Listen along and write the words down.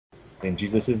In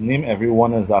Jesus' name,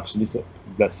 everyone is actually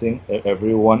blessing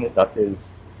everyone that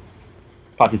is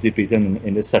participating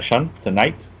in this session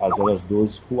tonight, as well as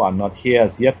those who are not here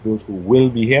as yet, those who will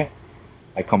be here.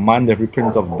 I command every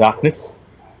prince of darkness,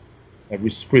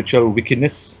 every spiritual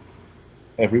wickedness,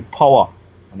 every power,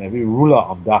 and every ruler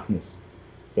of darkness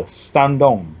to stand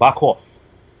down, back off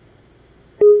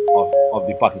of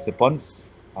the participants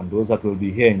and those that will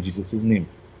be here in Jesus' name.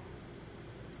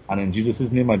 And in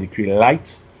Jesus' name, I decree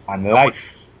light and life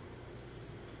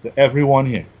to everyone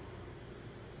here.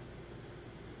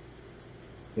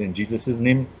 In Jesus'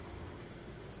 name,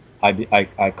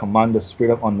 I command the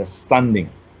spirit of understanding,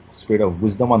 spirit of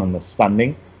wisdom and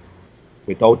understanding,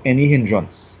 without any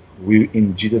hindrance.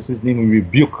 In Jesus' name, we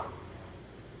rebuke,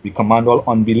 we command all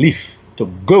unbelief to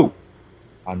go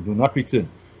and do not return.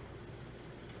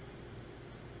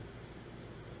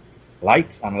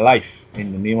 Light and life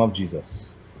in the name of Jesus.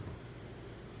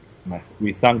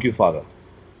 We thank you, Father.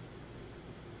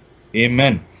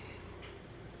 Amen.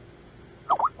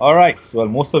 All right, so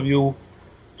most of you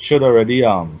should already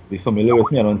be familiar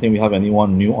with me. I don't think we have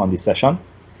anyone new on the session.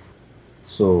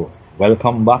 So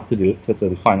welcome back to the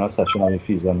final session of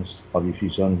Ephesians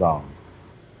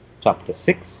chapter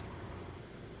 6.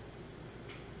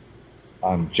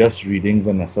 I'm just reading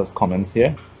Vanessa's comments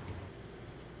here.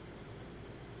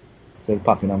 Still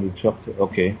packing on the chapter.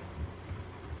 Okay.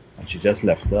 And she just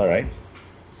left, all right.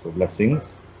 So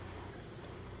blessings.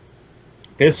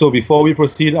 Okay, so before we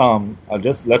proceed,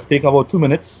 let's take about 2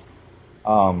 minutes.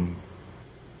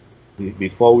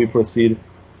 Before we proceed,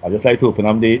 I'd just like to open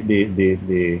up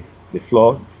the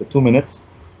floor for 2 minutes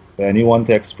for anyone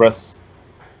to express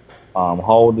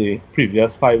how the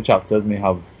previous 5 chapters may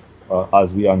have,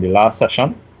 as we are on the last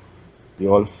session.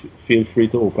 You all feel free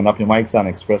to open up your mics and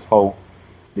express how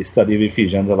the study of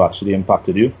Ephesians have actually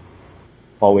impacted you,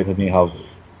 how it may have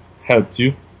helped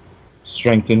you,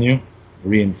 strengthened you,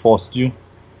 reinforced you,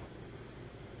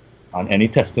 and any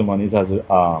testimonies as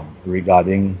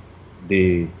regarding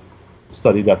the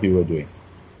study that we were doing.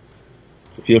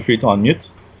 So feel free to unmute.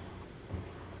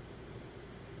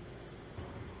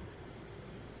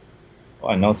 Oh,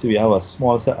 I now see we have a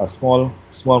small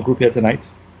group here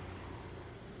tonight.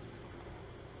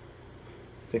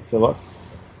 6 of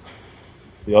us.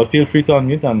 So you all feel free to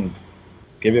unmute and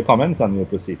give your comments, and we'll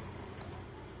proceed.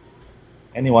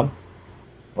 Anyone?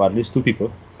 Or at least 2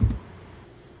 people.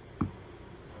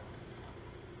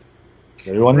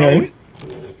 Everyone hear?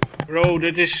 Bro,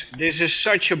 this is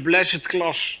such a blessed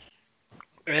class,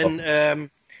 and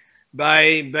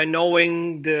by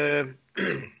knowing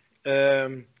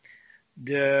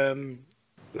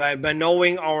by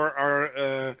knowing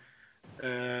our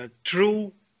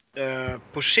true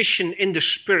position in the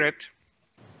Spirit,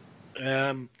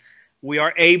 we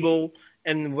are able,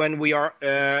 and when we are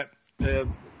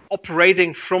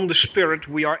operating from the Spirit,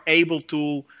 we are able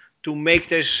to make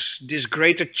this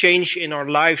greater change in our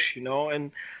lives, you know.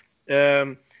 And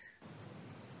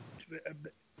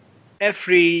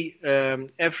every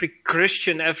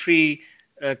Christian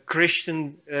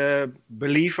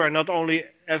believer, not only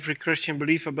every Christian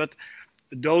believer, but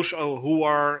those who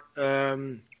are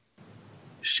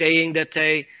saying that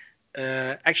they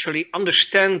actually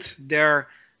understand their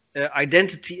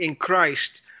identity in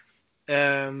Christ,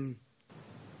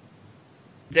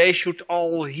 they should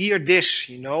all hear this,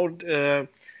 you know,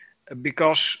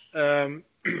 because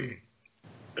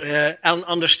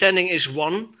understanding is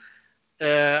one.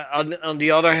 On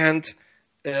the other hand,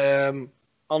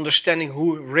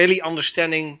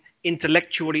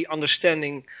 intellectually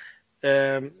understanding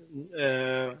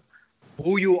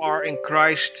who you are in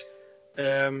Christ,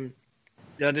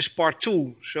 that is part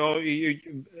 2. So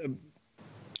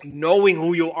knowing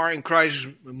who you are in Christ is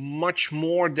much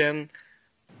more than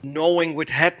knowing with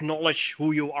head knowledge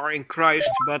who you are in Christ,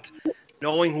 but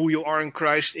knowing who you are in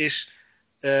Christ is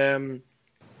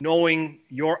knowing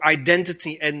your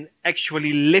identity and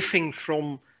actually living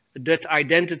from that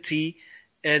identity,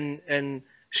 and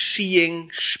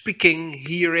seeing, speaking,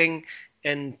 hearing,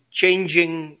 and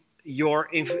changing your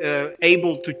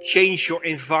able to change your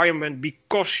environment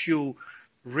because you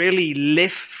really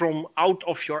live from out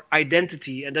of your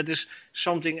identity. And that is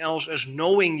something else as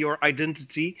knowing your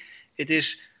identity. It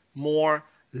is more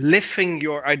living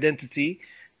your identity,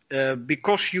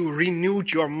 because you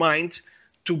renewed your mind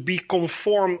to be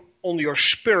conformed on your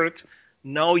spirit.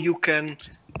 Now you can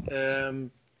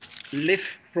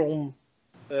live from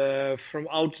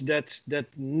out that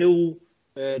new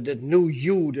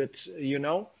you, that, you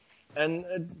know. And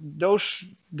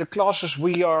the classes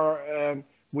we are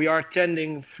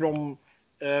attending from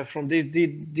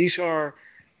these are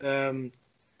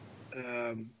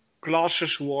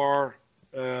classes who are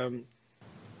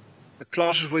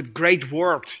classes with great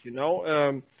word, you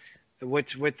know,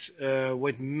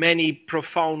 with many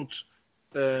profound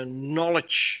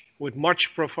knowledge, with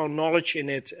much profound knowledge in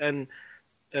it, and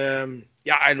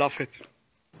yeah, I love it.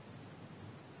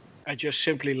 I just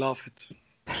simply love it.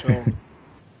 So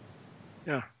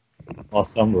yeah.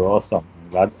 Awesome, bro. Awesome.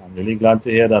 I'm really glad to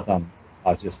hear that.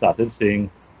 As you started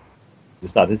saying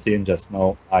just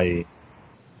now, I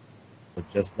would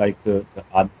just like to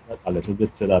add a little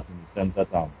bit to that, in the sense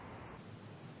that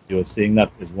you were saying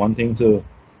that it's one thing to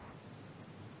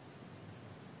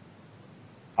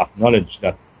acknowledge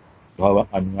that you have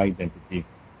a new identity.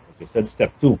 Like you said,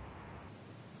 step two.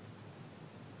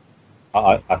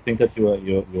 I think that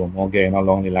you were more getting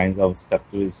along the lines of step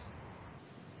two is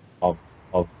of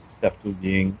step two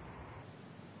being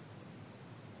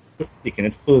taking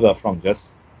it further from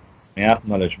just mere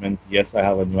acknowledgement. Yes, I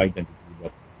have a new identity,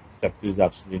 but step two is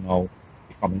actually now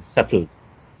becoming settled.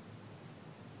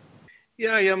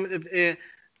 Yeah, yeah.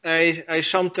 I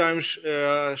sometimes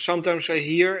I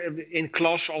hear in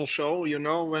class also, you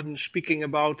know, when speaking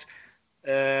about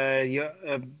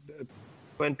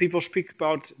when people speak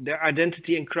about their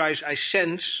identity in Christ, I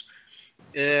sense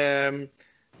in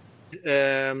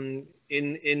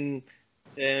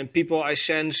people, I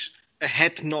sense a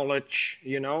head knowledge,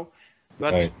 you know,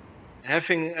 but Right.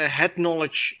 having a head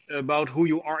knowledge about who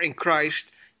you are in Christ,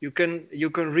 you can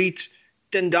read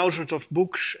 10,000 of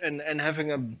books and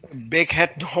having a big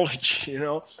head knowledge, you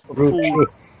know, True.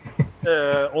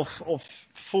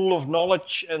 full of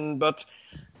knowledge, and but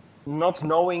not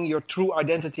knowing your true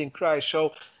identity in Christ.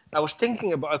 So I was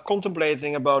thinking about,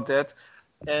 contemplating about that,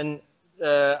 and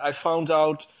I found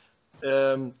out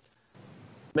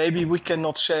maybe we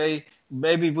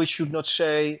should not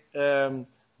say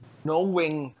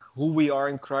knowing who we are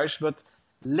in Christ, but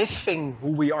living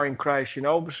who we are in Christ, you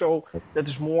know. So that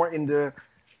is more in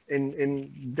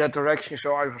that direction.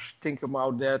 So I was thinking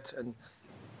about that, and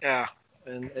yeah,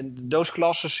 and those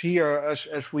classes here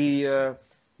as we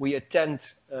attend,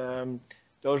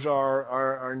 those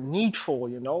are needful,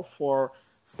 you know, for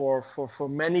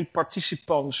many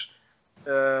participants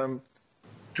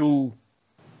to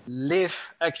live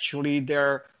actually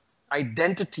their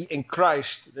identity in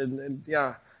Christ, and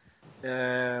yeah,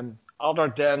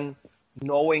 other than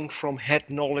knowing from head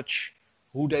knowledge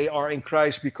who they are in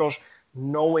Christ, because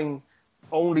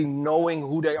only knowing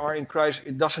who they are in Christ,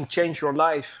 it doesn't change your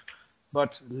life,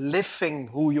 but living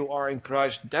who you are in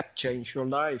Christ, that changes your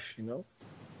life, you know.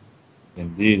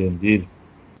 Indeed,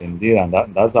 and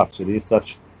that's actually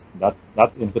such that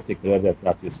in particular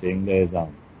that you're saying there is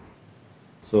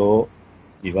so,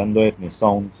 even though it may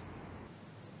sound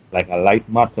like a light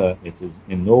matter, it is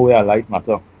in no way a light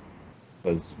matter,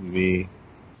 because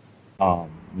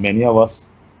many of us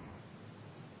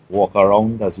walk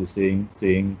around, as you're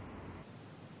saying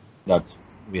that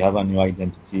we have a new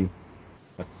identity,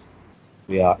 that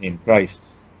we are in Christ.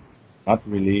 Not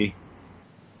really.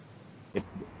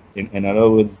 In other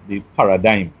words, the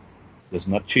paradigm does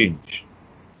not change.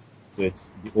 So it's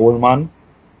the old man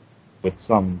with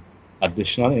some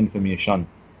additional information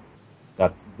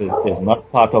that is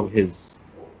not part of his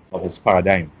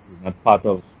paradigm. It's not part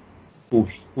of who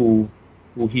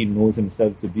he knows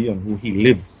himself to be and who he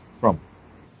lives from.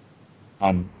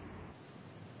 And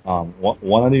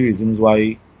one of the reasons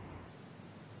why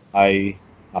I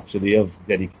actually have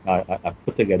I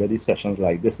put together these sessions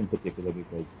like this in particular,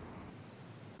 because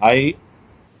I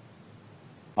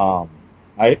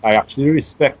actually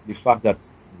respect the fact that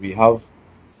we have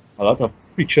a lot of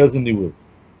preachers in the world.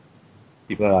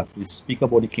 People that actually speak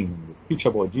about the kingdom, they preach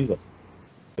about Jesus.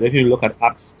 But if you look at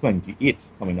Acts 28,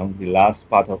 coming on the last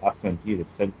part of Acts 28, it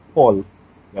said Paul,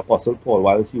 the Apostle Paul,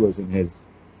 whilst he was in his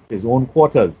own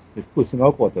quarters, his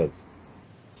personal quarters,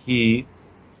 he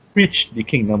preached the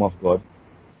kingdom of God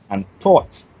and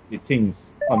taught the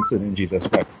things concerning Jesus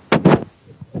Christ.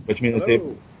 Which means to say,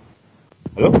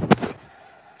 hello?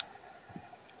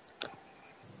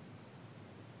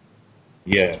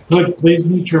 Yeah. Good. Please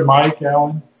mute your mic,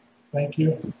 Alan. Thank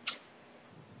you.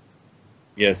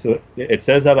 Yeah, so it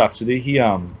says that actually he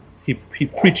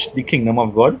preached the kingdom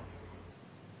of God.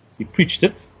 He preached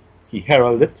it, he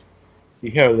heralded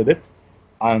it,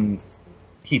 and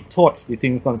he taught the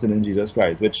things concerning Jesus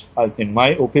Christ, which, in my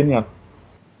opinion,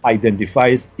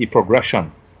 identifies a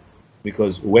progression.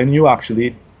 Because when you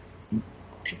actually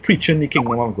preaching the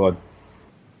kingdom of God,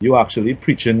 you actually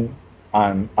preaching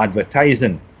and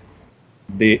advertising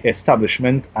the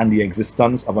establishment and the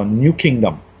existence of a new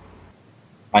kingdom.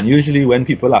 And usually when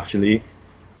people actually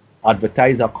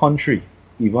advertise a country,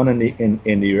 even in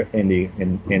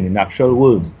the natural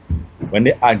world, when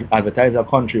they advertise a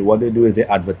country, what they do is they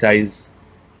advertise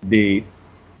the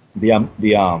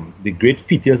the great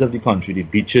features of the country, the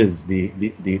beaches,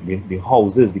 the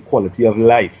houses, the quality of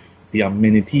life, the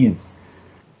amenities,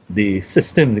 the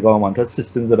systems, the governmental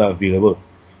systems that are available,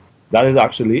 that is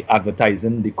actually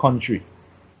advertising the country.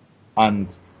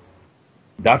 And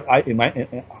that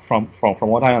from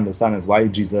what I understand is why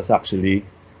Jesus actually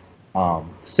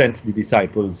sent the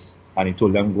disciples, and he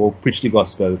told them, go preach the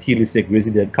gospel, heal the sick, raise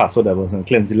the dead, cast out devils, and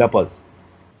cleanse the lepers.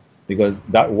 Because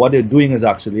that what they're doing is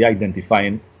actually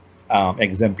identifying,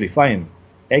 exemplifying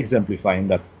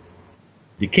that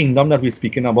the kingdom that we're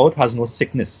speaking about has no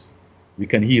sickness. We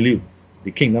can heal you.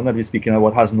 The kingdom that we're speaking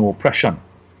about has no oppression.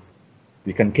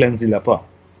 We can cleanse the leper.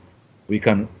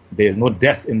 There is no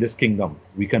death in this kingdom.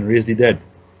 We can raise the dead.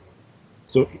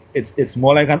 So it's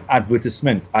more like an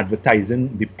advertisement,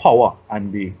 advertising the power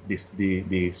and the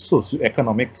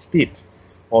socioeconomic state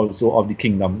also of the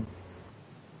kingdom.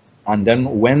 And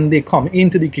then when they come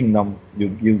into the kingdom,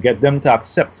 you get them to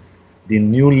accept the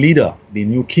new leader, the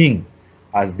new king,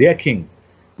 as their king.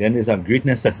 Then there's a great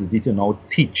necessity to now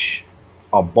teach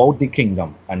about the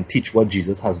kingdom and teach what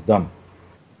Jesus has done.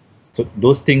 So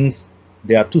those things,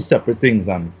 they are two separate things.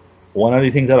 And one of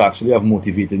the things that actually have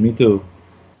motivated me to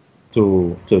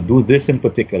do this in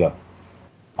particular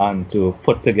and to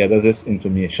put together this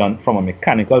information from a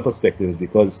mechanical perspective is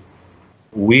because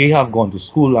we have gone to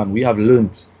school and we have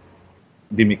learned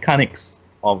the mechanics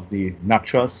of the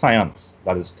natural science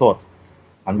that is taught,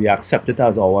 and we accept it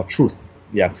as our truth.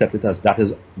 We accept it as that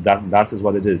is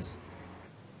what it is.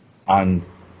 And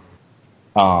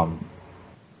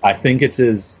I think it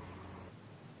is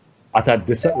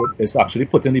it's actually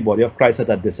putting the body of Christ at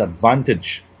a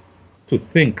disadvantage to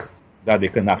think that they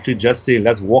can actually just say,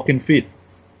 let's walk in faith,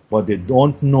 but they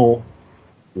don't know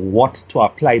what to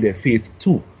apply their faith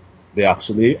to. They're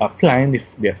actually applying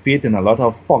their faith in a lot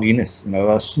of fogginess, in a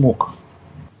lot of smoke.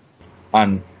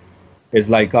 And it's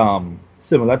like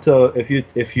similar to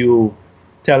if you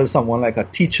tell someone like a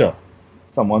teacher,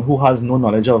 someone who has no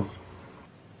knowledge of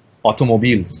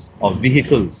automobiles or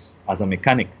vehicles as a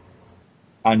mechanic,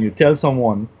 and you tell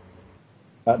someone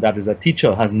that is a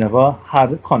teacher, has never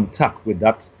had contact with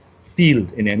that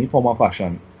field in any form or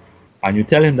fashion, and you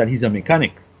tell him that he's a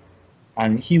mechanic,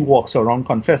 and he walks around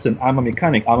confessing, I'm a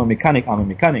mechanic, I'm a mechanic, I'm a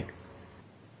mechanic.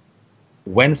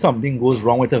 When something goes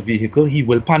wrong with a vehicle, he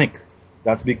will panic.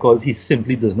 That's because he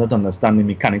simply does not understand the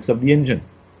mechanics of the engine.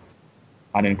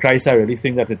 And in Christ, I really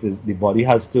think that it is the body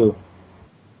has to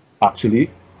actually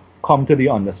come to the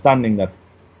understanding that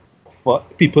for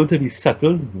people to be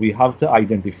settled, we have to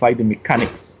identify the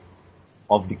mechanics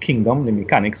of the kingdom, the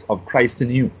mechanics of Christ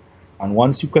in you. And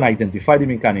once you can identify the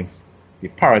mechanics, the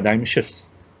paradigm shifts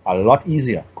a lot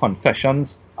easier.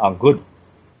 Confessions are good,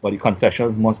 but the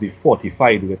confessions must be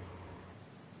fortified with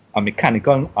a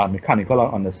mechanical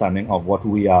understanding of what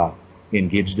we are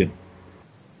engaged in.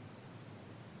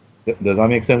 Does that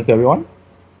make sense, everyone?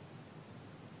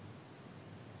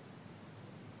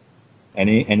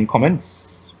 Any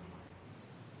comments?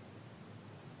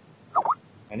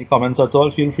 Any comments at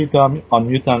all? Feel free to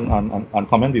unmute and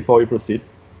comment before we proceed.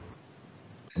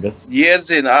 Yes,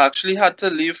 Zane, I actually had to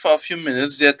leave for a few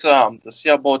minutes there to see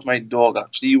about my dog.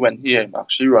 Actually, he went here and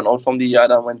actually ran out from the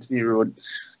yard and went to the road.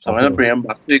 So I'm going to bring him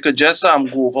back. So you could just go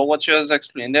over what you was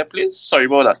explaining there, please. Sorry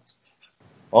about that.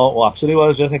 Oh, well, actually, what I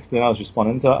was just explaining, I was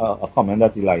responding to a comment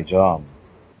that Elijah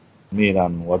made,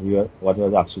 and what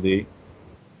was actually,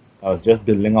 I was just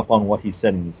building upon what he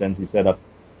said, in the sense he said that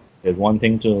there's one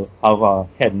thing to have a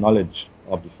head knowledge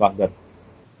of the fact that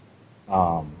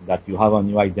that you have a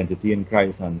new identity in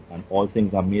Christ and all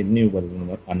things are made new, but it's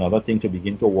another thing to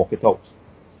begin to walk it out.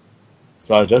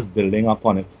 So I was just building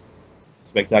upon it,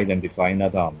 briefly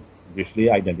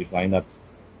identifying that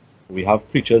we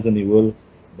have preachers in the world,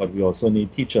 but we also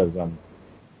need teachers, and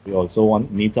we also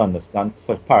need to understand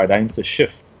for paradigms to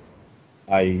shift.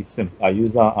 I use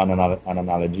an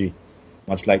analogy,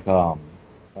 much like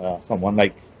someone,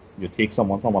 like you take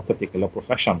someone from a particular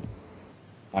profession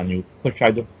and you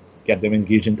try to get them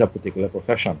engaged into a particular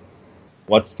profession.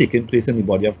 What's taking place in the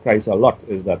body of Christ a lot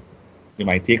is that you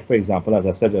might take, for example, as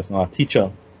I said just now, a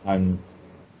teacher, and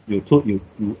you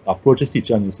approach a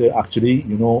teacher and you say, actually,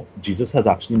 you know, Jesus has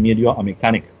actually made you a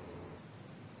mechanic.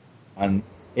 And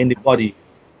in the body,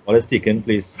 what is taking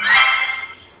place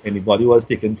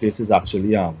is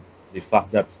actually the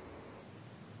fact that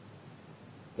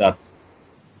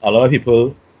a lot of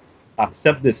people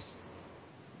accept this,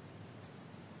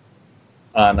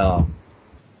 and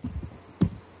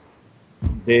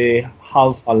they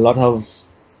have a lot of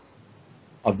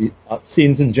the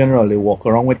saints in general. They walk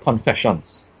around with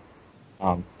confessions.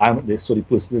 So the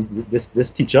person,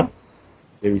 this teacher,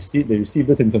 They receive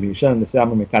this information and they say,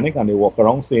 I'm a mechanic, and they walk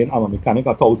around saying, I'm a mechanic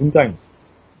 1,000 times.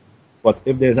 But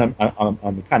if there's a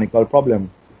mechanical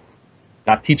problem,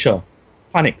 that teacher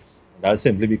panics. That's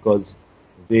simply because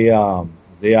they have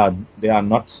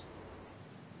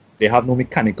no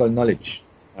mechanical knowledge.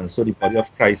 And so the body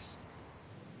of Christ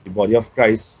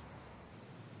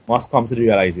must come to the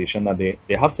realization that they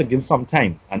have to give some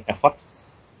time and effort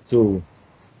to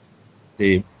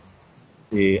the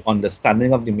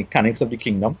understanding of the mechanics of the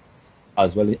kingdom,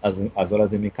 as well as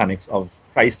the mechanics of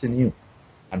Christ in you.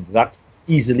 And that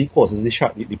easily causes the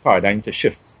paradigm to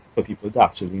shift for people to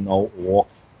actually now walk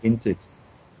into it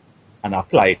and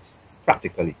apply it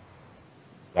practically.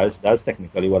 That's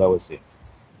technically what I would say.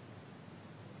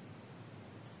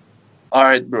 All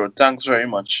right, bro. Thanks very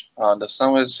much. I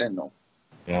understand what you're saying now.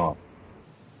 Yeah. All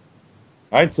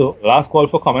right. So last call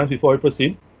for comments before we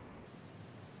proceed.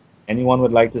 Anyone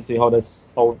would like to say how these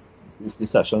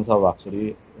sessions have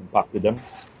actually impacted them?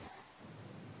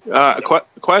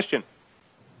 Question.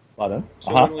 Pardon?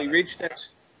 So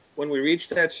when we reach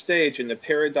that stage and the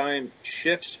paradigm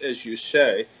shifts, as you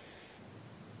say,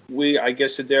 we, I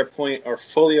guess at their point, are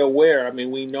fully aware. I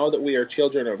mean, we know that we are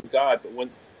children of God, but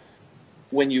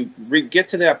when you get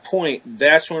to that point,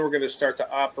 that's when we're going to start to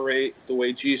operate the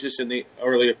way Jesus and the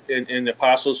early and the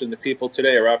apostles and the people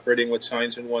today are operating, with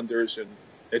signs and wonders and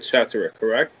etc.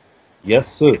 Correct? Yes,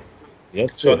 sir.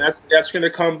 Yes, sir. So that's going to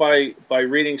come by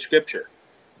reading Scripture.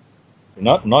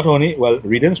 Not only, well,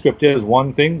 reading Scripture is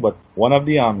one thing, but one of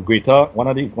the greater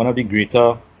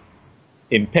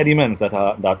impediments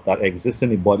that exist in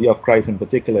the body of Christ in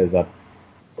particular is that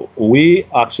we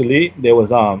actually, there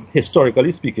was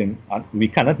historically speaking, and we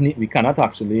cannot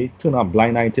actually turn a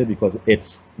blind eye to it, because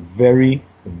it's very,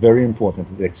 very important.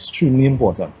 It's extremely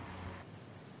important.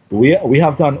 We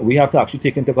have to actually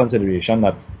take into consideration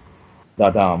that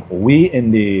we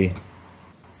in the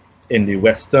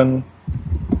Western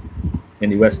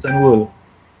world,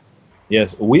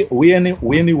 yes, we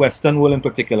in the Western world in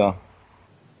particular,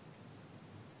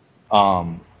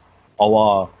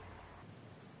 our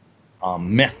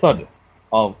method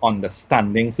of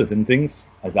understanding certain things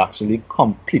is actually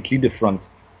completely different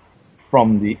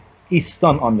from the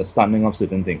Eastern understanding of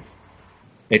certain things.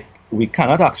 We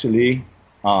cannot actually,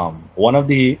 one of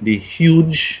the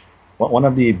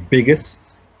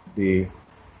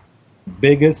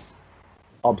biggest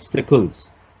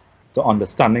obstacles to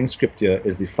understanding Scripture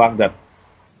is the fact that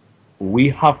we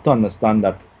have to understand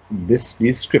that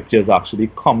these scriptures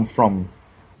actually come from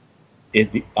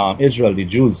Israel, the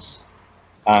Jews.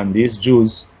 And these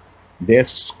Jews, their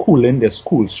schooling, their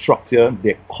school structure,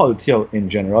 their culture in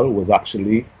general was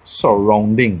actually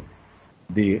surrounding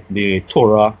the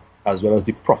Torah as well as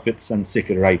the prophets and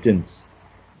sacred writings.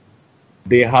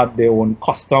 They had their own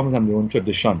customs and their own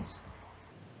traditions.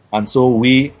 And so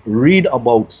we read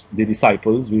about the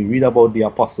disciples, we read about the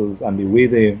apostles and the way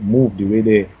they moved, the way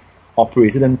they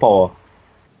operated in power,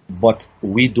 but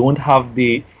we don't have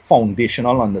the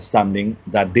foundational understanding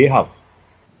that they have.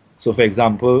 So for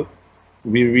example,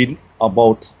 we read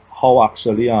about how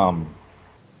actually,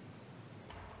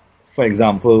 for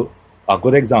example, a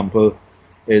good example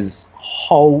is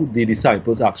how the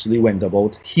disciples actually went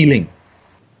about healing.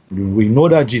 We know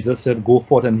that Jesus said, go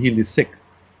forth and heal the sick.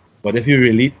 But if you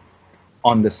really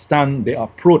understand the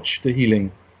approach to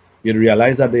healing, you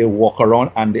realize that they walk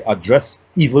around and they address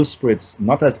evil spirits,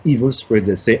 not as evil spirits,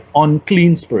 they say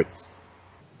unclean spirits.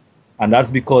 And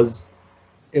that's because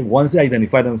once they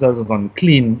identify themselves as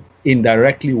unclean,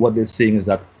 indirectly what they're saying is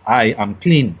that I am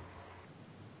clean.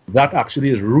 That actually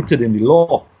is rooted in the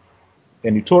law,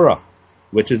 in the Torah,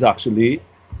 which is actually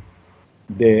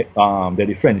the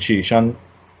differentiation,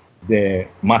 the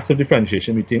massive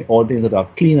differentiation between all things that are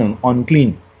clean and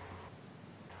unclean.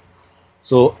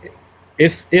 So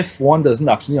if one doesn't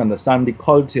actually understand the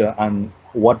culture and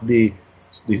what the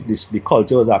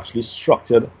culture was actually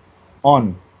structured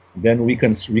on, then we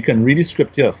can read the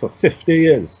scripture for 50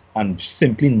 years and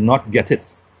simply not get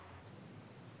it.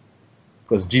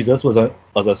 Because Jesus was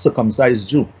a circumcised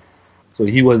Jew. So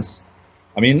he was,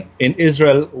 I mean, in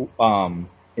Israel,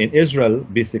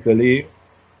 basically,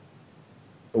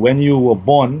 when you were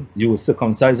born, you were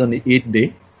circumcised on the 8th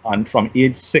day, and from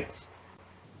age 6,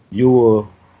 you were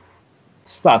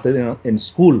started in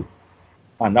school.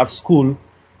 And that school,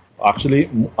 actually,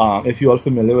 if you're all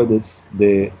familiar with this,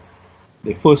 the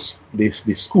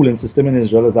schooling system in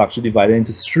Israel is actually divided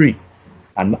into 3.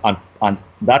 And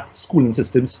that schooling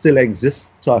system still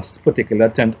exists to a particular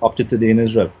extent up to today in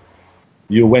Israel.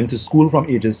 You went to school from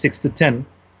ages 6 to 10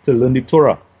 to learn the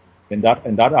Torah. And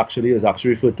that actually is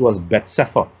referred to as Bet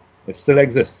Sefer. It still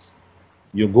exists.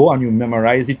 You go and you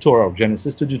memorize the Torah of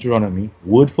Genesis to Deuteronomy,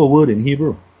 word for word in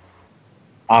Hebrew.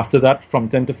 After that, from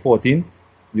 10 to 14,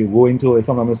 you go into, if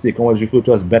I'm not mistaken, what is referred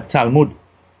to as Bet Talmud,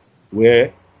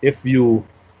 where if you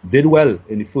did well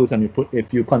in the first and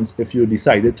if you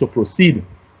decided to proceed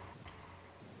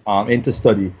into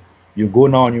study, you go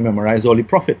now and you memorize all the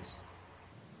prophets.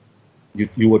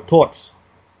 You were taught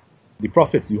the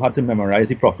prophets. You had to memorize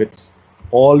the prophets,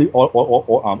 all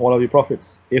of the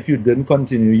prophets. If you didn't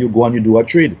continue, you go and you do a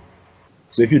trade.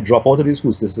 So if you drop out of the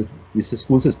school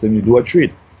system, you do a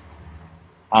trade.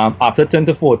 After 10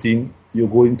 to 14, you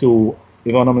go into,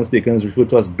 if I'm not mistaken, it's referred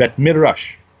to as Bet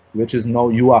Midrash, which is now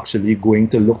you actually going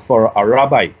to look for a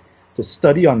rabbi to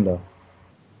study under,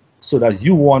 so that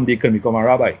you one day can become a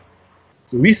rabbi.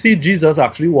 So we see Jesus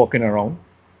actually walking around,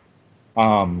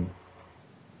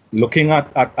 looking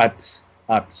at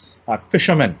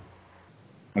fishermen,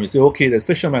 and we say, okay, there's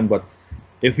fishermen, but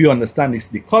if you understand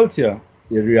the culture,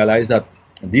 you realize that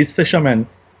these fishermen,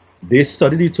 they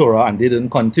studied the Torah and they didn't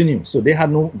continue. So they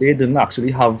didn't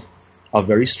actually have a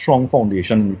very strong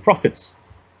foundation in the prophets.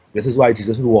 This is why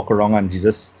Jesus would walk around, and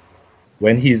Jesus,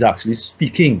 when he's actually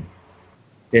speaking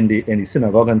in the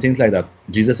synagogue and things like that,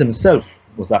 Jesus himself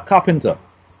was a carpenter.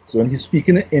 So when he's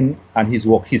speaking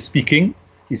he's speaking,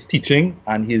 he's teaching,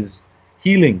 and he's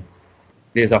healing,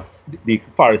 the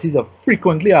Pharisees are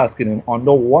frequently asking him,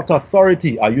 under what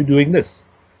authority are you doing this?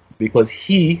 Because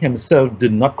he himself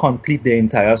did not complete the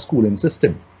entire schooling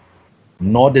system,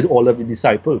 nor did all of the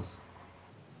disciples.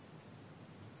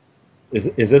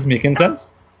 Is this making sense?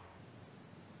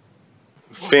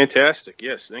 Fantastic.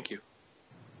 Yes, thank you.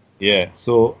 Yeah,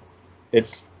 so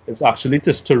it's actually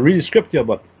just to read scripture,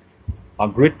 but a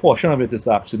great portion of it is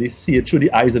to actually see it through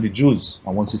the eyes of the Jews.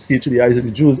 And once you see it through the eyes of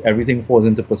the Jews, everything falls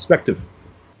into perspective.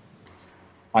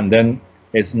 And then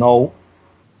it's now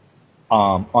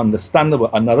understandable.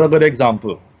 Another good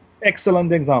example,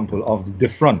 excellent example of the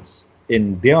difference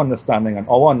in their understanding and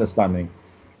our understanding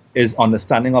is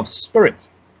understanding of spirit.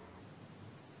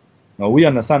 Now we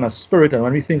understand a spirit, and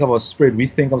when we think of a spirit, we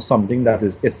think of something that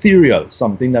is ethereal,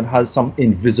 something that has some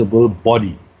invisible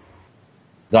body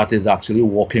that is actually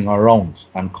walking around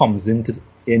and comes and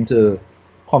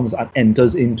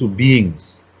enters into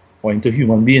beings or into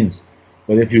human beings.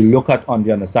 But if you look at on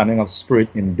the understanding of spirit,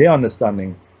 in their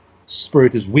understanding,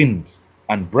 spirit is wind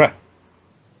and breath.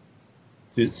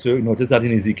 So notice that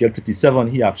in Ezekiel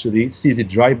 37, he actually sees the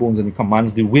dry bones and he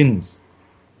commands the winds.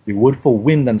 The word for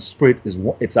wind and spirit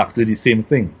it's actually the same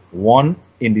thing, one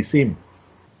in the same.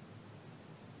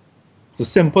 So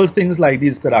simple things like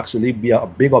these could actually be a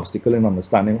big obstacle in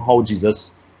understanding how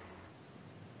Jesus,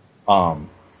 what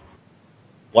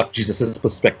Jesus's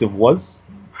perspective was,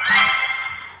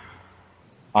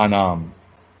 and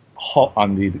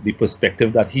the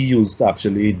perspective that he used to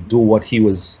actually do what he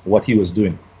was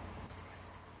doing.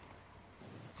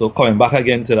 So coming back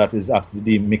again to that is actually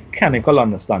the mechanical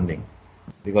understanding,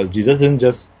 because Jesus didn't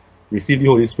just receive the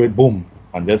Holy Spirit, boom,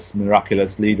 and just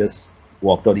miraculously just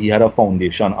walked out. He had a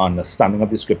foundation, understanding of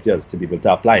the scriptures to be able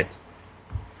to apply it.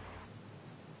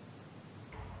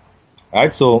 All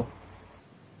right,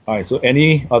 so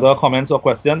any other comments or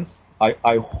questions?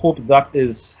 I hope that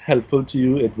is helpful to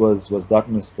you. It was that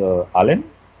Mr. Allen?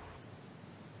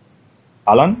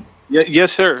 Alan? Yeah,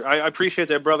 yes, sir. I appreciate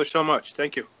that, brother, so much.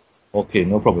 Thank you. Okay,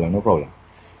 no problem, no problem.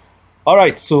 All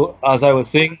right, so as I was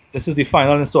saying, this is the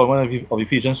final installment of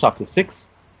Ephesians chapter 6.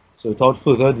 So without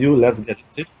further ado, let's get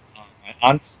into it. My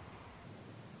aunt,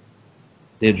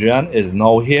 Adrienne, is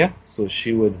now here. So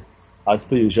she would, as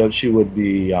per usual, she would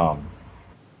be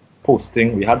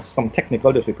posting. We had some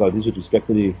technical difficulties with respect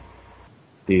to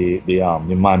the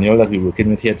manual that we're working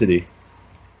with here today.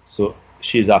 So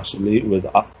she's actually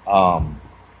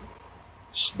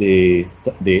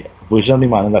the version of the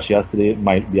manual that she has today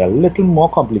might be a little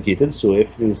more complicated. So if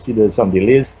you see there's some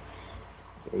delays,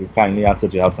 we kindly ask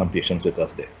that you have some patience with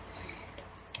us there.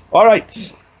 All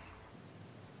right.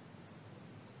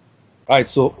 All right,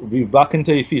 so we're back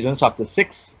into Ephesians chapter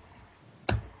 6.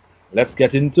 Let's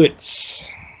get into it.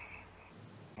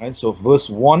 All right, so verse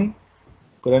 1.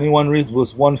 Could anyone read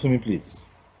verse 1 for me, please?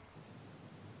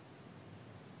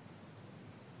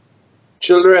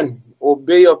 Children,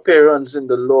 obey your parents in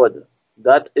the Lord.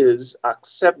 That is,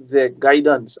 accept their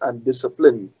guidance and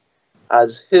discipline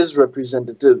as his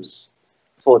representatives.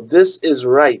 For this is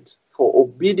right, for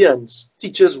obedience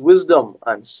teaches wisdom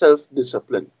and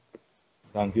self-discipline.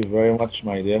 Thank you very much,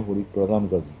 my dear holy brother and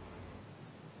cousin.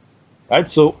 Right,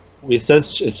 so it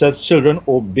says, children,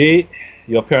 obey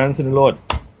your parents in the Lord.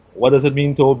 What does it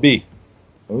mean to obey?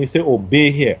 When we say obey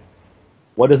here,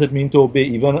 what does it mean to obey?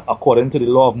 Even according to the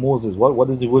law of Moses, what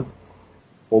does the word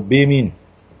obey mean?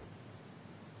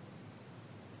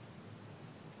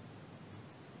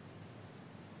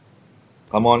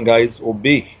 Come on, guys,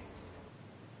 obey.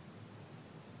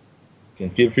 You can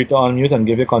feel free to unmute and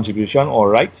give your contribution. All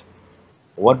right.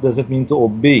 What does it mean to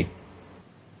obey?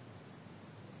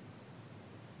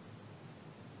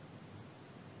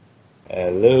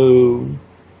 Hello.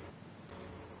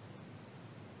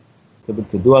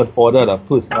 To do as ordered a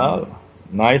personal.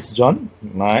 Nice, John.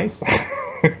 Nice.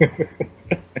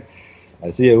 I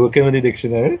see you're working with the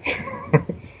dictionary.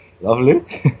 Lovely.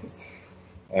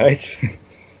 All right.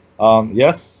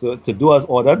 Yes, so to do as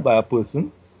ordered by a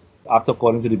person, act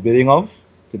according to the bidding of,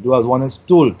 to do as one is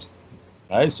told.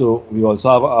 Right. So we also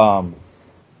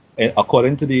have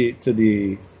according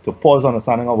to Paul's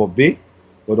understanding of obey,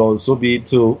 would also be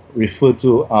to refer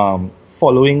to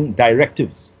following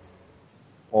directives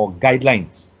or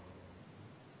guidelines,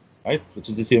 right? Which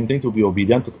is the same thing, to be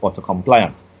obedient or to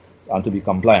compliant, and to be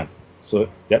compliant. So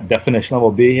the definition of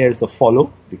obey here is to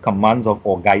follow the commands of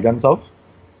or guidance of,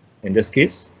 in this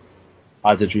case,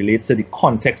 as it relates to the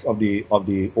context of the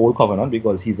old covenant,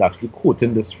 because he's actually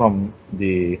quoting this from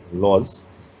the laws.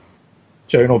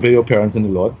 Children, obey your parents in the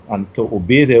Lord, and to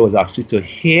obey there was actually to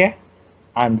hear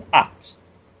and act.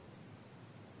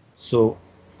 So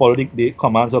follow the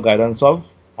commands or guidance of,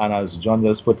 and as John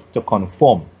just put, to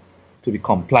conform, to be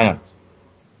compliant.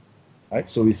 Right?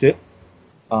 So we say,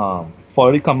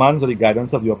 follow the commands or the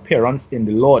guidance of your parents in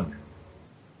the Lord.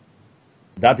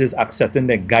 That is accepting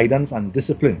their guidance and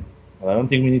discipline. And I don't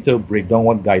think we need to break down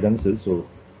what guidance is. So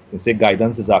we say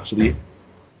guidance is actually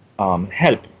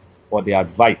help or the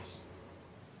advice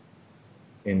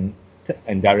in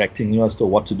directing you as to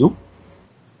what to do,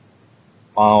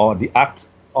 or the act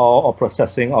or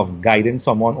processing of guiding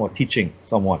someone or teaching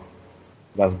someone.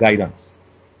 That's guidance.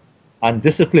 And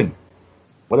discipline.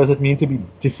 What does it mean to be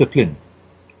disciplined?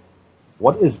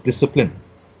 What is discipline?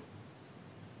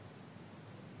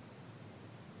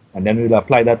 And then we'll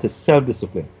apply that to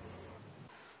self-discipline.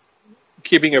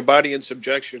 Keeping your body in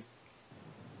subjection.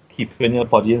 Keeping your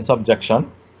body in subjection.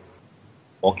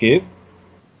 Okay.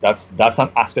 That's an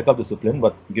aspect of discipline,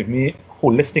 but give me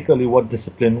holistically what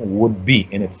discipline would be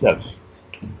in itself.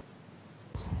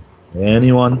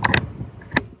 Anyone?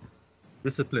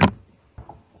 Discipline.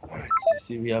 All right, so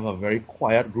see, we have a very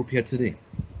quiet group here today.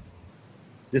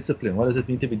 Discipline. What does it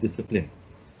mean to be disciplined?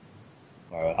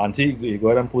 All right, Auntie, you go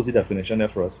ahead and post the definition there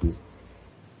for us, please.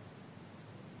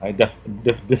 Right,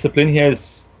 discipline here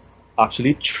is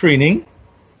actually training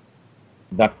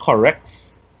that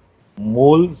corrects,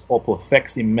 molds, or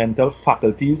perfects the mental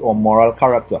faculties or moral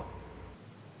character.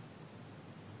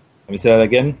 Let me say that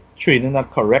again. Training that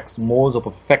corrects, molds, or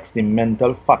perfects the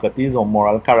mental faculties or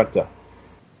moral character,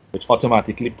 which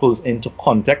automatically pulls into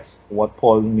context what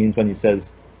Paul means when he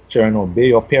says, children, obey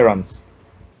your parents.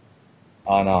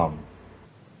 And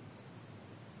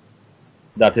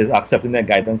that is accepting their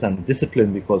guidance and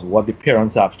discipline, because what the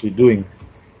parents are actually doing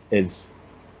is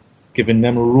giving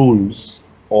them rules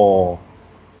or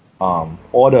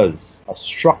orders, a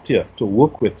structure to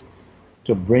work with,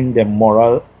 to bring their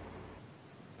moral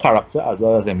character as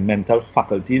well as their mental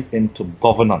faculties into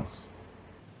governance.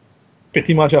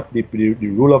 Pretty much the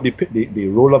role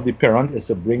of the parent is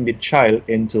to bring the child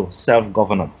into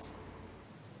self-governance.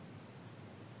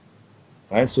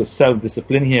 Right? So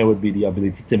self-discipline here would be the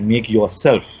ability to make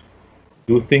yourself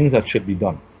do things that should be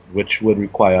done, which would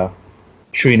require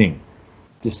training.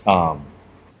 This a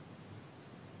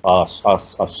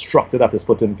structure that is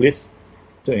put in place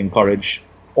to encourage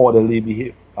orderly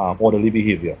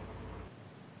behavior.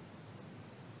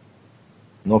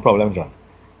 No problem, John.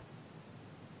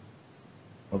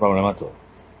 No problem at all.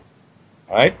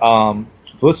 All right.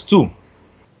 Verse 2.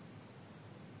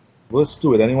 Verse 2.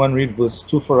 Would anyone read verse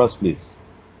 2 for us, please?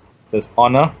 It says,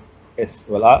 honor is,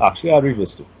 well, I'll read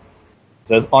verse 2. It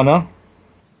says, honor,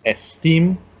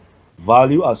 esteem,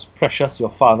 value as precious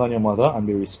your father and your mother, and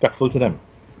be respectful to them.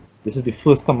 This is the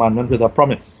first commandment with a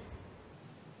promise.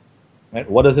 Right?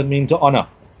 What does it mean to honor?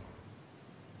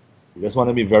 We just want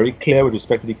to be very clear with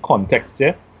respect to the context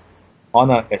here.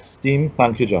 Honor, esteem,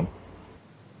 thank you, John.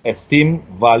 Esteem,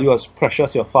 value as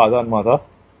precious your father and mother,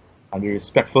 and be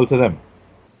respectful to them.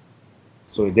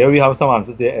 So there we have some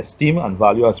answers there. Esteem and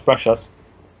value as precious,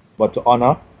 but to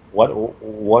honor,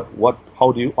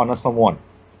 how do you honor someone?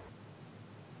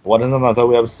 What is another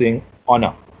way of saying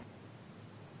honor?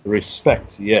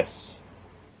 Respect, yes.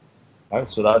 Right,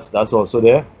 so that's also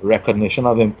there. Recognition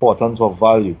of importance or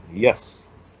value, yes.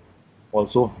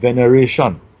 Also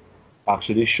veneration,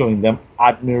 actually showing them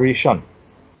admiration.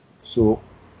 So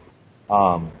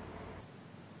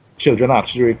children are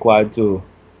actually required to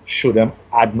show them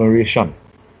admiration,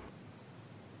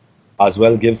 as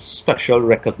well give special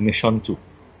recognition to.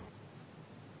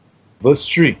 Verse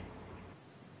 3.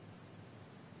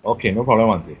 Okay, no problem,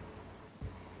 Auntie.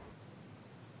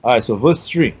 All right, so verse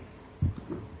 3.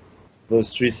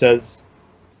 Verse 3 says,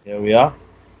 here we are.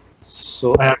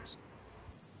 So that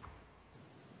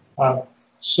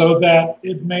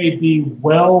it may be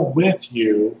well with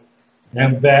you,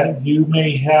 and that you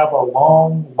may have a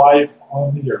long life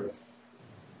on the earth.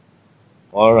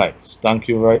 all right, thank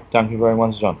you very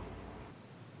much, John.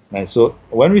 Nice. So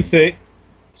when we say,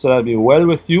 so that it be well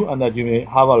with you and that you may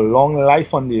have a long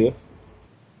life on the earth,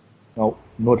 now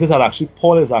notice that actually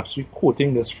Paul is actually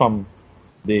quoting this from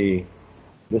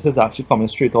this is actually coming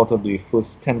straight out of the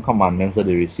first 10 commandments that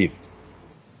they received.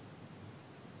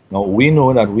 Now we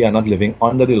know that we are not living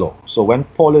under the law. So when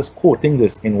Paul is quoting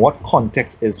this, in what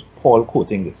context is Paul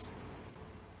quoting this?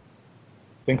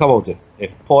 Think about it.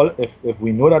 If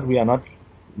we know that we are not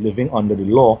living under the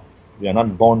law, we are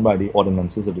not bound by the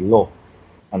ordinances of the law,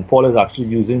 and Paul is actually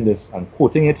using this and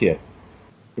quoting it here,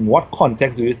 in what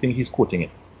context do you think he's quoting it?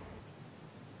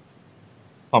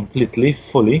 Completely,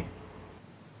 fully,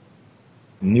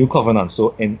 new covenant. So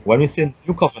when we say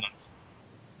new covenant,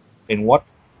 in what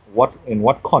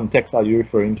context are you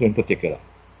referring to in particular?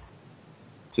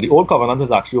 So the old covenant was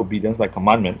actually obedience by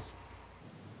commandments.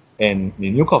 In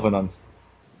the new covenant,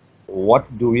 what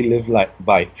do we live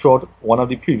by? Throughout one of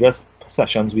the previous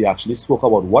sessions, we actually spoke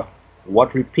about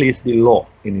what replaced the law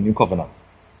in the new covenant.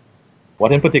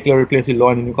 What in particular replaced the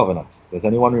law in the new covenant? Does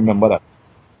anyone remember that?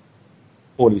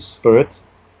 Holy Spirit.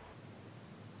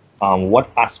 What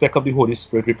aspect of the Holy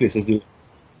Spirit replaces the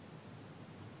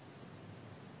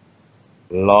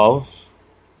love?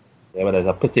 Yeah, but there's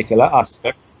a particular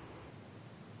aspect.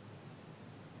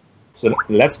 So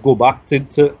let's go back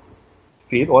to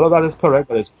faith. All of that is correct,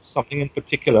 but there's something in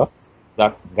particular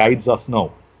that guides us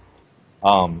now.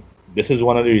 This is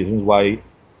one of the reasons why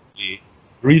we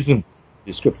reason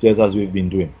the scriptures as we've been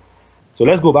doing. So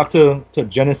let's go back to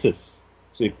Genesis.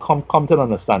 So you come to an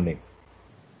understanding.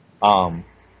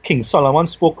 King Solomon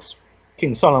speaks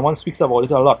about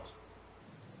it a lot.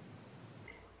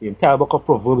 The entire book of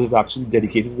Proverbs is actually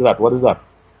dedicated to that. What is that?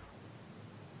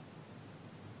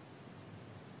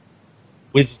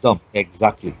 Wisdom,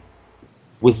 exactly.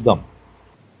 Wisdom.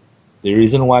 The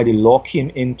reason why the law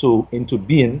came into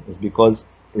being is because,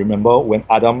 remember, when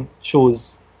Adam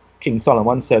chose, King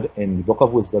Solomon said in the book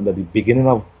of wisdom that the beginning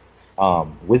of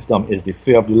wisdom is the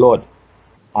fear of the Lord,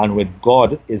 and with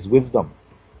God is wisdom.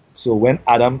 So when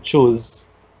Adam chose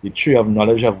the tree of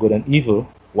knowledge of good and evil,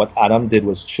 what Adam did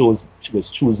was choose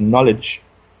knowledge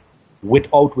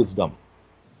without wisdom.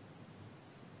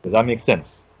 Does that make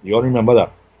sense? You all remember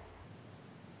that?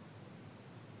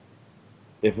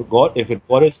 If God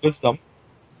is wisdom,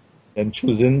 then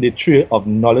choosing the tree of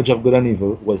knowledge of good and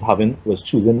evil was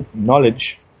choosing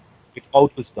knowledge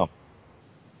without wisdom.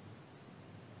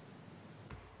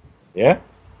 Yeah?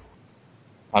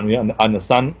 And we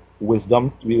understand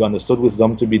wisdom, we understood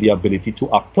wisdom to be the ability to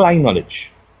apply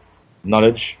knowledge.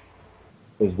 Knowledge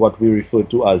is what we refer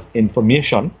to as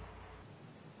information,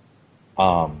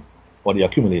 or the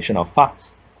accumulation of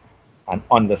facts. And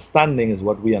understanding is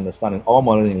what we understand in our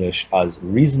modern English as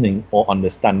reasoning or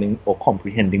understanding or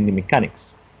comprehending the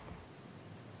mechanics.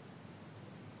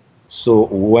 So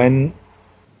when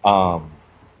Adam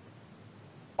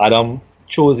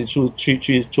chose the tree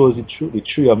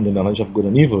of the knowledge of good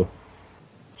and evil,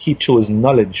 he chose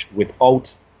knowledge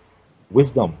without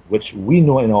wisdom, which we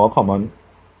know in our common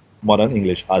modern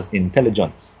English as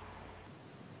intelligence.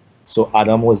 So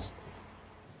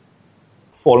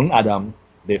fallen Adam,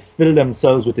 they fill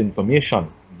themselves with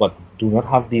information, but do not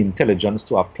have the intelligence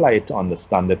to apply it to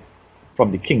understand it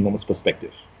from the kingdom's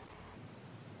perspective.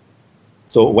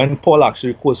 So when Paul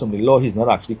actually quotes from the law, he's not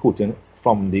actually quoting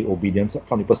from the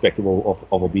perspective of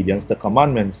obedience to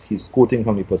commandments. He's quoting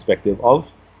from the perspective of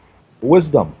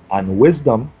wisdom, and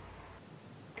wisdom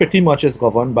pretty much is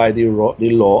governed by the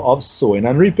law of sowing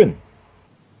and reaping.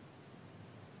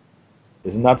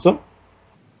 Isn't that so?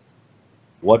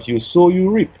 What you sow, you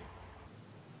reap.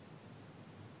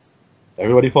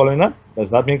 Everybody following that? Does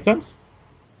that make sense?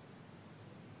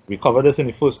 We covered this in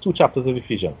the first 2 chapters of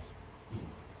Ephesians.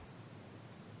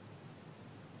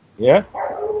 Yeah?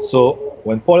 So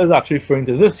when Paul is actually referring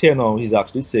to this here now, he's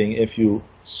actually saying if you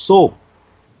sow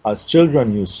as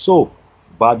children, you sow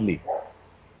badly,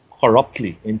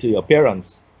 corruptly into your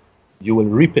parents, you will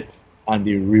reap it. And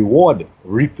the reward,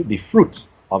 reap the fruit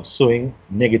of sowing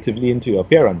negatively into your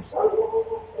parents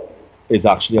is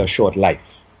actually a short life.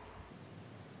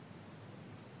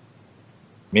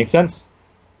 Make sense?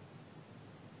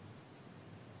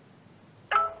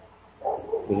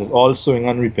 This is all sowing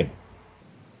and reaping.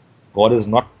 God is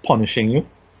not punishing you.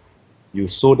 You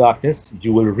sow darkness,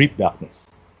 you will reap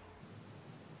darkness.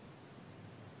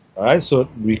 All right, so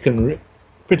we can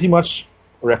pretty much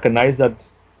recognize that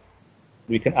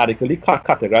we can adequately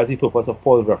categorize the purpose of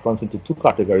Paul's reference into two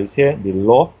categories here. The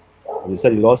law, as we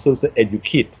said, the law serves to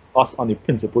educate us on the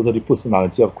principles of the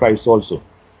personality of Christ also.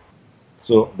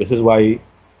 So this is why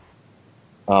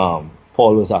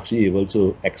Paul was actually able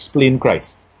to explain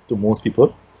Christ to most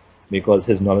people, because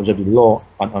his knowledge of the law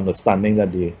and understanding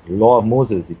that the law of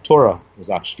Moses, the Torah, was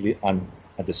actually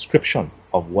a description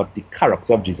of what the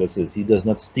character of Jesus is. He does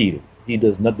not steal. He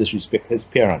does not disrespect his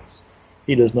parents.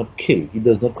 He does not kill. He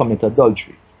does not commit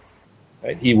adultery.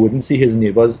 Right? He wouldn't see his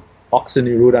neighbor's ox in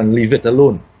the road and leave it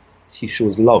alone. He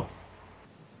shows love.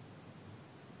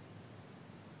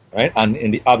 Right? And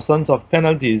in the absence of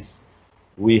penalties,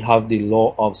 we have the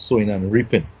law of sowing and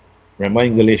reaping. Remember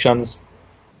in Galatians,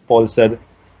 Paul said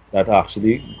that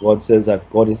actually God says that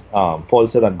Paul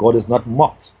said that God is not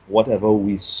mocked. Whatever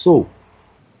we sow.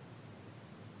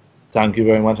 Thank you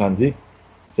very much, Anzi. It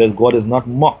says God is not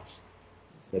mocked.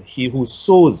 That he who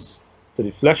sows to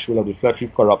the flesh will have the flesh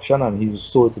reap corruption, and he who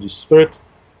sows to the spirit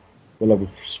will have the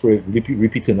spirit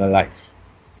reap eternal life.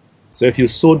 So if you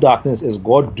sow darkness, is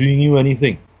God doing you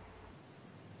anything?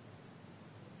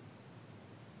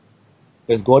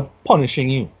 Is God punishing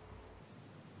you?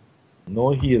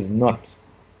 No, he is not.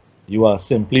 You are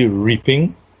simply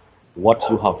reaping what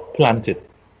you have planted.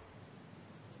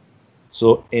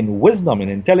 So in wisdom and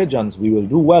intelligence, we will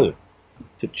do well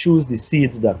to choose the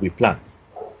seeds that we plant.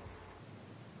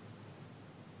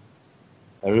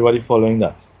 Everybody following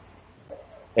that?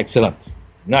 Excellent.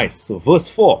 Nice. So verse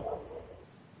 4.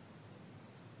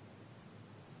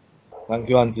 Thank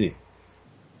you, Auntie.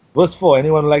 Verse 4.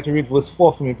 Anyone would like to read verse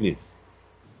 4 for me, please?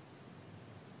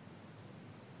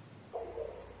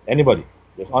 Anybody?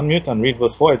 Just unmute and read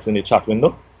verse 4. It's in the chat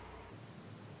window.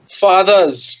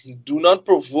 Fathers, do not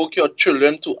provoke your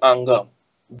children to anger.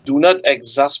 Do not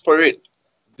exasperate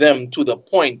them to the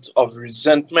point of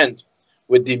resentment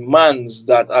with demands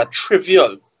that are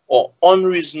trivial or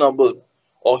unreasonable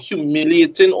or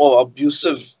humiliating or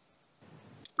abusive,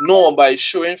 nor by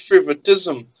showing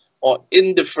favoritism or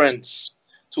indifference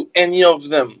to any of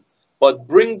them, but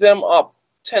bring them up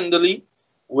tenderly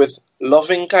with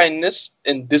loving kindness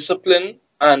in discipline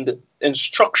and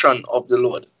instruction of the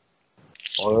Lord.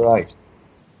 All right.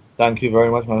 Thank you very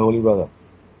much, my holy brother.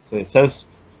 So it says,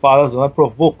 fathers, do not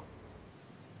provoke.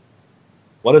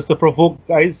 What is to provoke,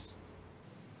 guys?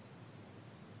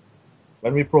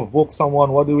 When we provoke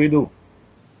someone, what do?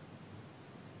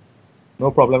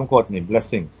 No problem, Courtney.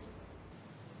 Blessings.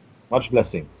 Much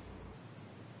blessings.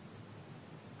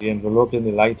 Be enveloped in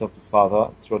the light of the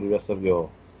Father through the rest of your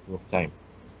work time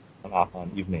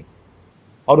and evening.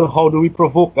 How do we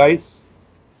provoke, guys?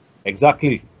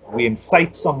 Exactly. We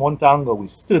incite someone to anger. We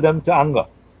stir them to anger.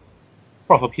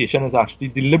 Provocation is actually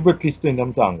deliberately stirring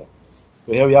them to anger.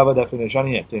 So here we have a definition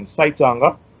here. To incite to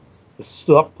anger, to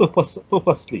stir up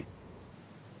purposely,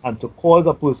 and to cause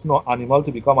a person or animal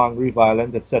to become angry,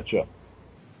 violent, etc.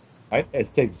 Right?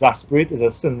 To exasperate is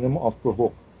a synonym of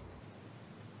provoke.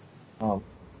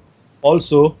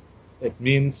 Also, it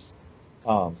means,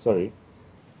 it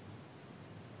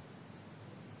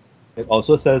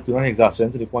also says do not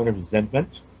exasperate to the point of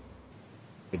resentment.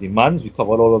 The demands, we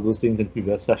covered all of those things in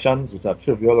previous sessions, which are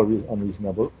trivial or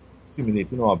unreasonable,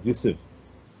 humiliating or abusive,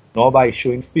 nor by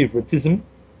showing favoritism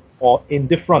or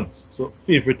indifference. So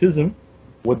favoritism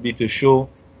would be to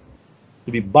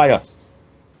be biased.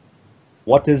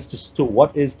 What is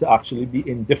to actually be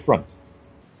indifferent?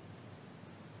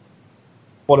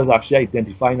 Paul is actually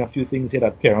identifying a few things here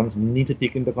that parents need to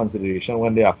take into consideration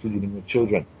when they're actually dealing with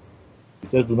children. He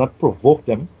says, do not provoke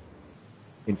them,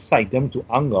 incite them to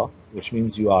anger, which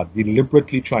means you are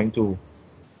deliberately trying to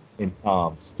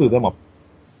stir them up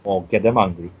or get them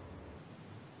angry,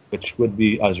 which would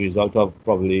be as a result of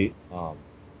probably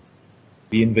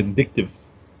being vindictive.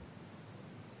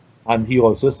 And he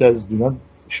also says, do not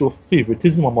show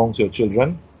favoritism amongst your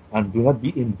children, and do not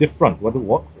be indifferent.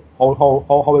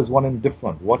 How is one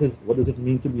indifferent? What does it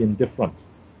mean to be indifferent?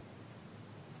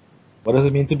 What does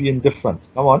it mean to be indifferent?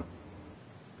 Come on.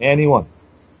 Anyone?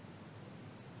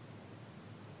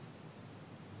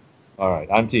 All right,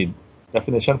 Auntie,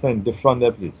 definition for indifferent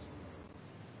there, please.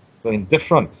 So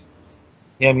indifferent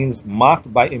here means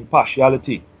marked by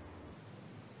impartiality.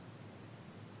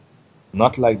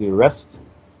 Not like the rest.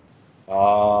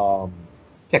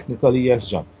 Technically, yes,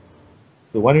 John.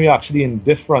 So when we're actually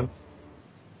indifferent,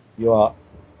 you are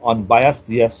unbiased,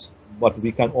 yes, but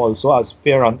we can also, as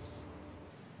parents,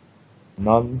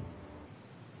 Alan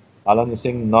is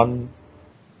saying none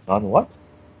what?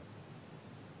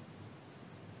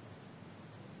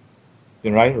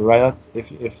 You can write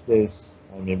if there's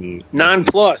maybe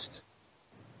nonplussed.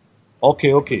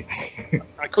 Okay, okay.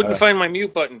 I couldn't find my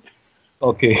mute button.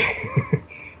 Okay,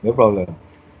 no problem.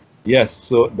 Yes,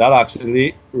 so that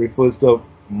actually refers to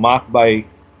marked by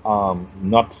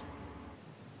not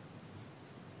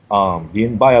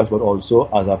being biased, but also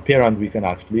as a parent, we can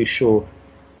actually show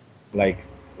like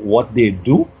what they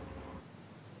do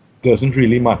doesn't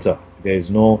really matter. There is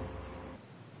no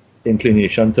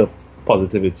inclination to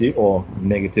positivity or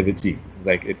negativity.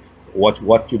 Like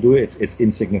what you do, it's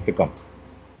insignificant.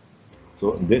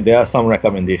 So there are some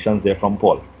recommendations there from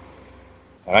Paul.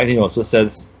 All right, he also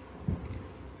says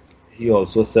to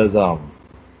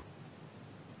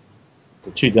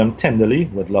treat them tenderly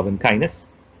with love and kindness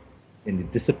in the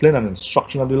discipline and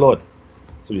instruction of the Lord.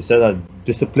 So he said that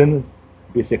discipline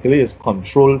basically is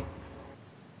control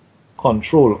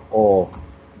or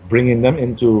bringing them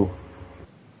into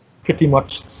pretty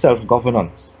much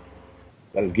self-governance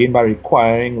that is gained by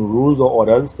requiring rules or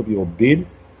orders to be obeyed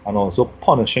and also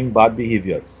punishing bad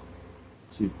behaviors.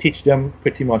 So you teach them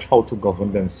pretty much how to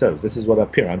govern themselves. This is what a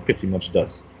parent pretty much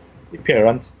does. The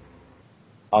parent,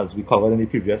 as we covered in the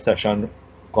previous session,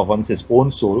 governs his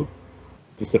own soul,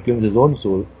 disciplines his own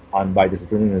soul, and by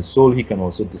disciplining his soul, he can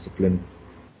also discipline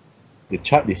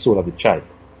the soul of the child.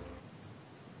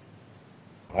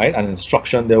 Right? And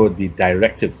instruction, there would be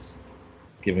directives,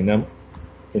 giving them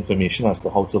information as to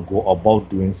how to go about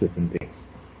doing certain things.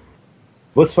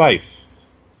 Verse 5.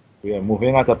 We are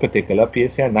moving at a particular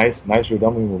pace here. Nice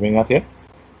rhythm we're moving at here.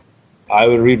 I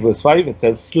will read verse 5. It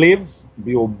says, slaves,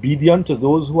 be obedient to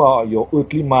those who are your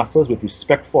earthly masters with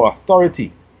respect for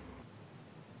authority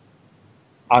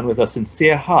and with a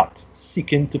sincere heart,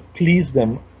 seeking to please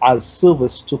them as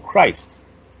service to Christ.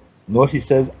 Note he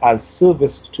says, as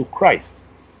service to Christ.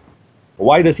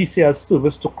 Why does he say as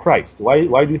service to Christ?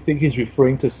 Why do you think he's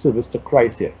referring to service to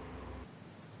Christ here?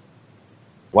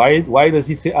 Why does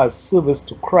he say as service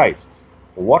to Christ?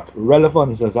 What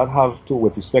relevance does that have to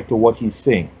with respect to what he's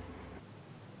saying?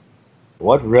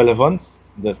 What relevance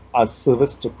does as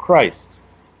service to Christ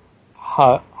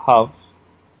have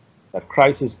that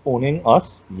Christ is owning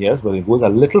us? Yes, but it goes a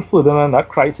little further than that.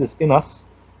 Christ is in us.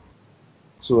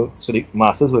 So the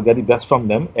masters will get the best from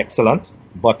them. Excellent.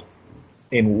 But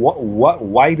in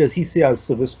why does he say as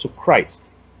service to Christ?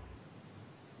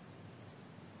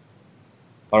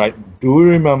 All right. Do we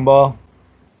remember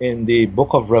in the book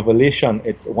of Revelation,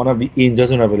 it's one of the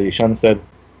angels in Revelation said,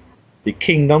 the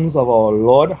kingdoms of our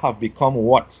Lord have become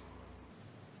what?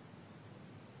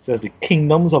 It says the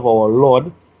kingdoms of our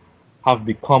Lord have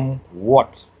become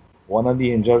what? One of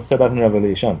the angels said that in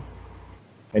Revelation.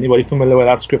 Anybody familiar with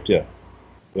that scripture?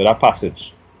 With that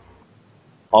passage?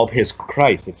 Of his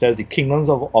Christ. It says the kingdoms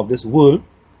of this world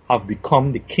have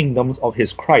become the kingdoms of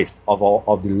his Christ,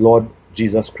 of the Lord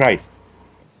Jesus Christ.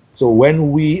 So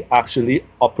when we actually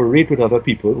operate with other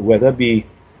people, whether it be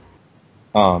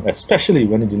especially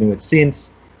when you're dealing with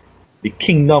saints, the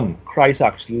kingdom, Christ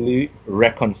actually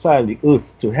reconciled the earth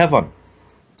to heaven.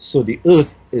 So the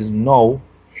earth is now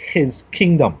his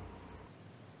kingdom.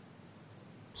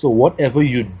 So whatever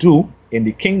you do in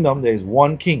the kingdom, there is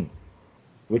one king,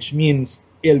 which means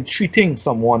ill-treating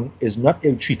someone is not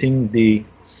ill-treating the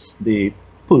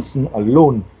person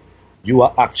alone. You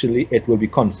are actually, it will be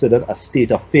considered a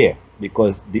state affair,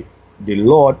 because the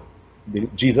Lord,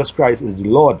 Jesus Christ is the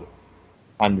Lord.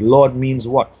 And Lord means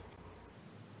what?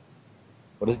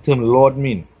 What does the term Lord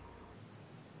mean?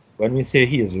 When we say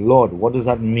he is Lord, what does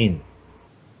that mean?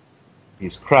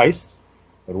 He's Christ,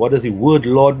 but what does the word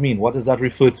Lord mean? What does that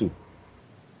refer to?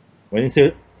 When you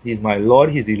say he's my Lord,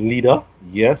 he's the leader,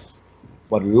 yes,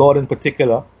 but Lord in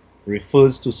particular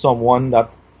refers to someone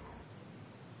that,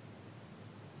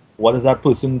 what does that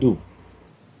person do?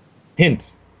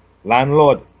 Hint,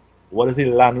 landlord. What does a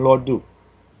landlord do?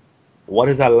 What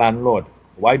is a landlord?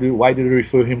 Why do we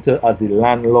refer him to as the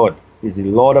landlord? He's the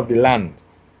Lord of the land.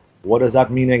 What does that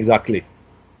mean exactly?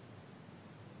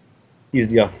 He's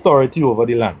the authority over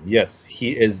the land. Yes,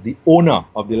 he is the owner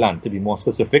of the land. To be more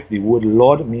specific, the word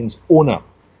Lord means owner.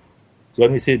 So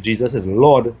when we say Jesus is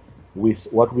Lord,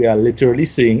 what we are literally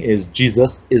saying is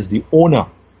Jesus is the owner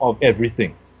of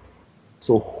everything.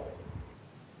 So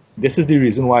this is the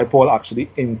reason why Paul actually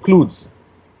includes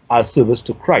as service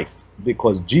to Christ,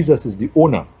 because Jesus is the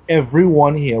owner.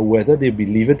 Everyone here, whether they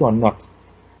believe it or not,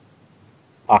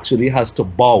 actually has to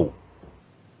bow.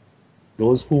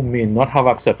 Those who may not have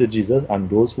accepted Jesus and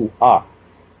those who have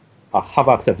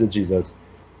accepted Jesus,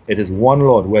 it is one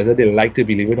Lord, whether they like to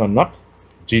believe it or not.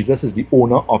 Jesus is the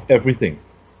owner of everything.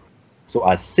 So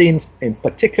as saints in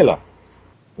particular,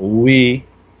 we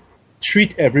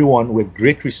treat everyone with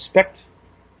great respect,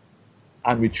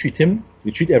 and we treat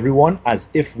everyone as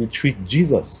if we treat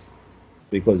Jesus,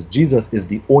 because Jesus is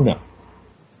the owner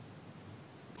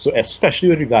So especially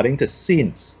with regarding to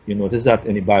saints, you notice that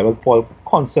in the Bible, Paul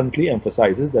constantly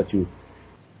emphasizes that you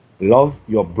love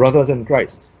your brothers in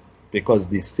Christ, because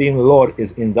the same Lord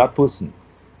is in that person.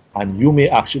 And you may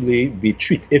actually be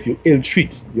if you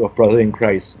ill-treat your brother in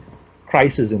Christ,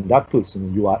 Christ is in that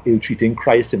person, you are ill-treating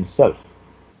Christ himself.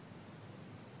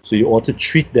 So you ought to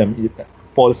treat them.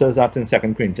 Paul says that in 2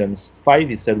 Corinthians 5,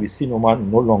 he said, we see no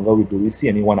man, no longer do we see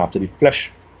anyone after the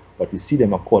flesh, but we see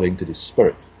them according to the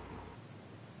Spirit.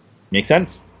 Make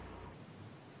sense?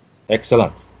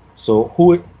 Excellent. So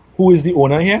who is the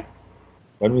owner here?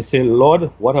 When we say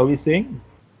Lord, what are we saying?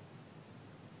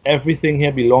 Everything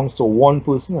here belongs to one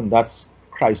person, and that's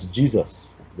Christ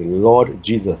Jesus, the Lord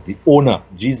Jesus, the owner.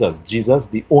 Jesus,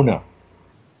 the owner.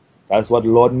 That's what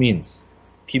Lord means.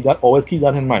 Always keep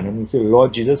that in mind. When we say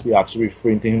Lord Jesus, we are actually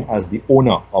referring to him as the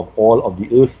owner of all of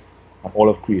the earth and all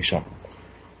of creation.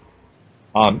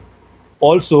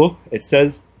 Also, it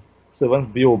says,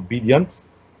 servants, be obedient.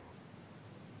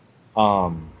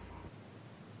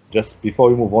 Just before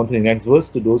we move on to the next verse,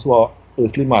 to those who are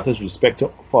earthly matters, respect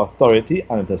for authority,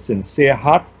 and with a sincere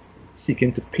heart,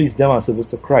 seeking to please them and service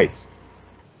to Christ.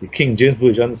 The King James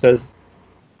Version says,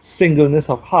 singleness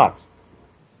of heart.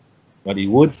 Now the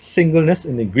word singleness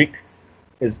in the Greek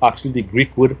is actually the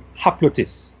Greek word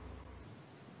haplotis.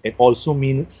 It also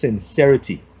means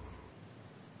sincerity.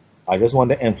 I just want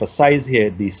to emphasize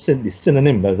here the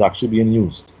synonym that is actually being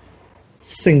used.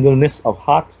 Singleness of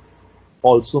heart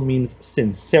also means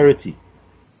sincerity,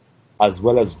 as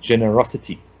well as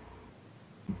generosity,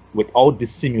 without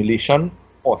dissimulation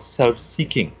or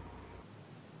self-seeking.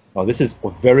 Now this is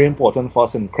very important for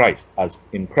us in Christ. As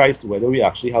in Christ, whether we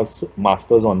actually have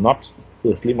masters or not,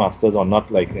 earthly masters or not,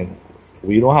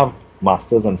 we don't have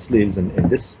masters and slaves in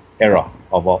this era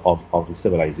of the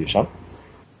civilization.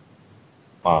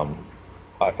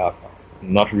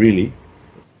 Not really.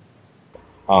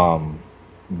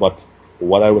 But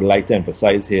what I would like to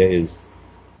emphasize here is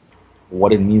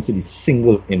what it means to be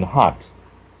single in heart.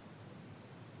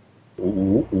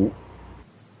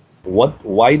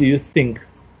 Why do you think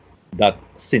that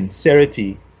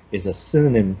sincerity is a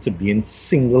synonym to being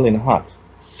single in heart,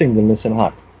 singleness in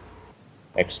heart?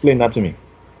 Explain that to me.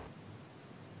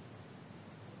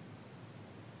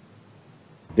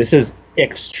 This is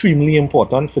extremely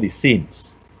important for the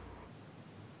saints.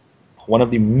 One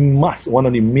of the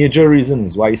major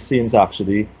reasons why saints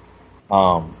actually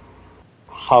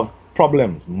have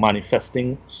problems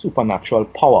manifesting supernatural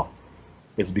power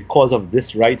is because of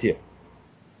this right here.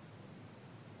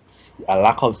 A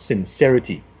lack of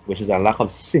sincerity, which is a lack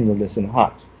of singleness in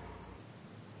heart.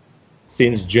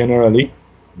 Saints generally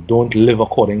don't live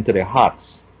according to their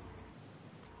hearts,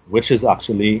 which is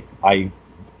actually, I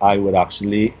would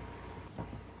actually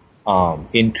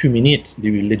incriminate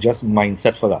the religious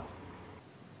mindset for that.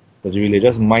 Because the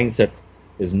religious mindset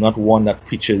is not one that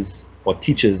preaches or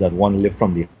teaches that one live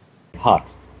from the heart.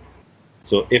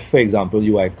 So if, for example,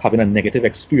 you are having a negative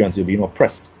experience, you're being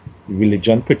oppressed,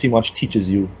 religion pretty much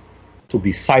teaches you to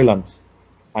be silent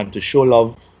and to show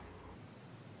love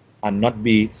and not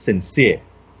be sincere.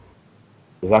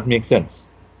 Does that make sense?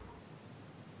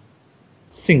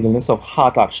 Singleness of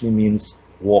heart actually means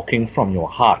walking from your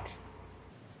heart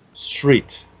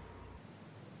straight.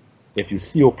 If you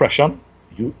see oppression,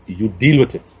 you deal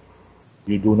with it.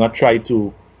 You do not try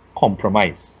to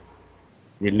compromise.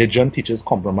 Religion teaches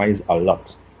compromise a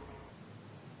lot.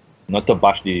 Not to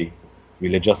bash the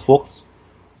religious folks,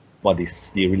 but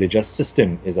the religious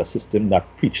system is a system that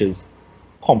preaches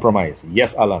compromise.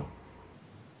 Yes, Alan.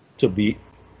 To be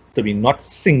not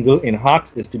single in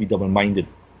heart is to be double-minded,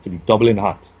 to be double in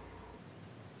heart.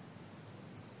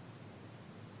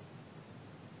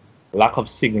 Lack of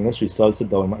singleness results in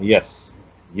double-minded. Yes,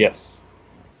 yes.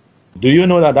 Do you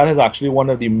know that is actually one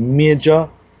of the major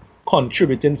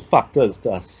contributing factors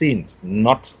to a saint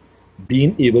not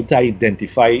being able to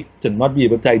identify,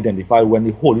 when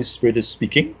the Holy Spirit is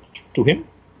speaking to him?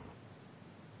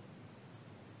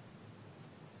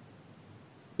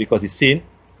 Because the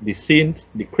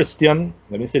Christian,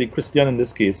 let me say the Christian in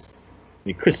this case,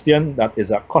 the Christian that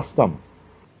is accustomed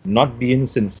not being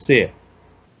sincere,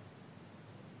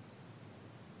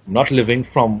 not living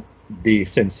from the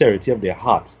sincerity of their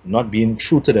heart, not being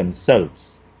true to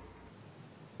themselves,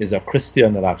 is a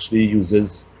Christian that actually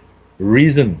uses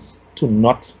reasons to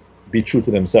not be true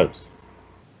to themselves.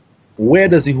 Where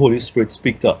does the Holy Spirit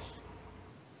speak to us?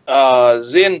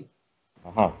 Zane,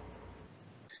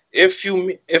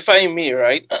 if I may,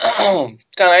 right? Can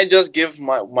I just give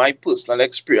my personal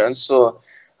experience? So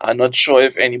I'm not sure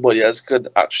if anybody else could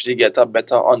actually get a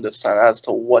better understanding as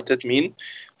to what it means,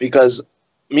 because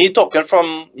me talking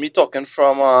from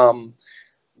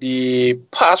the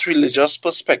past religious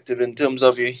perspective in terms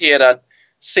of you hear that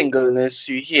singleness,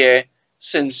 you hear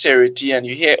sincerity, and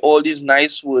you hear all these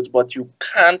nice words, but you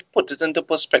can't put it into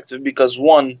perspective because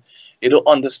one, you don't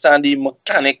understand the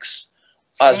mechanics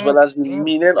as well as the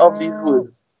meaning of these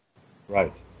words.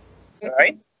 Right.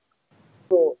 Right?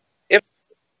 So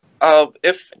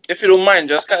if you don't mind,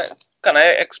 just can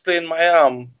I explain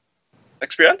my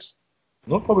experience?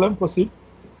 No problem, proceed.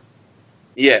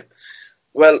 Yeah.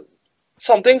 Well,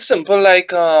 something simple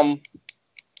like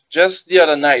just the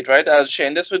other night, right? I was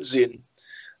sharing this with Zane,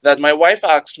 that my wife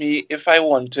asked me if I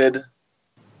wanted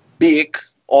bake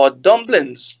or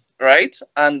dumplings, right?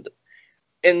 And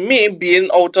in me being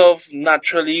out of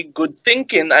naturally good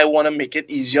thinking, I want to make it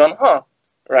easier on her,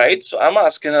 right? So I'm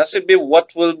asking her, I said, babe,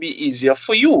 what will be easier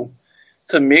for you,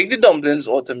 to make the dumplings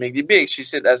or to make the bake? She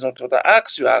said, that's not what I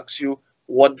asked you. I asked you,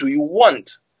 what do you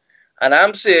want? And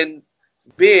I'm saying,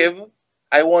 babe,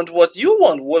 I want what you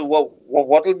want.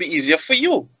 What will be easier for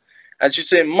you? And she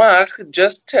said, Mark,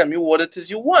 just tell me what it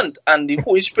is you want. And the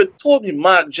Holy Spirit told me,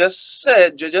 Mark, just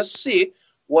say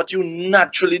what you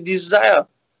naturally desire.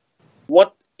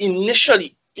 What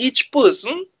initially, each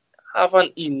person have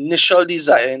an initial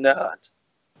desire in their heart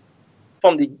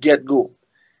from the get-go.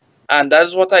 And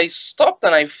that's what I stopped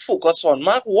and I focused on.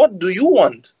 Mark, what do you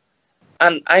want?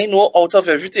 And I know out of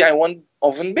everything, I want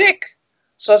oven bake.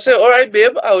 So I said, all right,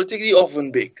 babe, I will take the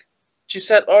oven bake. She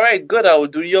said, all right, good, I will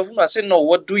do the oven. I said, no,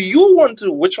 what do you want to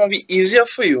do? Which one will be easier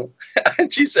for you?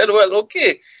 And she said, well,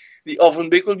 okay, the oven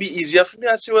bake will be easier for me.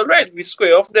 I said, well, right, we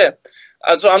square off there.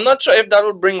 So I'm not sure if that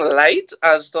will bring light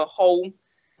as to how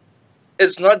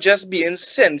it's not just being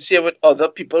sincere with other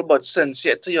people, but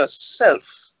sincere to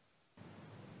yourself.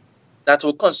 That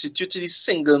will constitute the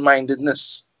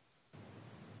single-mindedness.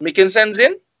 Making sense,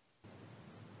 in?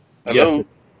 Hello?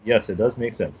 Yes, it does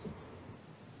make sense.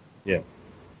 Yeah.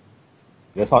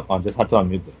 I just had to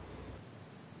unmute them.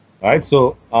 All right,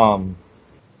 so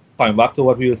coming back to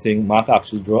what we were saying, Mark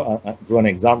actually drew an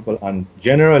example, and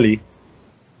generally,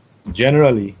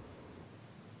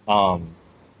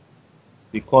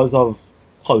 because of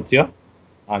culture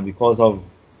and because of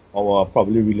our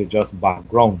probably religious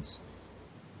backgrounds,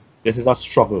 this is a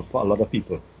struggle for a lot of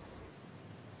people.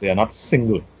 They are not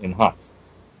single in heart.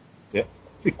 They're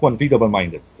frequently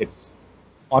double-minded. It's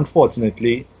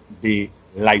unfortunately the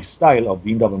lifestyle of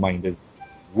being double-minded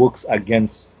works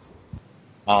against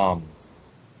us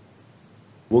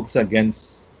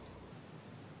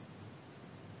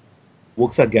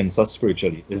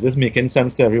spiritually. Is this making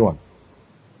sense to everyone?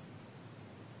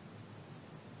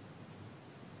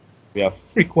 We are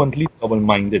frequently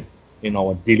double-minded in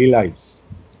our daily lives,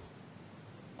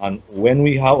 and when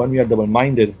we are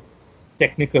double-minded,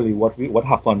 technically what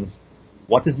happens?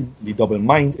 What is the double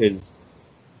mind is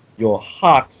your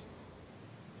heart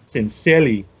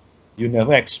sincerely, you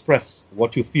never express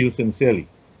what you feel sincerely.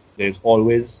 There's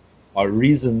always a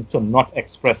reason to not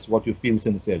express what you feel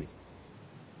sincerely.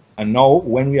 And now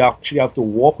when we actually have to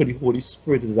walk with the Holy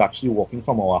Spirit, it is actually walking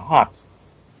from our heart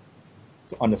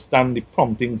to understand the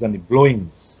promptings and the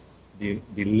blowings, the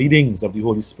leadings of the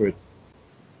Holy Spirit.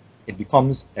 It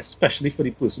becomes, especially for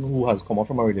the person who has come out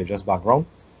from a religious background,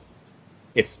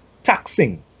 it's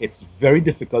taxing. It's very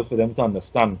difficult for them to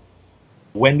understand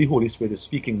when the Holy Spirit is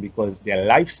speaking, because their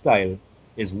lifestyle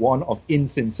is one of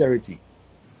insincerity.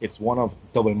 It's one of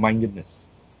double-mindedness.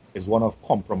 It's one of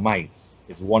compromise.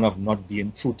 It's one of not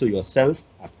being true to yourself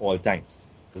at all times.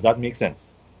 Does that make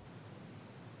sense?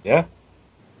 Yeah?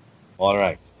 All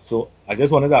right. So I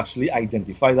just wanted to actually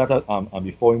identify that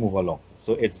before we move along.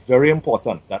 So it's very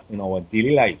important that in our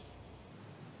daily lives,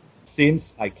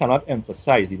 since I cannot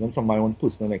emphasize, even from my own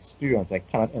personal experience, I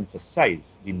cannot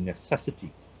emphasize the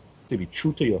necessity to be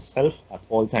true to yourself at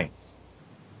all times.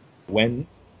 When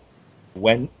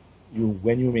you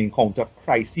may encounter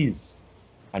crises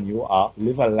and you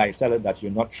live a lifestyle that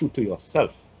you're not true to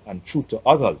yourself and true to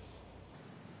others,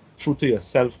 true to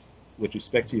yourself with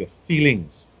respect to your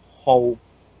feelings, how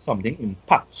something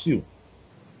impacts you.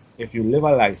 If you live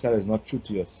a lifestyle that is not true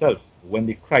to yourself, when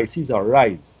the crises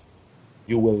arise,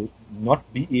 you will not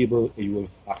be able, you will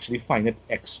actually find it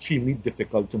extremely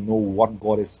difficult to know what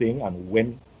God is saying and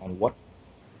when and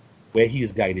where He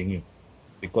is guiding you,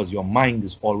 because your mind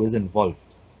is always involved.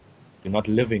 You're not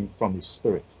living from the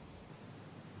Spirit.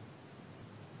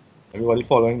 Everybody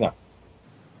following that?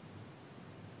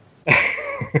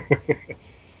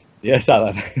 Yes,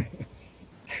 Alan.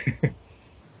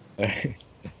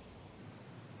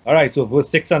 All right, so verse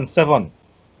 6 and 7.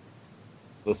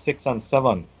 Verse 6 and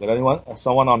 7. Did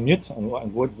someone unmute and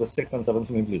go with verse 6 and 7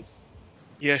 for me, please?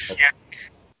 Yes.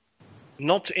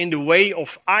 Not in the way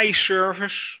of eye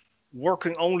service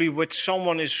working only with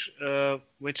someone's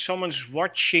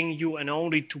watching you and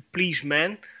only to please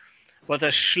man, but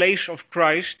as slaves of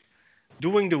Christ,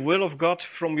 doing the will of God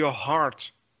from your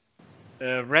heart,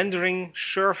 rendering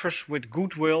service with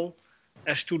goodwill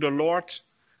as to the Lord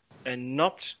and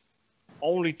not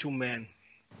only to man.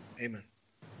 Amen.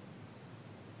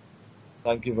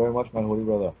 Thank you very much, my holy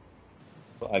brother.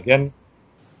 So again,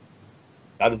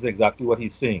 that is exactly what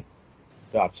he's saying.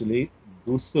 To actually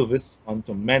do service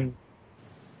unto men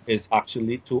is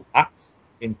actually to act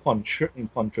in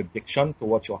contradiction to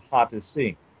what your heart is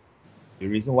saying. The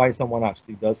reason why someone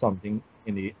actually does something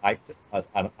in the act as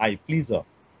an eye pleaser,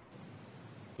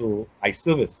 to eye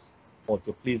service, or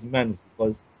to please men is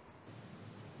because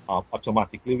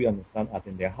automatically we understand that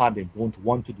in their heart they don't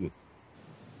want to do it.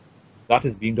 That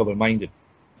is being double-minded.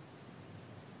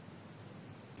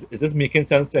 Is this making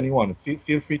sense to anyone?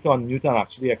 Feel free to unmute and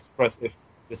actually express if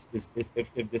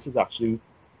this is actually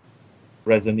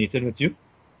resonating with you.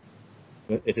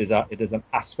 It is an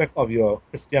aspect of your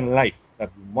Christian life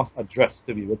that you must address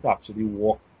to be able to actually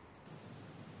walk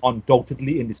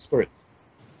undoubtedly in the Spirit.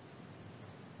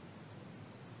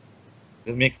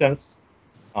 Does this make sense?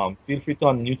 Feel free to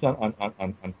unmute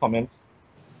and comment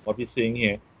what we're saying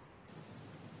here.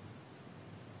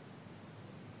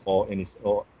 Or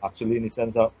actually in the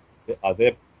sense of, are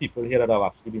there people here that have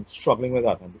actually been struggling with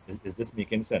that? And is this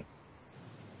making sense?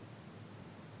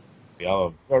 We have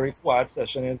a very quiet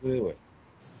session here today.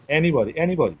 Anybody,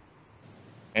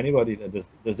 does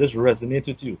this resonate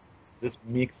with you? Does this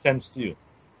make sense to you?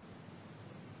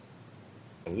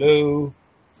 Hello?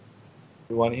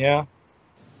 Everyone here?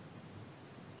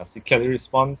 I see Kelly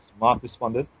responds. Mark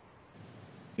responded.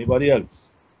 Anybody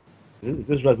else? Is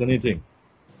this resonating?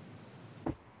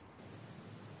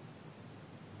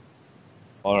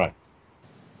 All right.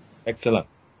 Excellent.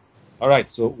 All right.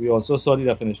 So we also saw the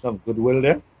definition of goodwill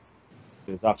there.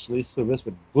 It is actually service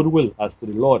with goodwill as to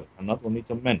the Lord and not only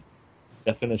to men.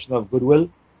 Definition of goodwill: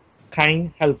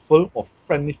 kind, helpful, or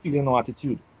friendly feeling or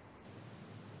attitude.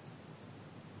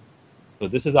 So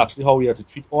this is actually how we are to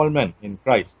treat all men in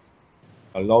Christ.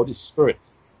 Allow the Spirit.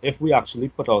 If we actually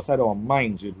put outside our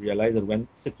minds, you'd realize that when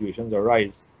situations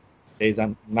arise, there is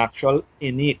a natural,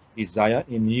 innate desire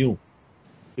in you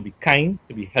to be kind,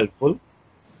 to be helpful,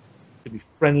 to be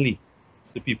friendly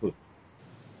to people.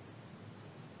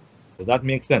 Does that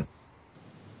make sense?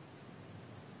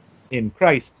 In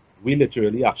Christ, we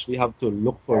literally actually have to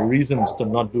look for reasons to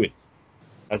not do it.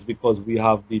 That's because we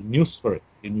have the new Spirit,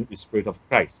 the Spirit of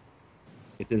Christ.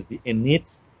 It is the innate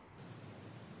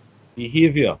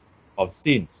behavior of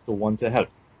saints to want to help.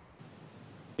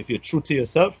 If you're true to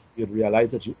yourself, you'd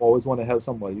realize that you always want to help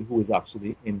somebody who is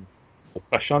actually in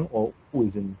oppression or who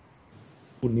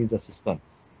needs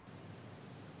assistance.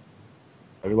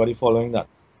 Everybody following that?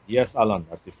 Yes, Alan,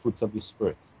 that's the fruits of the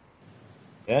Spirit.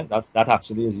 Yeah, that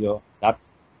actually is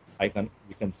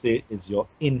we can say is your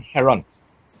inherent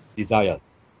desire.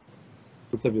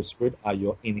 Fruits of your Spirit are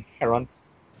your inherent.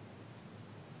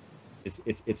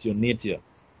 It's your nature,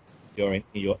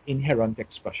 your inherent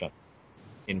expressions.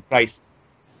 In Christ,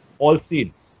 all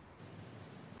saints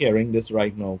hearing this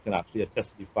right now can actually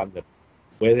attest to the fact that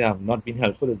where they have not been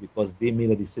helpful is because they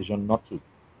made a decision not to.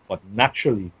 But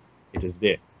naturally, it is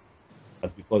there.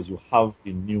 That's because you have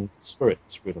the new Spirit,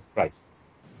 Spirit of Christ.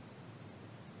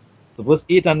 So verse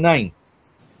 8 and 9.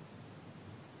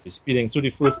 We're speeding through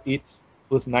the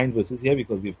first 9 verses here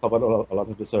because we've covered a lot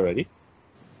of this already.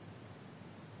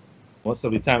 Most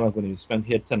of the time I'm going to spend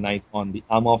here tonight on the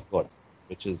armor of God,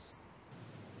 which is,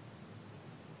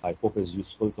 I hope, is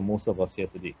useful to most of us here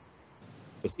today.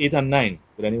 Verse 8 and 9.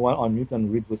 Could anyone unmute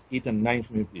and read verse 8 and 9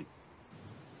 for me, please?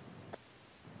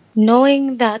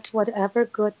 Knowing that whatever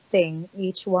good thing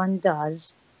each one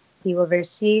does, he will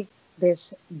receive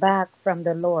this back from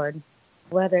the Lord,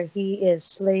 whether he is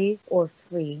slave or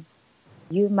free.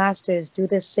 You masters do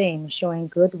the same, showing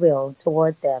goodwill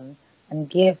toward them, and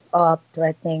give up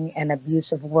threatening and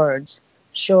abusive words,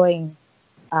 knowing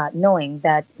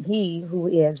that he who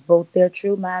is both their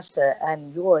true master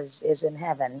and yours is in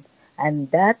heaven, and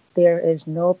that there is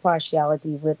no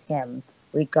partiality with him,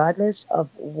 regardless of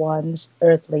one's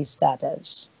earthly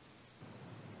status.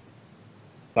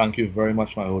 Thank you very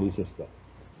much, my holy sister.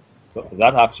 So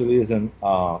that actually is an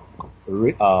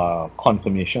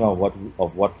confirmation of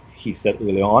what he said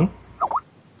earlier on.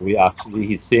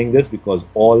 He's saying this because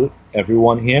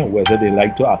everyone here, whether they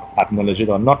like to acknowledge it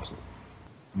or not,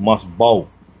 must bow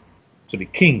to the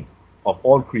King of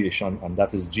all creation, and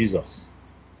that is Jesus.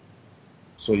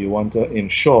 So you want to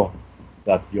ensure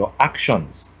that your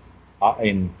actions are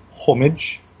in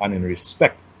homage and in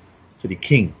respect to the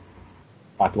King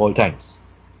at all times.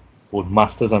 both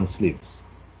masters and slaves.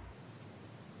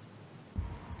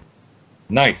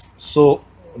 Nice. So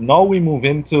now we move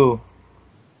into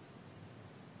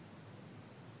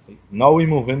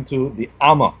the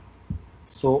armor.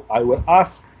 So I will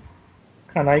ask,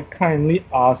 can I kindly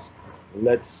ask,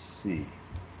 let's see,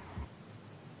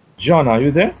 John, are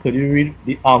you there? Could you read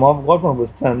the armor of God from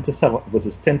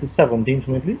verses 10 to 17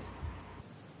 to me, please?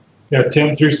 Yeah,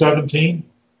 10 through 17?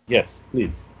 Yes,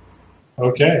 please.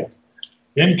 Okay.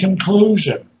 In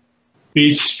conclusion,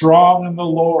 be strong in the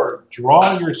Lord.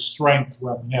 Draw your strength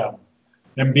from him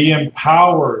and be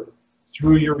empowered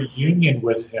through your union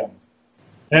with him.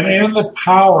 And in the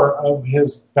power of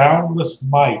his boundless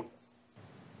might,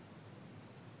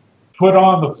 put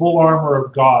on the full armor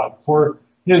of God, for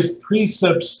his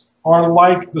precepts are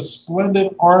like the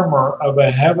splendid armor of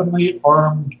a heavily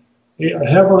armed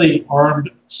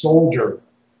soldier,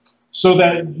 so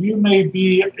that you may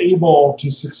be able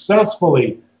to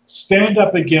successfully stand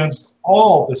up against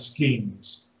all the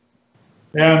schemes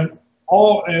and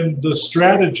the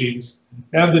strategies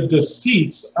and the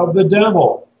deceits of the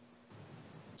devil.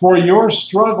 For your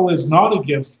struggle is not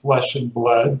against flesh and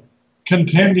blood,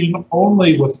 contending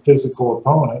only with physical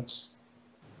opponents,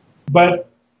 but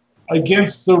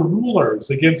against the rulers,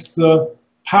 against the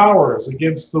powers,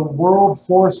 against the world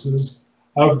forces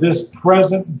of this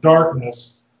present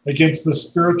darkness, against the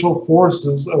spiritual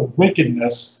forces of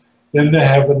wickedness in the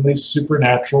heavenly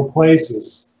supernatural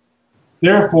places.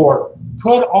 Therefore,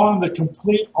 put on the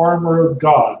complete armor of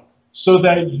God, so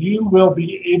that you will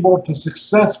be able to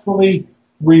successfully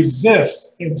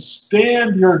resist and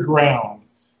stand your ground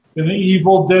in the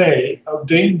evil day of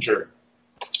danger.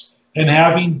 And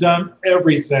having done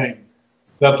everything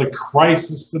that the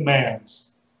crisis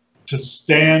demands, to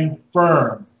stand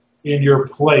firm in your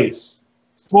place,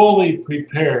 fully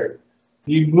prepared,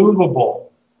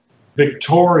 immovable,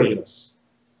 victorious.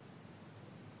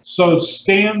 So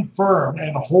stand firm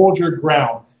and hold your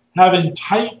ground, having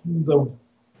tightened the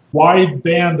wide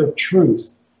band of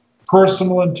truth,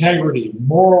 personal integrity,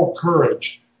 moral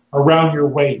courage around your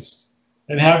waist,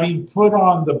 and having put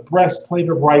on the breastplate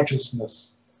of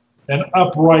righteousness, an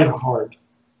upright heart,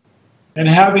 and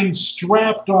having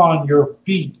strapped on your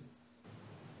feet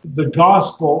the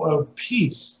gospel of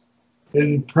peace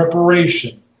in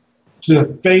preparation to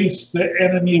face the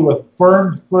enemy with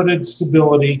firm-footed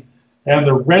stability and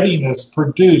the readiness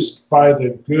produced by the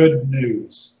good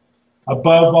news.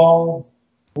 Above all,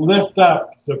 lift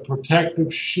up the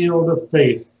protective shield of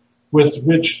faith with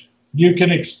which you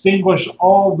can extinguish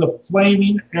all the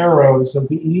flaming arrows of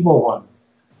the evil one,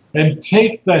 and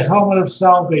take the helmet of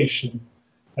salvation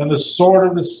and the sword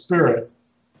of the Spirit,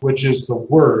 which is the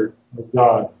Word of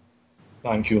God.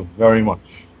 Thank you very much.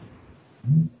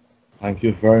 Thank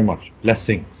you very much.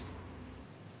 Blessings.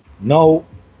 Now,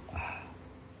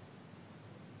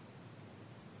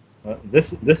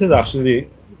 this is actually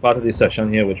part of the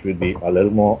session here, which will be a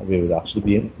little more, we will actually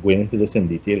be going into this in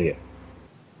detail here.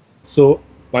 So,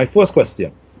 my first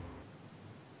question.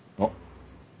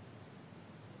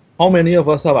 How many of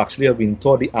us have actually been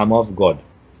taught the armor of God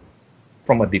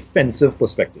from a defensive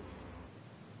perspective?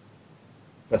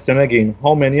 Question again,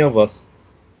 how many of us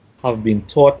have been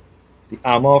taught the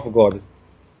armor of God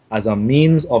as a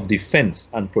means of defense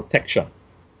and protection?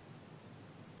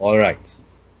 All right.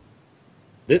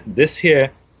 This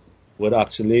here would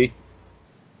actually,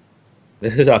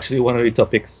 this is actually one of the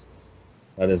topics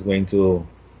that is going to,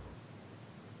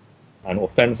 an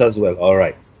offense as well. All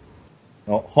right.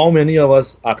 Now, how many of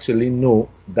us actually know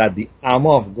that the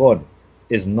armor of God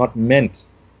is not meant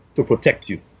to protect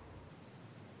you?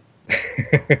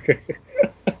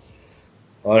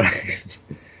 All right.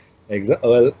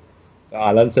 Well,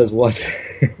 Alan says what?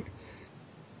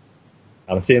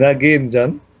 I'm saying that again,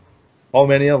 John. How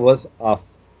many of us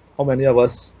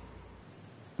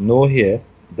know here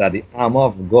that the armor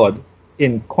of God,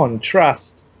 in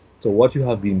contrast to what you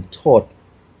have been taught,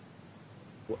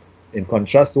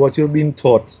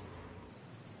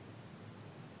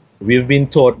 we've been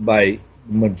taught by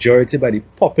the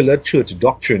popular church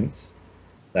doctrines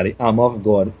that the armor of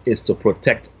God is to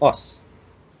protect us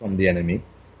from the enemy.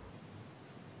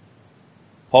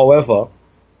 However,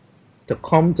 to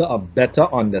come to a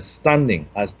better understanding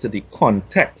as to the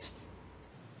context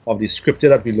of the scripture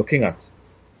that we're looking at,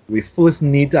 we first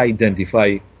need to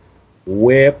identify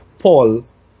where Paul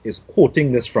is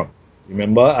quoting this from.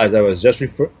 Remember, as I was just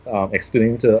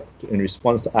explaining in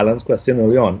response to Alan's question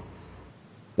early on,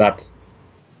 that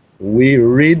we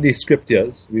read the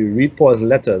scriptures, we read Paul's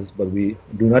letters, but we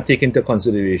do not take into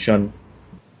consideration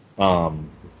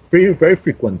very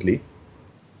frequently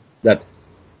that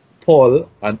Paul,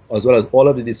 and as well as all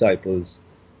of the disciples,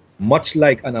 much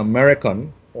like an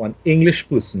American or an English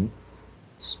person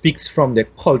speaks from their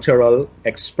cultural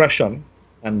expression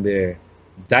and their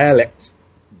dialect,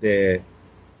 their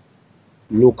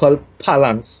local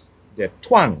parlance, their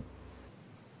twang.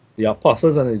 The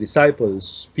apostles and the disciples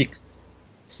speak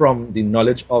from the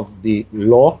knowledge of the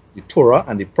law, the Torah,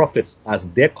 and the prophets as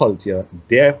their culture,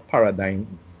 their paradigm,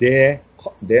 their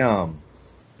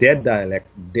dialect,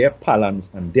 their parlance,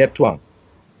 and their twang.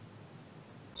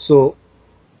 So,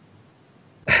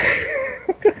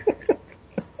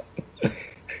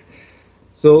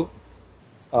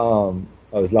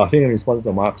 I was laughing in response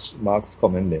to Mark's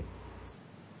comment there.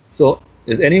 So,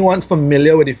 is anyone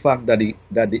familiar with the fact that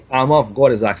the armor of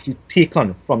God is actually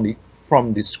taken from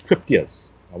the scriptures?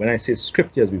 When I say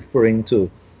scriptures, referring to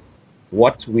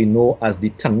what we know as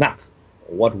the Tanakh,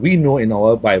 what we know in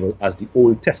our Bible as the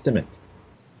Old Testament.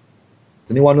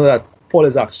 Does anyone know that Paul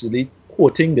is actually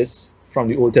quoting this from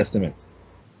the Old Testament?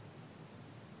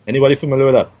 Anybody familiar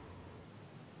with that?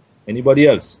 Anybody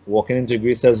else? Walking into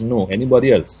Grace says no.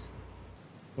 Anybody else?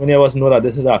 How many of us know that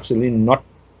this is actually not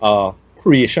a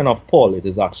creation of Paul? It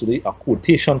is actually a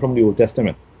quotation from the Old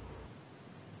Testament.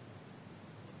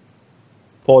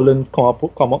 Paul didn't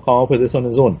come up with this on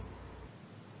his own.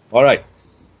 All right.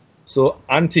 So,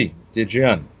 Auntie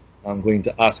Deidrean, I'm going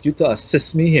to ask you to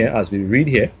assist me here as we read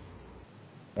here.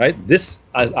 Right? This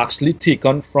is actually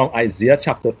taken from Isaiah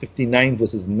chapter 59,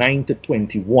 verses 9 to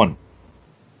 21.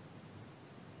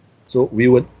 So we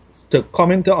would, to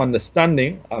come into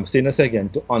understanding, I'm saying this again,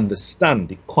 to understand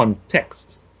the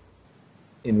context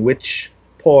in which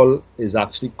Paul is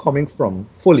actually coming from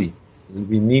fully,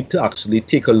 we need to actually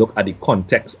take a look at the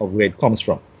context of where it comes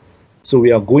from. So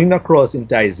we are going across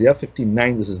into Isaiah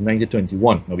 59, verses 9 to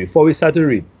 21. Now before we start to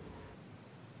read,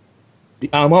 the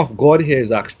armor of God here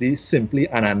is actually simply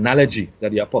an analogy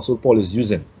that the Apostle Paul is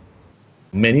using.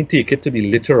 Many take it to be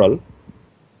literal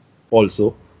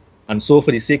also. And so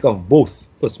for the sake of both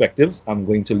perspectives, I'm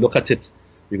going to look at it.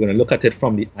 We're going to look at it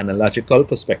from the analogical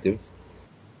perspective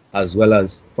as well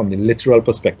as from the literal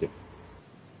perspective.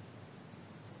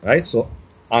 Right? So,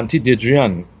 Auntie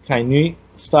Deidrean, can you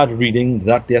start reading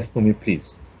that there for me,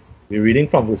 please? We're reading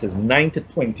from verses 9 to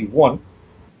 21,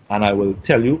 and I will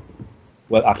tell you,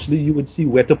 well, actually, you would see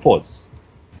where to pause.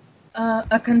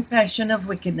 A confession of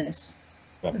wickedness.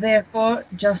 Right. Therefore,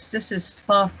 justice is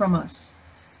far from us,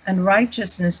 and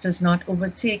righteousness does not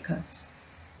overtake us.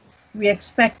 We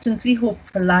expectantly hope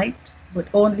for light, but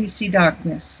only see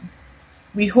darkness.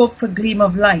 We hope for gleam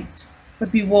of light,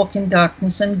 but we walk in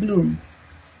darkness and gloom.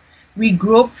 We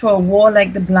grope for a war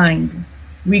like the blind.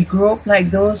 We grope like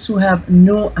those who have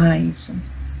no eyes.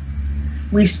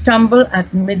 We stumble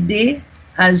at midday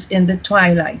as in the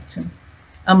twilight.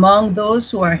 Among those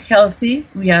who are healthy,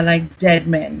 we are like dead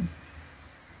men.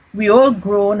 We all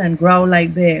groan and growl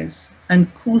like bears,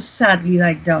 and coo sadly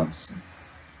like doves.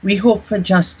 We hope for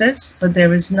justice, but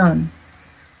there is none.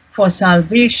 For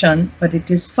salvation, but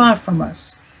it is far from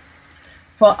us.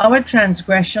 For our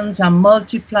transgressions are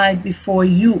multiplied before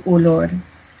you, O Lord,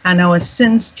 and our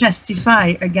sins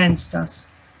testify against us.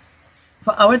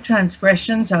 For our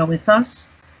transgressions are with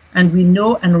us, and we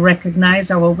know and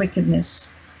recognize our wickedness,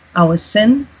 our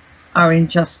sin, our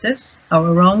injustice,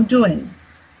 our wrongdoing,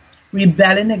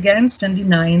 rebelling against and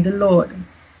denying the Lord,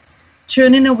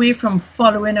 turning away from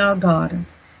following our God,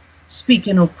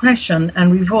 speaking oppression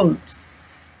and revolt,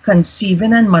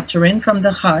 conceiving and muttering from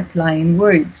the heart lying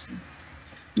words.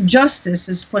 Justice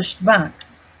is pushed back,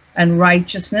 and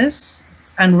righteous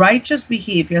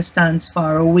behavior stands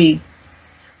far away.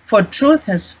 For truth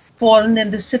has fallen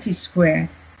in the city square,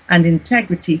 and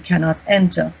integrity cannot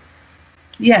enter.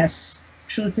 Yes,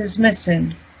 truth is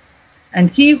missing, and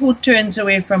he who turns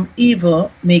away from evil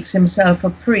makes himself a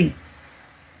prey.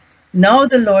 Now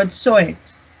the Lord saw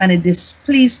it, and it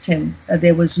displeased him that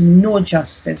there was no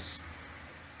justice.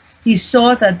 He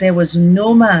saw that there was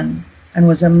no man, and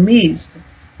was amazed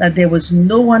that there was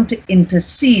no one to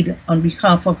intercede on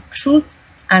behalf of truth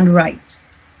and right.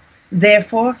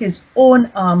 Therefore his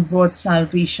own arm brought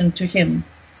salvation to him,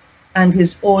 and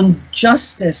his own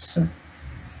justice,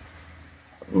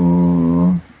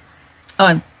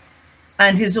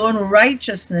 and his own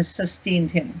righteousness sustained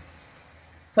him.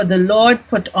 For the Lord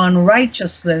put on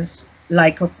righteousness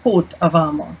like a coat of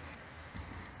armor.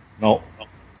 Now,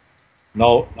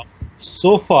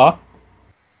 so far,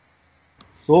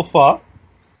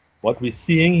 what we're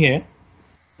seeing here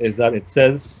is that it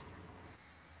says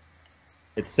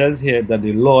here that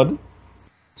the Lord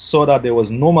saw that there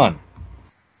was no man,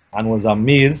 and was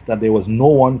amazed that there was no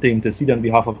one to intercede on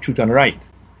behalf of truth and right.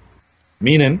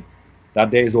 Meaning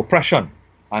that there is oppression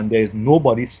and there is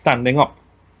nobody standing up.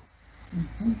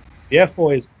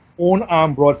 Therefore, his own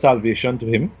arm brought salvation to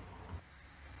him,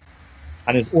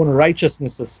 and his own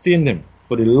righteousness sustained him.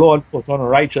 For the Lord put on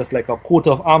righteousness like a coat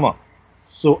of armor.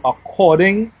 So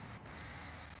according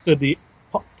to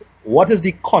what is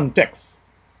the context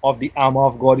of the armor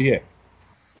of God here?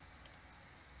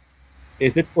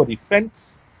 Is it for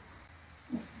defense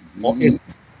or is it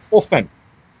offense?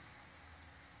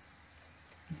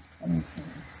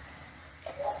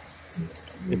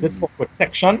 Is it for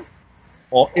protection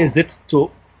or is it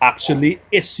to actually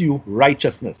issue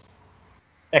righteousness,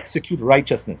 execute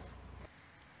righteousness?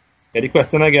 Get the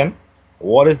question again.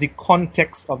 What is the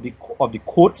context of the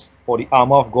coat or the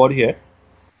armor of God here?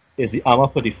 Is the armor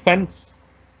for defense?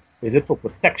 Is it for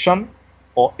protection?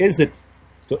 Or is it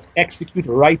to execute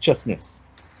righteousness?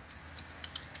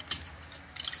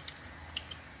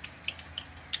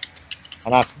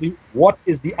 And actually, what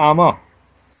is the armor?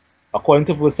 According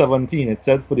to verse 17, it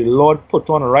says, for the Lord put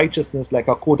on righteousness like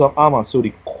a coat of armor. So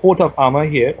the coat of armor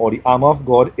here, or the armor of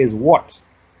God, is what?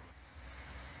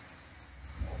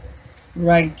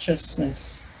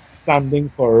 Righteousness. Standing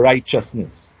for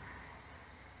righteousness.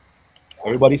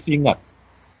 Everybody seeing that?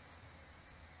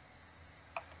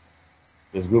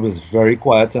 This group is very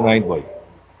quiet tonight, boy.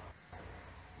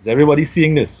 Is everybody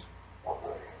seeing this?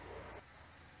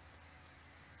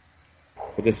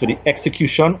 It is for the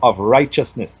execution of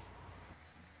righteousness.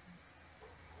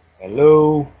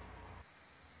 Hello?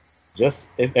 Just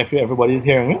if everybody is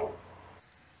hearing me?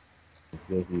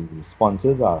 The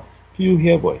responses are few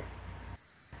here, boy.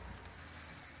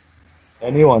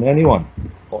 Anyone?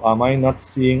 Or am I not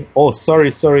seeing? Oh,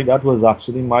 sorry, that was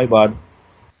actually my bad.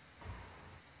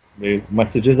 The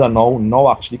messages are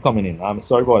now actually coming in. I'm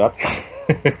sorry about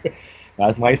that.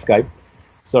 That's my Skype.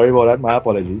 Sorry about that, my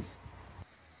apologies.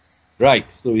 Right,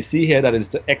 so we see here that it's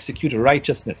to execute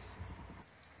righteousness.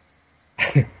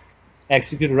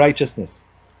 Execute righteousness.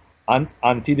 And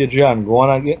Auntie Deidre,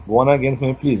 go on again for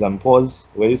me, please, and pause.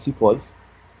 Where you see pause.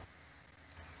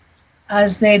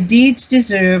 As their deeds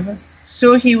deserve,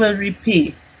 so he will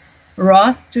repay.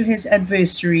 Wrath to his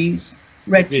adversaries,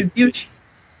 retribution.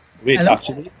 Wait,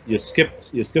 actually, you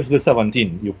skipped verse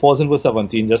 17. You pause in verse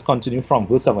 17. Just continue from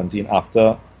verse 17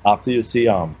 after you see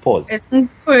pause.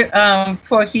 Isn't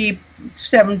for he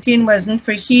 17 wasn't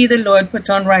for he the Lord put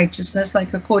on righteousness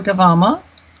like a coat of armor?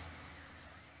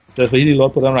 It says for he the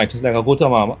Lord put on righteousness like a coat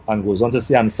of armor, and goes on to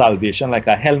say and salvation like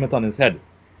a helmet on his head.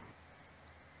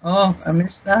 Oh, I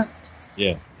missed that.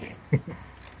 Yeah.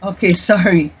 Okay,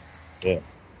 sorry. Yeah.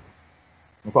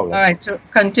 No problem. All right, so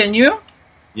continue.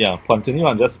 Yeah, continue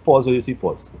and just pause where you see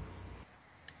pause.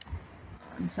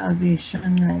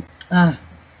 Salvation, like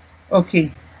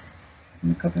okay.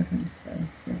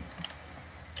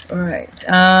 All right.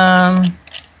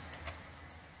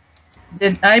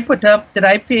 Did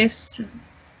I paste?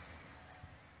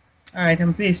 All right,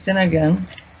 I'm pasting again.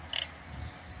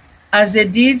 As the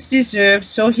deeds deserve,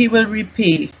 so he will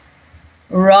repay.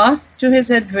 Wrath to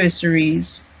his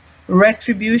adversaries,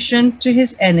 retribution to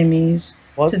his enemies.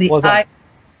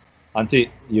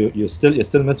 Auntie, you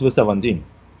still miss verse 17.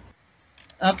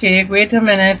 Okay, wait a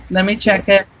minute. Let me check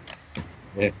it.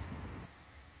 Yeah.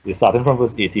 You're starting from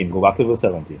verse 18. Go back to verse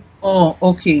 17. Oh,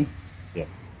 okay. Yeah.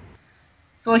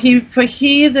 For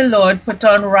he the Lord put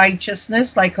on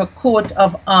righteousness like a coat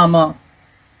of armor,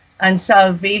 and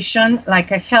salvation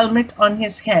like a helmet on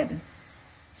his head.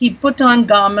 He put on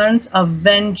garments of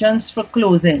vengeance for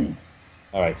clothing.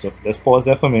 All right, so let's pause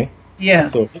there for me. Yeah.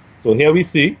 So here we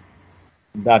see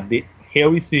that the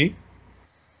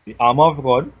armor of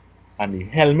God and the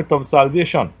helmet of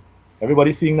salvation.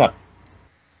 Everybody seeing that?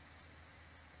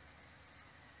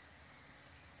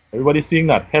 Everybody seeing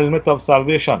that? Helmet of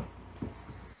salvation.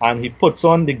 And he puts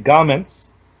on the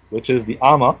garments, which is the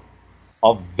armor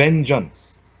of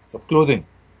vengeance, of clothing.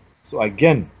 So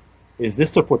again, is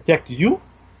this to protect you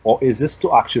or is this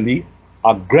to actually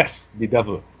aggress the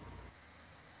devil?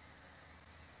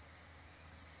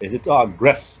 Is it to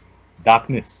aggress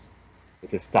darkness?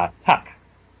 It is to attack.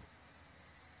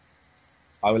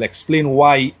 I will explain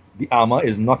why the armor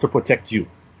is not to protect you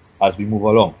as we move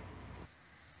along.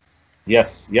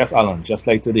 Yes, Alan, just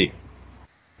like today.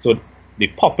 So the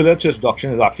popular church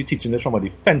doctrine is actually teaching this from a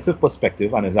defensive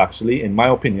perspective and is actually, in my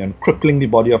opinion, crippling the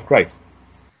body of Christ.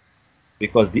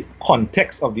 Because the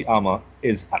context of the armor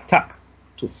is attack,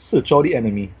 to search out the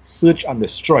enemy, search and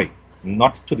destroy,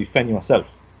 not to defend yourself.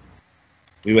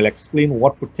 We will explain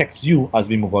what protects you as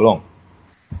we move along.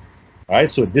 All right,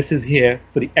 so this is here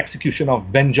for the execution of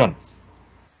vengeance.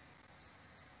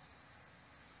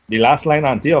 The last line,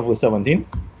 Auntie, of verse 17.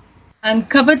 And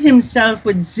covered himself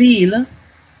with zeal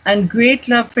and great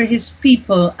love for his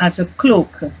people as a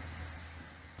cloak.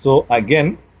 So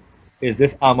again, is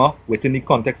this armor within the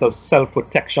context of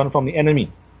self-protection from the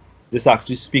enemy. This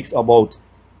actually speaks about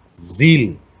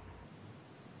zeal,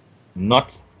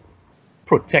 not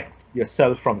protect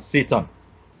yourself from Satan.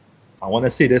 I want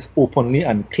to say this openly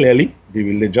and clearly. The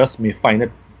religious may find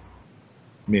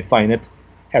it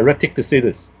heretic to say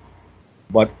this,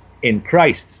 but in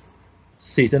Christ,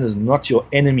 Satan is not your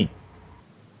enemy.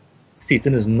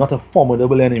 Satan is not a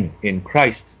formidable enemy. In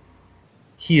Christ,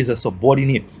 he is a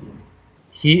subordinate.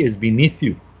 He is beneath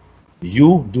you.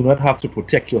 You do not have to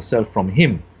protect yourself from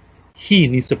him. He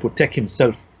needs to protect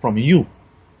himself from you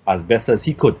as best as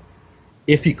he could,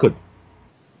 if he could.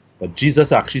 But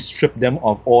Jesus actually stripped them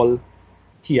of all.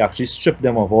 He actually stripped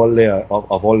them of all their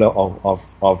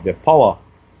their power.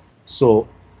 So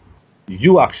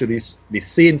you actually, the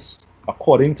saints,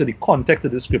 according to the context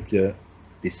of the scripture,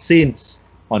 the saints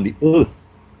on the earth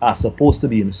are supposed to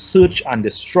be in search and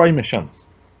destroy missions,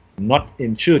 not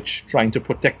in church trying to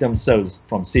protect themselves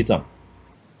from Satan.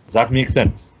 Does that make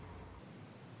sense?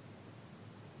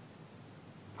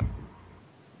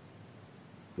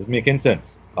 Is making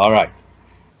sense? All right.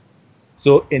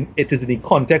 So it is in the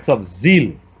context of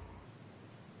zeal.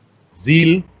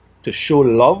 Zeal to show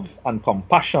love and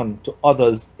compassion to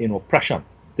others in oppression.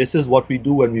 This is what we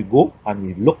do when we go and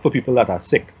we look for people that are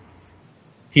sick.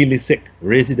 Heal the sick,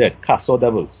 raise the dead, cast out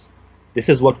devils. This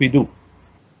is what we do.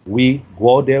 We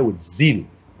go out there with zeal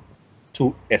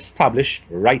to establish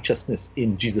righteousness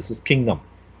in Jesus' kingdom.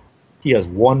 He has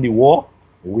won the war.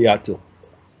 We are to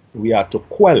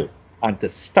quell and to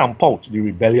stamp out the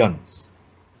rebellions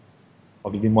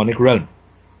of the demonic realm,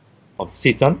 of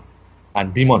Satan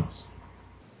and demons.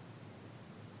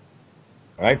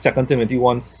 All right, 2 Timothy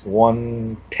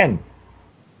 1:10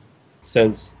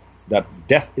 says that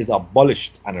death is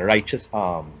abolished and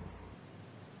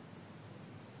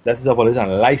death is abolished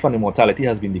and life and immortality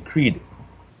has been decreed.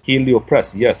 Heal the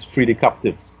oppressed, yes, free the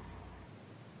captives.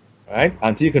 All right,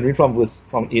 and so you can read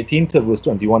from 18 to verse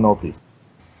 21 now, please.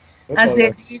 As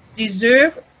their deeds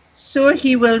deserve, so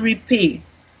he will repay.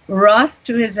 Wrath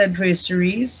to his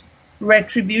adversaries,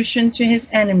 retribution to his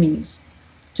enemies.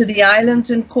 To the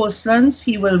islands and coastlands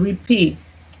he will repay.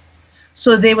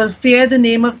 So they will fear the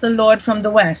name of the Lord from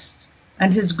the west,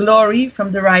 and his glory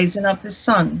from the rising of the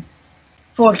sun.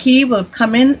 For he will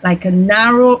come in like a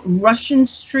narrow rushing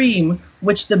stream,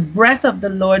 which the breath of the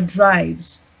Lord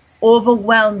drives,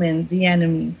 overwhelming the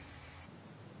enemy.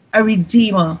 A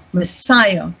Redeemer,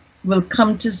 Messiah, will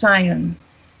come to Zion,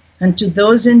 and to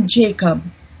those in Jacob,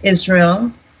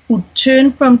 Israel, who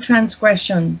turn from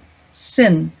transgression,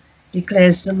 sin,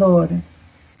 declares the Lord.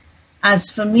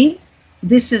 As for me,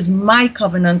 this is my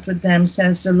covenant with them,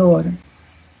 says the Lord.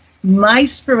 My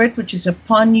spirit which is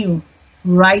upon you,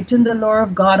 write in the law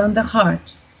of God on the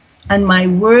heart, and my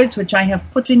words which I have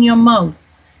put in your mouth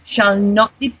shall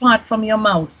not depart from your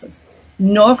mouth,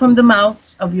 nor from the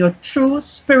mouths of your true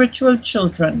spiritual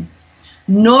children,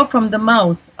 nor from the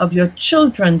mouth of your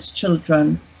children's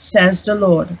children, says the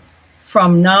Lord,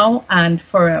 from now and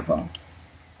forever.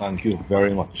 Thank you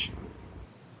very much.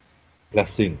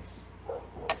 Blessings.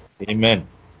 Amen.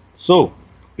 So,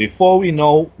 before we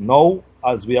now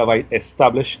as we have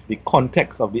established the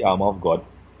context of the armor of God,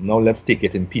 now let's take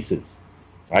it in pieces.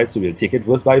 Right? So we'll take it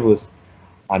verse by verse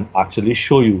and actually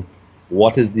show you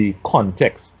what is the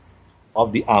context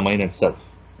of the armor in itself.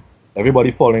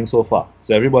 Everybody following so far?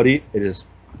 So everybody, it is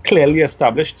clearly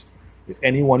established. Is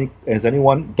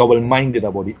anyone double-minded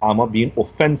about the armor being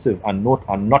offensive and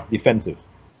not defensive?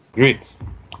 Great.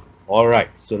 All right,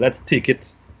 so let's take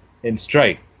it in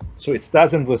stride. So it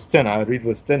starts in verse 10. I'll read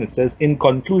verse 10. It says, in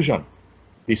conclusion,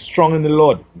 be strong in the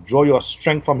Lord, draw your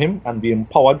strength from him, and be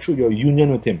empowered through your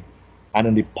union with him, and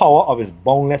in the power of his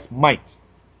boundless might.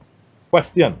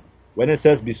 Question, when it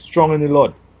says be strong in the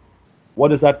Lord, what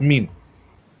does that mean?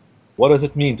 What does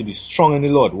it mean to be strong in the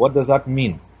Lord? What does that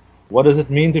mean? What does it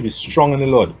mean to be strong in the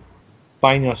Lord?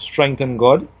 Find your strength in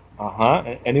God.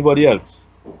 Anybody else?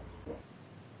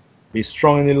 Be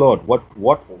strong in the Lord.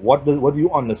 What do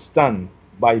you understand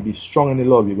by be strong in the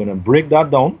Lord? We're going to break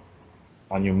that down,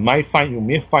 and you may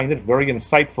find it very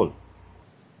insightful,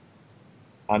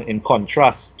 and in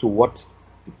contrast to what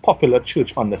the popular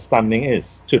church understanding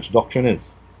is, church doctrine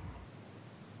is.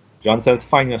 John says,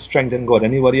 find your strength in God.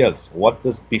 Anybody else? What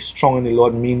does be strong in the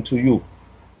Lord mean to you?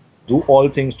 Do all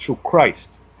things through Christ,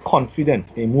 confident,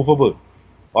 immovable.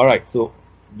 All right, so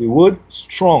the word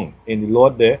strong in the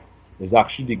Lord there is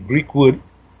actually the Greek word,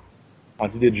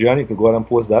 and today Adrian, you could go ahead and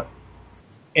post that,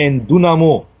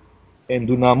 endunamo.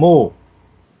 Endunamo.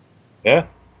 Yeah?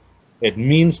 It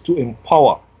means to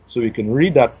empower. So we can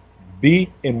read that,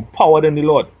 be empowered in the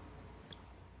Lord.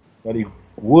 But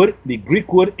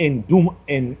Greek word in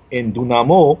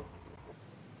dunamo,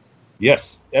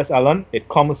 yes, Alan, it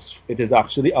is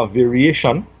actually a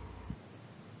variation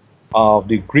of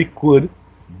the Greek word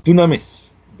dunamis,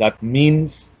 that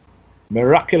means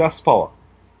miraculous power.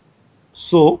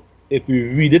 So if we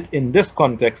read it in this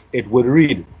context, it would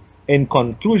read, in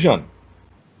conclusion,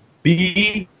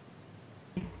 be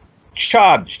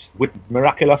charged with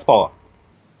miraculous power.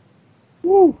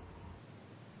 Woo.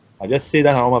 I just say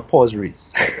that on my pause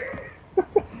reads.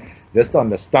 Just to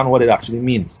understand what it actually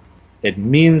means. It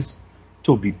means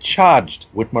to be charged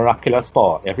with miraculous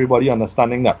power. Everybody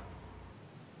understanding that?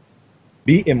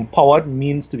 Be empowered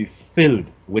means to be filled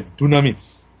with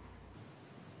dunamis.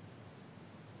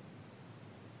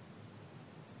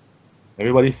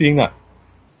 Everybody seeing that?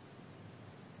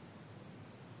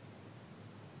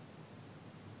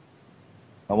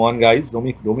 Come on, guys, don't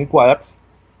be quiet.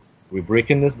 We're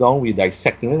breaking this down, we're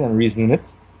dissecting it and reasoning it.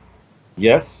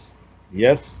 Yes,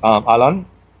 Alan.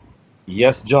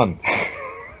 Yes, John.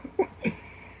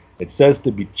 It says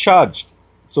to be charged.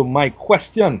 So my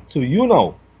question to you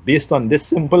now, based on this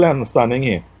simple understanding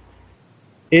here,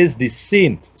 is the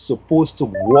saint supposed to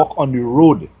walk on the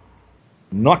road,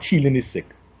 not healing the sick,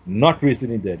 not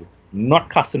raising the dead, not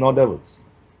casting out devils,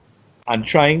 and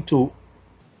trying to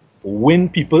win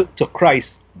people to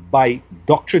Christ by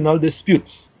doctrinal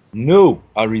disputes? No,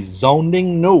 a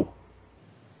resounding no.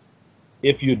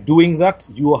 If you're doing that,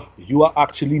 you are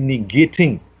actually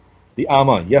negating the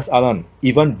armor. Yes, Alan,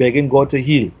 even begging God to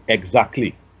heal.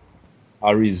 Exactly.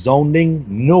 A resounding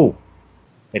no.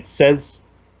 It says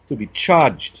to be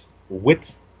charged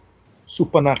with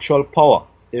supernatural power.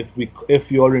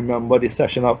 If you all remember the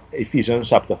session of Ephesians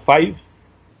chapter 5,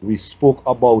 we spoke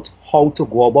about how to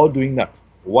go about doing that.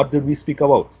 What did we speak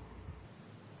about?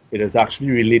 It is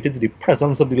actually related to the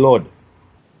presence of the Lord.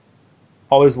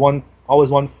 How is one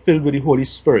filled with the Holy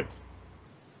Spirit?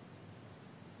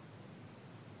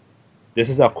 This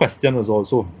is a question that is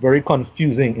also very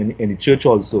confusing in the church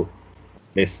also.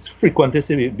 They frequently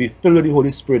say be filled with the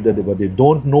Holy Spirit, but they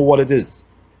don't know what it is.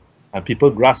 And people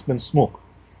grasp and smoke.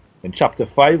 In chapter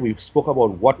 5, we spoke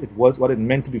about what it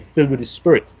meant to be filled with the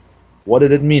Spirit. What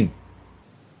did it mean?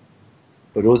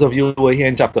 For those of you who were here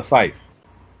in chapter 5,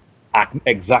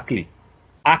 exactly.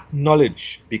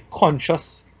 Acknowledge, be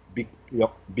conscious,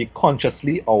 be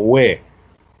consciously aware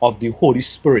of the Holy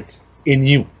Spirit in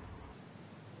you.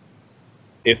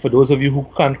 If for those of you who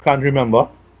can't remember,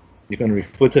 you can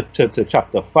refer to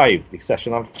chapter 5, the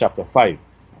session of chapter 5.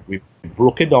 We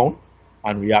broke it down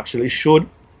and we actually showed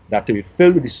that to be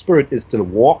filled with the Spirit is to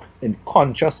walk in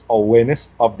conscious awareness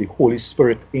of the Holy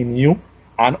Spirit in you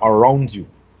and around you.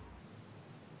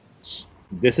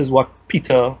 This is what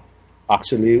Peter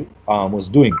actually was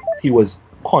doing. He was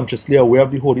consciously aware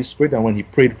of the Holy Spirit, and when he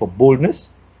prayed for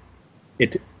boldness,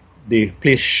 the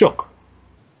place shook,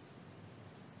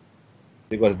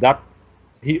 because that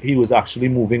he was actually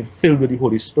moving filled with the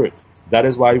Holy Spirit. That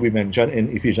is why we mentioned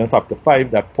in Ephesians chapter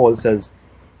 5 that Paul says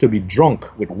to be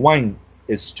drunk with wine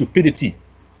is stupidity,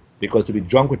 because to be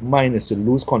drunk with wine is to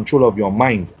lose control of your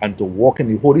mind, and to walk in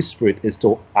the Holy Spirit is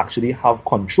to actually have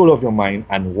control of your mind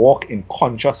and walk in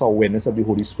conscious awareness of the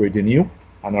Holy Spirit in you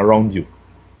and around you.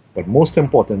 But most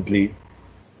importantly,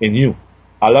 in you.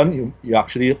 Alan, you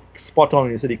actually spot on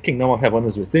when you say the kingdom of heaven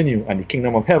is within you, and the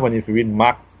kingdom of heaven, if you read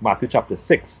Matthew chapter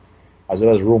 6, as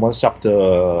well as Romans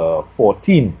chapter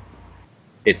 14,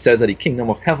 it says that the kingdom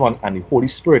of heaven and the Holy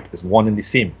Spirit is one and the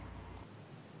same.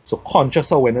 So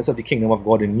conscious awareness of the kingdom of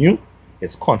God in you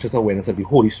is conscious awareness of the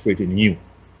Holy Spirit in you.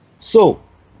 So,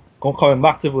 coming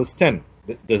back to verse 10,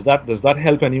 does that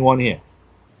help anyone here?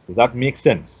 Does that make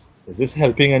sense? Is this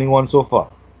helping anyone so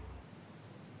far?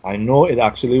 I know it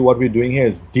actually, what we're doing here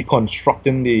is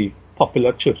deconstructing the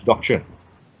popular church doctrine.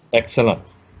 Excellent.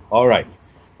 All right.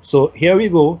 So here we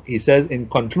go. He says, in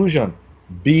conclusion,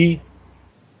 be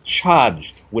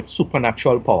charged with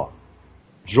supernatural power.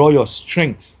 Draw your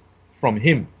strength from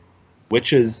Him,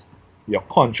 which is your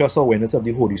conscious awareness of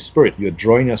the Holy Spirit. You're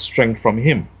drawing your strength from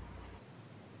Him.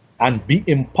 And be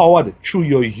empowered through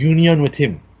your union with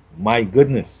Him. My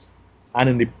goodness. And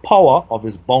in the power of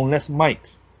His boundless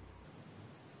might.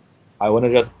 I want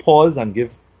to just pause and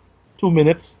give 2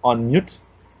 minutes on mute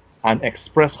and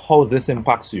express how this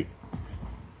impacts you.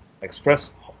 Express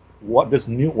for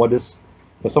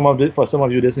some of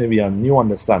you this may be a new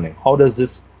understanding. How does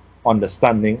this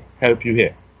understanding help you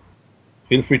here?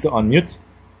 Feel free to unmute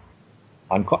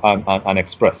and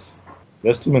express.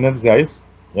 Just 2 minutes, guys.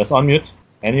 Just unmute.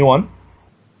 Anyone?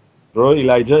 Bro,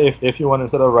 Elijah, if you want,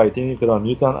 instead of writing, you could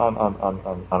unmute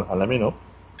and let me know.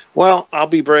 Well, I'll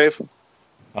be brave.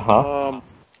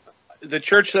 the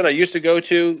church that I used to go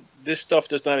to, this stuff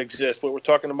does not exist. What we're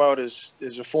talking about is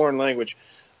a foreign language,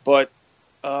 but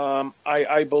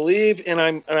I believe,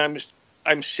 and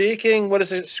I'm seeking. What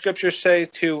does the scripture say?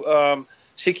 To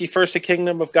seek ye first the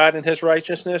kingdom of God and His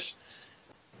righteousness.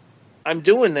 I'm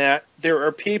doing that. There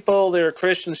are people, there are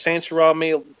Christian saints around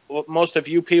me. Most of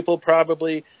you people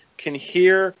probably can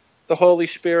hear the Holy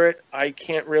Spirit. I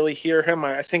can't really hear Him.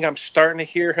 I think I'm starting to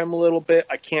hear Him a little bit.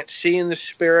 I can't see in the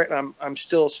Spirit. I'm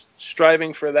still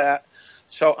striving for that.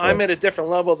 So I'm at a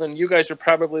different level than you guys are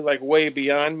probably like way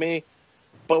beyond me.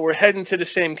 But we're heading to the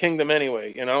same kingdom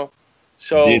anyway, you know?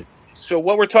 So Indeed. So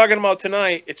what we're talking about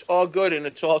tonight, it's all good and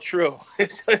it's all true.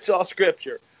 It's all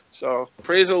scripture. So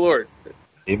praise the Lord.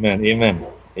 Amen, amen,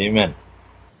 amen.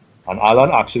 And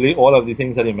Alan, actually, all of the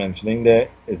things that you're mentioning there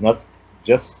is not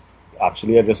just,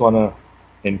 actually, I just want to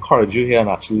encourage you here and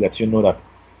actually let you know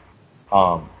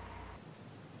that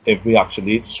if we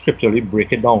actually scripturally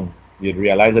break it down, you'd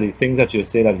realize that the things that you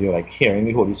say that you're like hearing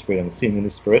the Holy Spirit and seeing in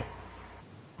the Spirit,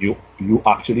 you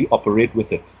actually operate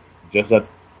with it. Just that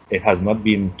it has not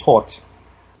been taught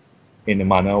in a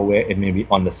manner where it may be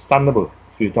understandable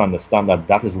for you to understand that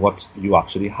that is what you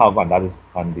actually have, and that is,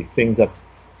 and the things that,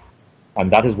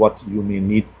 and that is what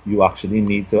you actually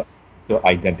need to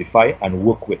identify and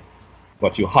work with.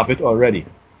 But you have it already.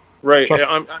 Right.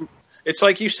 It's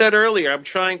like you said earlier. I'm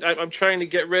trying to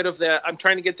get rid of that. I'm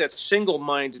trying to get that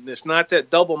single-mindedness, not that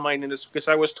double-mindedness, because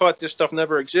I was taught this stuff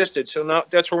never existed. So now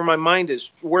that's where my mind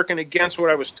is working against what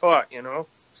I was taught. You know.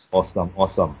 Awesome,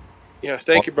 awesome. Yeah.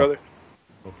 Thank you, brother.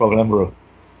 No problem, bro.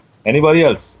 Anybody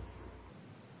else?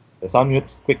 Let's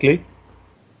unmute quickly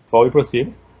before we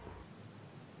proceed.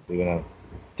 We're gonna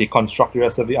deconstruct the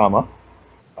rest of the armor.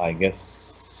 I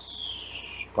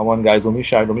guess. Come on, guys. Don't be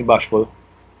shy. Don't be bashful.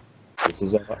 This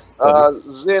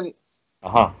is Zane.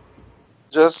 Uh-huh.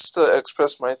 Just to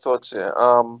express my thoughts here.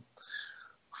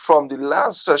 From the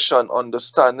last session,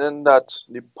 understanding that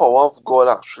the power of God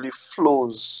actually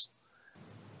flows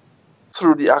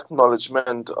through the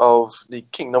acknowledgement of the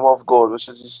kingdom of God, which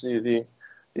is the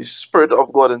Spirit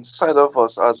of God inside of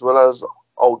us as well as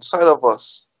outside of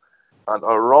us and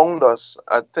around us.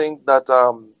 I think that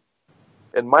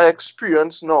in my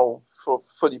experience now,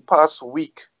 for the past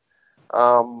week,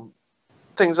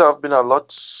 things have been a lot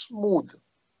smoother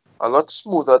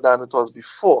than it was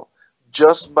before,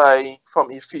 just by,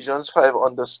 from Ephesians 5,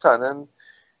 understanding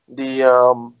the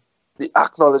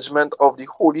acknowledgement of the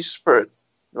Holy Spirit,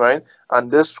 right? And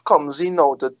this comes in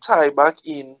now to tie back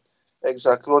in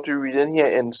exactly what we're reading here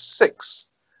in 6,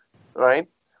 right?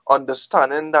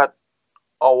 Understanding that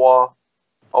our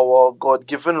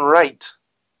God-given right,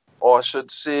 or I should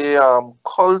say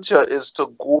culture, is to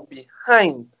go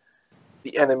behind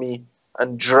the enemy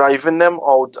and driving them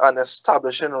out and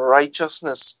establishing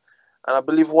righteousness. And I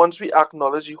believe once we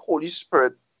acknowledge the Holy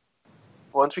Spirit,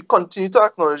 once we continue to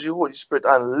acknowledge the Holy Spirit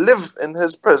and live in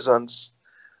His presence,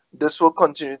 this will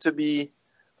continue to be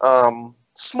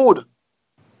smooth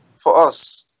for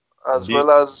us, as Indeed.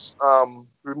 well as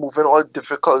removing all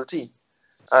difficulty.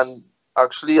 And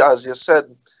actually, as you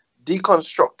said,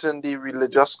 deconstructing the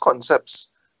religious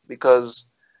concepts,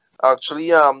 because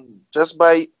actually just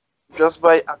by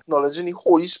acknowledging the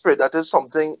Holy Spirit, that is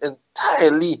something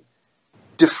entirely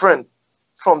different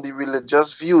from the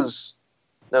religious views.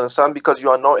 You understand? Because you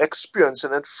are now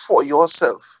experiencing it for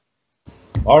yourself.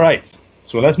 All right.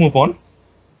 So let's move on.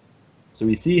 So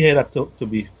we see here that to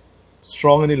be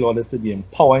strong in the Lord is to be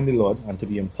empowered in the Lord, and to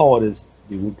be empowered is,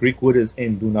 the Greek word is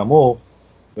endunamo,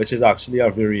 which is actually a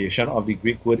variation of the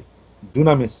Greek word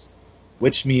dunamis,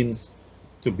 which means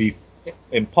to be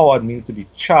empowered, means to be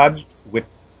charged with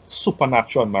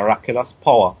supernatural, miraculous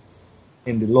power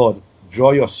in the Lord.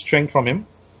 Draw your strength from Him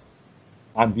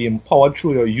and be empowered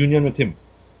through your union with Him.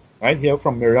 Right here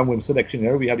from Merriam-Webster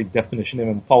Dictionary, we have the definition of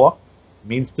empower.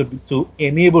 Means to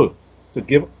enable, to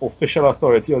give official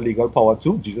authority or legal power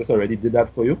to. Jesus already did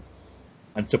that for you.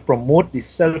 And to promote the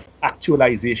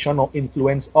self-actualization or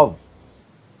influence of.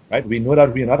 Right? We know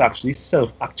that we are not actually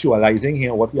self-actualizing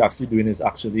here. What we're actually doing is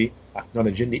actually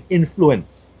acknowledging the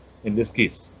influence in this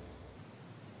case.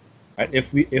 Right?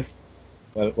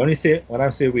 When I say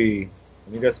let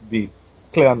me just be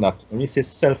clear on that. When we say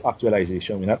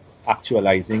self-actualization, we're not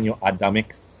actualizing your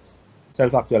Adamic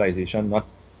self-actualization, not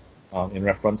in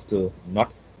reference to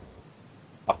not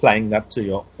applying that to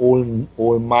your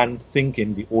old man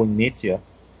thinking, the old nature,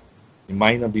 the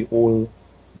mind of the old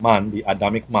man, the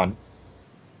Adamic man,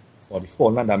 or the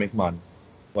fallen Adamic man.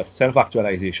 But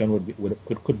self-actualization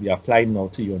could be applied now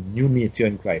to your new nature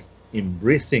in Christ,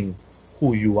 embracing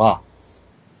who you are,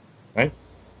 right?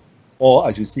 Or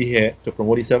as you see here, to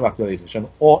promote the self-actualization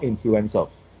or influence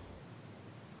of.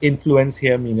 influence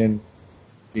here meaning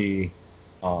the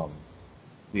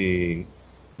the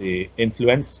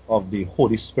influence of the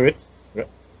Holy Spirit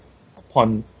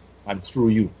upon and through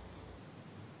you.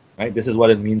 Right? This is what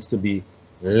it means to be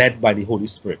led by the Holy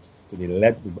Spirit. To be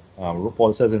led,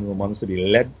 Paul says in Romans, to be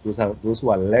led. Those who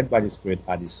are led by the Spirit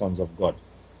are the sons of God.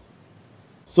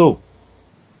 So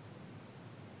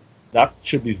that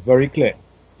should be very clear.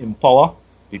 Empower,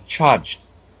 be charged,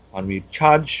 and we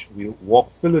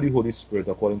walk filled with the Holy Spirit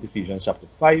according to Ephesians chapter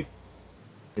 5.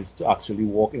 Is to actually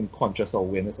walk in conscious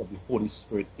awareness of the Holy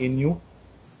Spirit in you,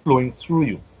 flowing through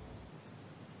you.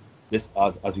 This,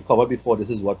 as we covered before, this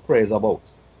is what prayer is about.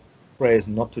 Prayer is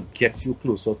not to get you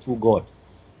closer to God.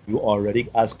 You are already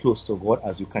as close to God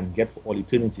as you can get for all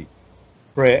eternity.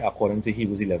 Prayer, according to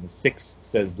Hebrews 11:6,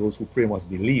 says those who pray must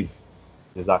believe.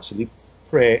 There's actually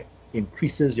prayer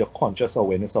increases your conscious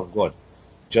awareness of God.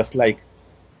 Just like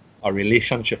a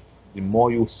relationship, the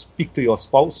more you speak to your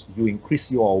spouse, you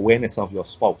increase your awareness of your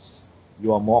spouse.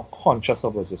 You are more conscious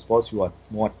of your spouse. You are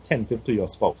more attentive to your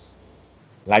spouse.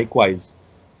 Likewise,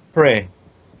 prayer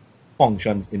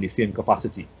functions in the same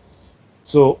capacity.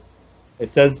 So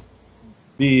it says,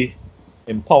 be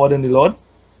empowered in the Lord.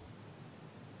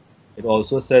 It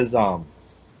also says,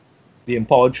 be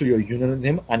empowered through your union with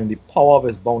Him and in the power of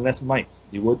His boundless might.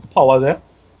 The word power there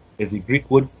is the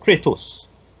Greek word kratos.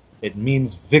 It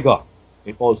means vigor.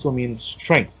 It also means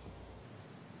strength,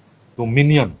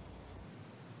 dominion.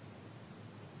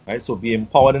 Right? So be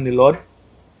empowered in the Lord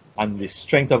and the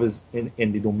strength of His, in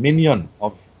the dominion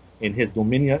of, in His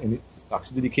dominion.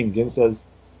 Actually, the King James says,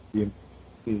 be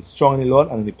strong in the Lord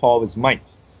and in the power of His might.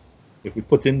 If we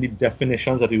put in the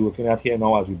definitions that we're looking at here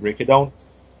now as we break it down,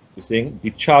 we're saying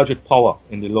be charged with power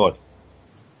in the Lord.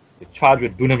 Be charged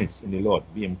with dunamis in the Lord.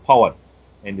 Be empowered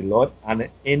in the Lord and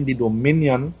in the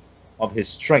dominion of His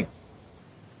strength.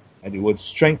 And the word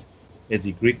strength is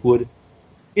the Greek word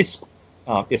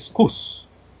iskous,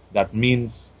 that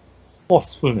means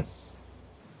forcefulness.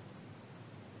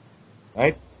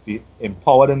 Right? Be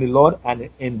empowered in the Lord and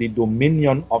in the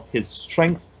dominion of His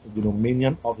strength, the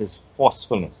dominion of His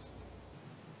forcefulness.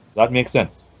 That makes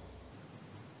sense.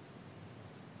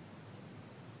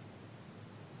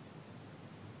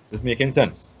 Is making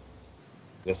sense?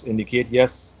 Just indicate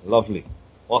yes. Lovely.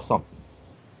 Awesome.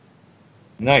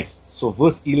 Nice. So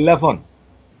verse 11.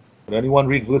 Could anyone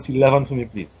read verse 11 for me,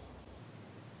 please?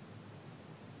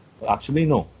 Actually,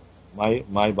 no.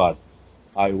 My bad.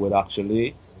 I would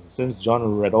actually, since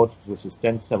John read out verses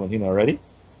 10 to 17 already,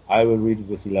 I will read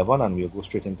verse 11 and we'll go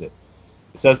straight into it.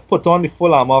 It says, put on the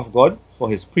full armor of God, for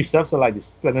His precepts are like the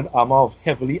splendid armor of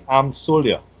heavily armed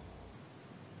soldier,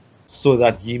 so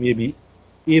that ye may be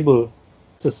able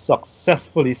to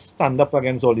successfully stand up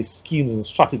against all the schemes and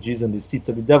strategies and deceits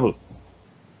of the devil.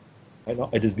 You know,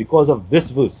 it is because of this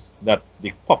verse that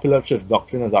the popular church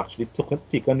doctrine has actually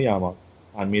taken the armor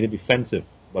and made it defensive.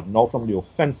 But now from the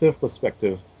offensive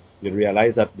perspective, you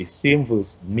realize that the same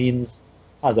verse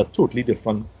has a totally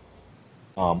different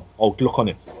outlook on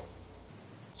it.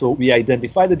 So we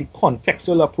identify that the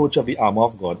contextual approach of the armor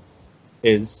of God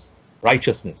is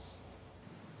righteousness,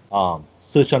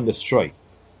 search and destroy,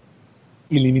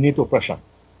 eliminate oppression.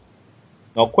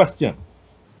 Now question,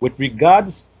 with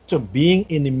regards to being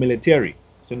in the military,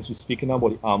 since we're speaking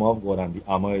about the armor of God and the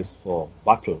armor is for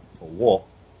battle, for war,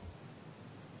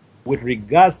 with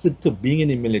regards to being in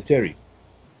the military,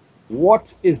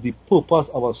 what is the purpose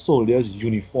of a soldier's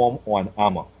uniform or an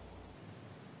armor?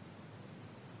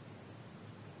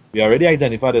 We already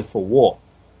identified it for war.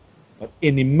 But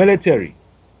in the military,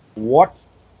 what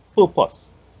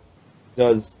purpose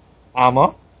does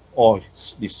armor or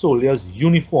the soldier's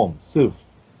uniform serve?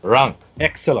 Rank.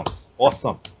 Excellent.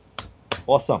 Awesome.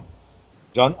 Awesome.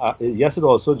 John, yes, it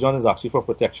also, John is actually for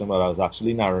protection, but I was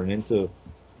actually narrowing into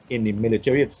in the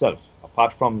military itself,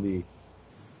 apart from the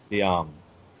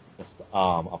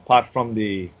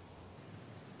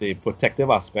protective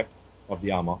aspect of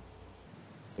the armor,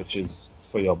 which is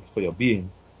for your being,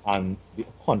 and the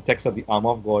context of the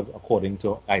armor of God according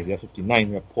to Isaiah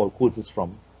 59, where Paul quotes this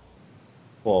from,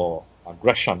 for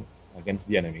aggression against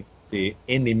the enemy.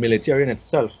 In the military in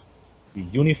itself, the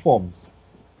uniforms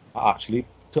are actually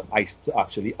to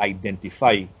actually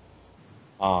identify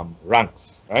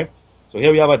ranks, right? So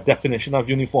here we have a definition of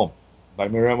uniform by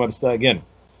Merriam-Webster again.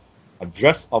 A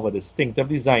dress of a distinctive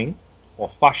design or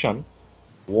fashion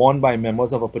worn by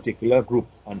members of a particular group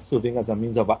and serving as a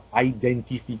means of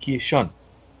identification,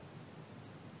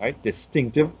 right?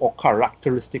 Distinctive or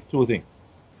characteristic clothing.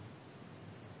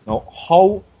 Now,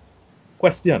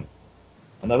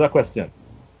 another question.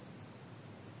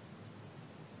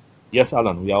 Yes,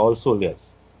 Alan, we are all soldiers.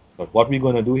 But what we're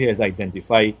going to do here is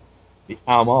identify The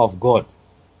armor of God.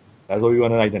 That's what we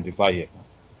want to identify here.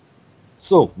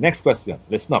 So, next question.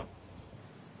 Listen up.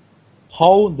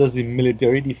 How does the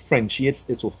military differentiate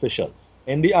its officials?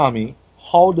 In the army,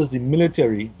 how does the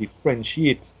military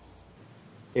differentiate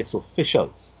its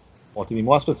officials? Or to be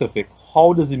more specific,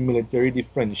 how does the military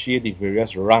differentiate the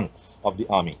various ranks of the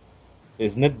army?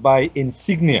 Isn't it by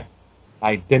insignia?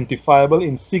 Identifiable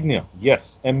insignia?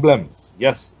 Yes. Emblems?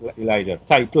 Yes, Elijah.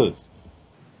 Titles?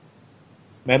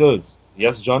 Medals?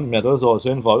 Yes, John, medals are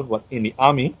also involved, but in the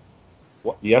army,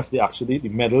 yes, the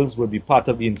medals will be part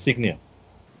of the insignia.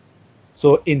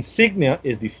 So insignia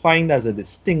is defined as a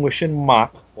distinguishing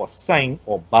mark or sign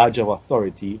or badge of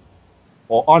authority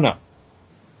or honor.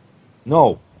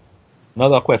 Now,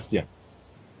 another question.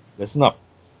 Listen up.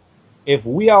 If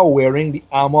we are wearing the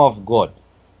armor of God,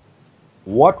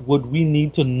 what would we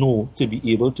need to know to be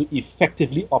able to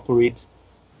effectively operate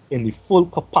in the full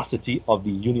capacity of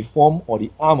the uniform or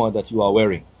the armor that you are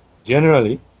wearing?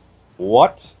 Generally,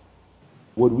 what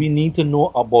would we need to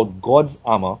know about God's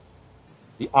armor,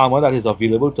 the armor that is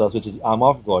available to us, which is the armor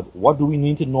of God? What do we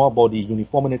need to know about the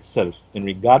uniform in itself in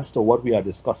regards to what we are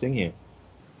discussing here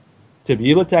to be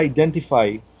able to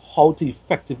identify how to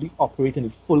effectively operate in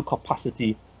the full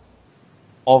capacity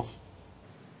of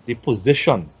the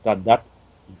position that that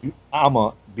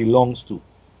armor belongs to?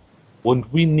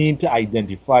 Wouldn't we need to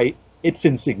identify its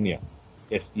insignia?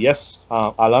 It's, yes,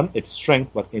 Alan, it's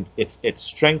strength, but it's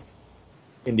strength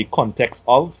in the context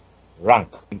of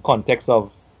rank, in context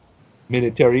of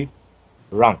military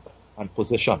rank and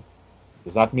position.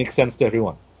 Does that make sense to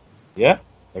everyone? Yeah?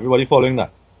 Everybody following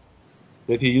that?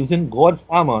 So if you're using God's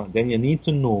armor, then you need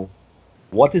to know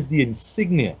what is the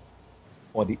insignia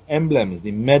or the emblems,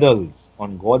 the medals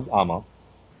on God's armor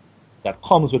that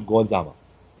comes with God's armor.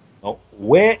 Now,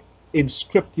 where in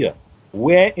scripture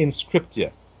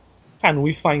can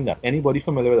we find that? Anybody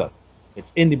familiar with that?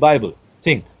 It's in the Bible.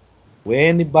 Think. Where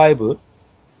in the Bible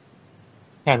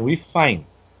can we find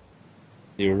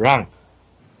the rank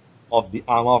of the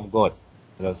armor of God?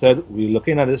 As I said, we're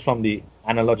looking at this from the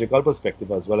analogical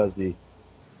perspective as well as the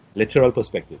literal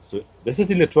perspective. So this is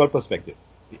the literal perspective,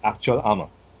 the actual armor.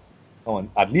 Come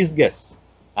on, at least guess.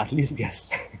 At least guess.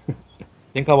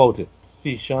 Think about it.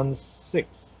 Ephesians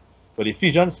 6. But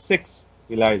Ephesians 6,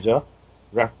 Elijah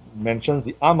mentions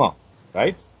the armor,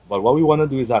 right? But what we want to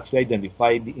do is actually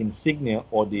identify the insignia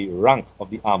or the rank of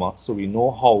the armor so we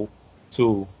know how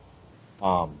to,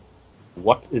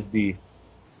 what is the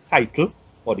title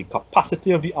or the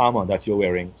capacity of the armor that you're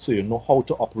wearing so you know how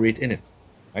to operate in it,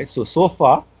 right? So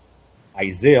far,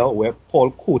 Isaiah, where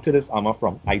Paul quoted his armor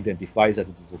from, identifies that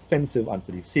it is offensive and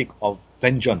for the sake of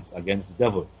vengeance against the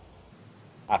devil,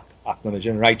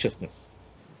 acknowledging righteousness.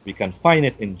 We can find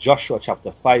it in Joshua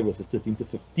chapter 5, verses 13 to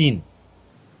 15.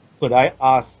 Could I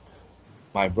ask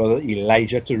my brother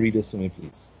Elijah to read this to me,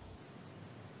 please?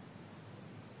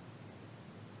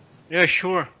 Yeah,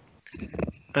 sure.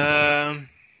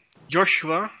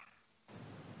 Joshua.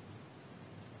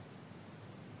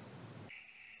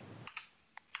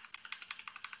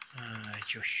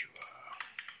 Joshua.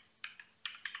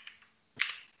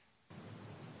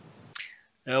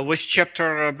 Which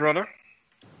chapter, brother?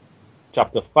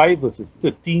 Chapter 5, verses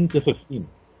 13 to 15.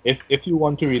 If you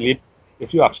want to relate,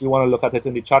 if you actually want to look at it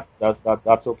in the chat,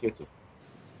 that's okay too.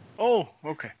 Oh,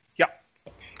 okay. Yeah.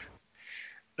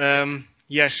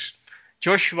 Yes.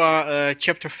 Joshua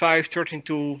chapter 5, 13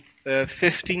 to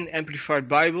 15, Amplified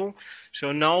Bible.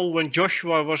 So now when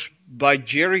Joshua was by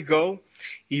Jericho,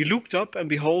 he looked up, and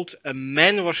behold, a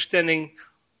man was standing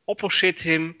opposite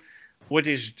him with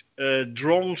his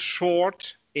drawn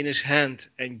sword in his hand.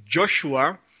 And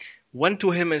Joshua went to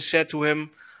him and said to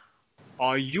him,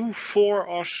 "Are you for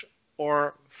us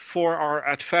or for our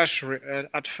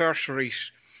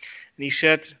adversaries?" And he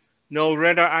said, "No,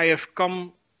 rather I have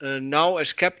come now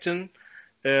as captain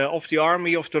of the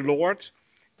army of the Lord."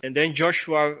 And then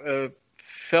Joshua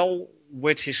fell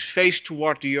with his face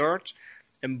toward the earth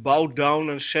and bowed down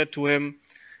and said to him,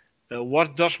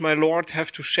 "What does my Lord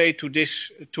have to say to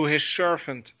his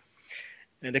servant?"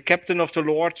 And the captain of the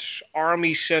Lord's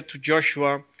army said to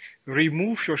Joshua,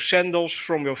 "Remove your sandals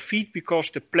from your feet, because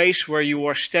the place where you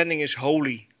are standing is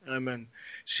holy." Amen.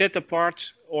 Set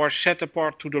apart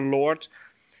to the Lord.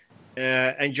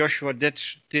 And Joshua did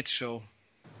so.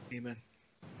 Amen.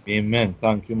 Amen.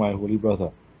 Thank you, my holy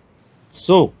brother.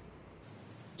 So,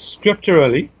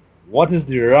 scripturally, what is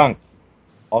the rank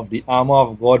of the armor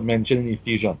of God mentioned in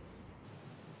Ephesians?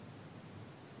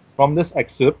 From this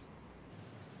excerpt,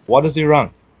 what is the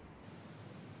rank?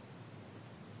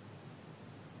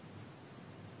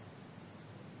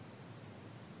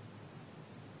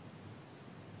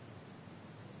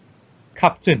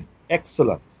 Captain.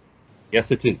 excellent. Yes,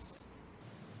 it is.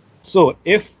 So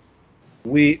if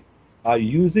we are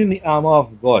using the armor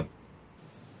of God,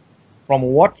 from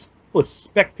what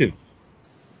perspective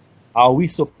are we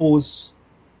supposed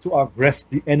to address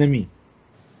the enemy?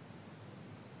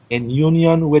 In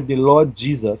union with the Lord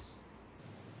Jesus,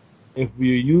 if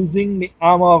we're using the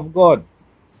armor of God,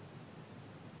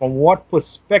 from what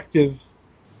perspective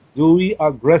do we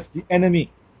address the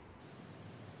enemy?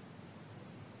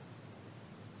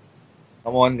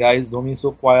 Come on, guys, don't be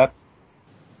so quiet.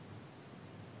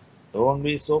 Don't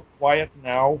be so quiet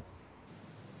now.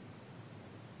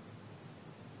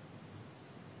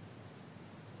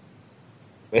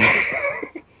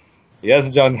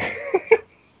 Yes, John.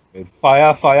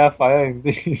 Fire, fire, fire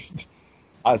indeed.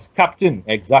 As captain,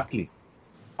 exactly.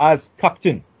 As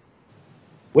captain.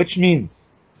 Which means,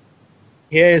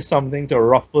 here is something to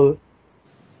ruffle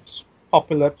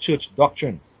popular church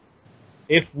doctrines.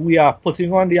 If we are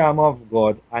putting on the armor of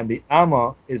God, and the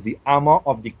armor is the armor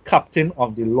of the captain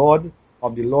of the Lord,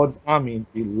 of the Lord's army,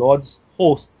 the Lord's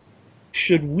hosts,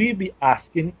 should we be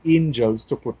asking angels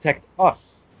to protect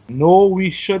us? No, we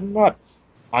should not.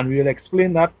 And we'll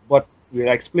explain that, but we'll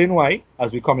explain why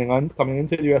as we're coming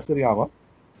into the rest of the armor.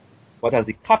 But as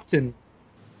the captain,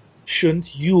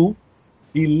 shouldn't you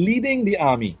be leading the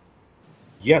army?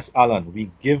 Yes, Alan,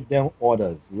 we give them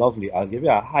orders. Lovely. I'll give you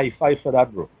a high five for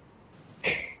that, bro.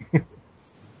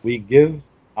 We give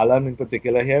Alan in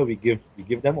particular here, we give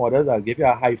them orders. I'll give you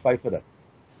a high five for that.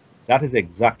 That is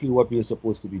exactly what we're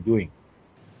supposed to be doing.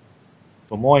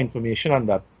 For more information on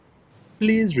that,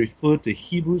 please refer to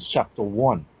Hebrews chapter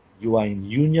 1. You are in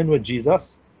union with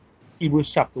Jesus.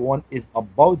 Hebrews chapter 1 is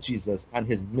about Jesus and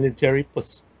his military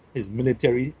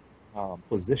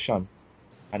position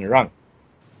and rank.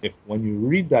 If when you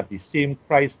read that, the same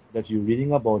Christ that you're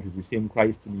reading about is the same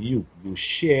Christ in you. You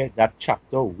share that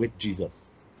chapter with Jesus.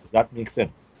 Does that make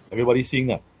sense? Everybody seeing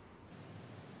that?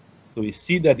 So we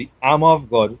see that the armor of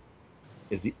God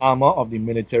is the armor of the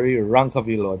military rank of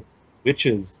the Lord, which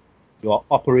is you are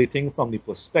operating from the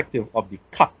perspective of the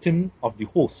captain of the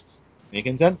host.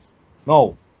 Making sense?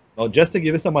 Now just to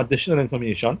give you some additional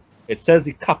information, it says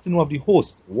the captain of the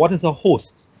host. What is a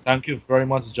host? Thank you very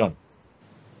much, John.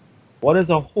 What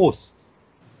is a host?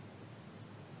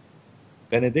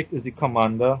 Benedict is the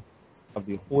commander of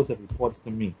the host that reports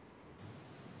to me.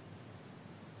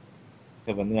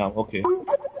 Okay.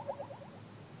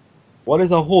 What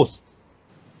is a host?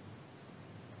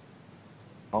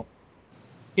 Now,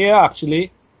 here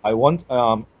actually, I want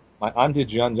my Aunt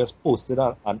Adrienne just posted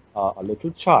a little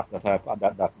chart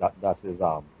that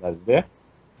is there.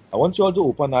 I want you all to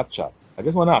open that chart. I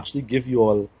just want to actually give you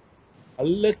all a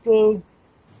little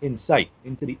insight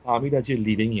into the army that you're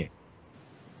leading here.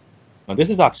 Now, this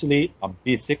is actually a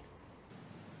basic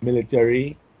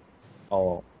military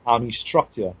or army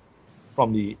structure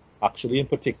from in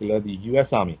particular, the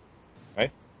U.S. Army,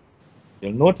 right?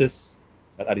 You'll notice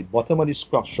that at the bottom of the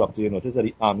structure, you'll notice that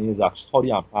the army is actually,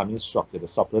 how the army is structured.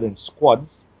 It's separated in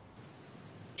squads.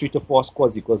 3 to 4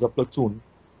 squads equals a platoon.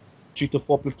 3 to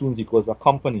 4 platoons equals a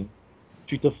company.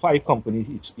 3 to 5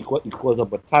 companies equals a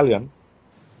battalion.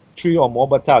 3 or more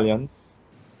battalions,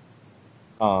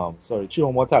 3 or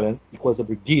more battalions equals a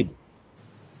brigade.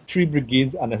 3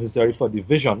 brigades are necessary for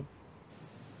division,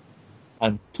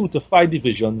 and 2 to 5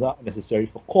 divisions are necessary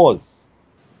for corps.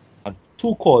 And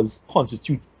 2 corps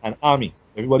constitute an army.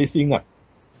 Everybody seeing that?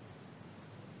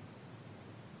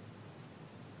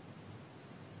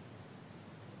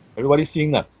 Everybody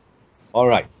seeing that? All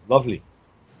right, lovely.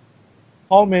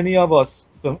 How many of us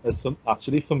is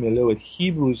actually familiar with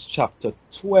Hebrews chapter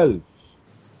 12?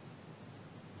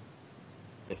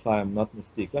 If I am not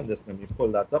mistaken, just let me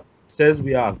pull that up. It says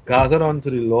we are gathered unto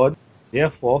the Lord.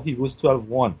 Therefore, Hebrews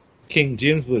 12:1. King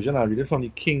James Version. I'll read it from the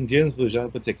King James Version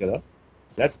in particular.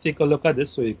 Let's take a look at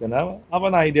this so you can have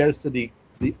an idea as to the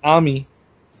army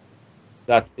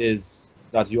that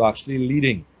you're actually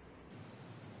leading.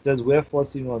 It says, wherefore,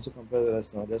 seeing also compare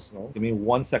this now. Give me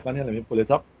 1 second here, let me pull it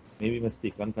up. Maybe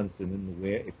mistaken considering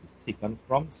where it is taken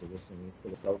from. So just let me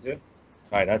pull it out here.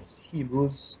 Alright, that's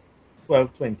Hebrews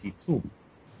 12:22.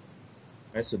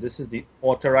 Alright, so this is the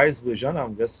authorized version.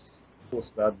 I'm just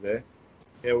post that there.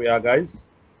 Here we are, guys.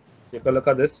 Take a look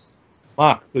at this.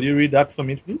 Mark, could you read that for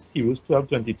me, please? Hebrews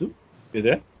 12:22. You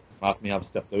there? Mark may have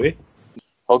stepped away.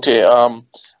 Okay.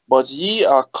 But ye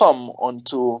are come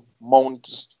unto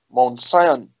Mount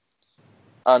Zion,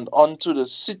 and unto the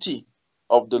city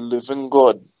of the living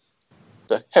God,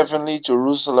 the heavenly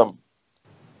Jerusalem,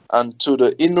 and to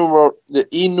the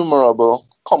innumerable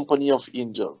company of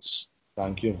angels.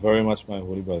 Thank you very much, my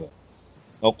holy brother.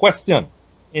 Now, question.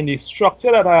 In the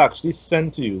structure that I actually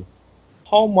sent to you,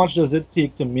 How much does it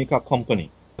take to make a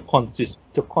company?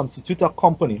 To constitute a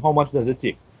company, how much does it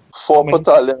take? 4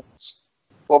 battalions,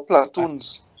 4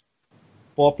 platoons.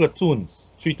 4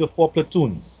 platoons, 3 to 4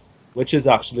 platoons, which is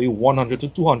actually 100 to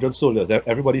 200 soldiers.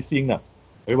 Everybody's seeing that.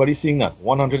 Everybody's seeing that.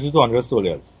 100 to 200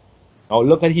 soldiers. Now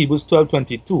look at Hebrews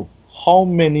 12:22. How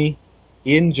many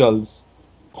angels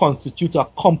constitute a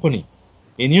company?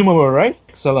 Innumerable, right?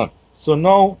 Excellent. So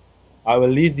now I will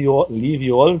leave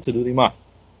you all to do the math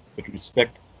with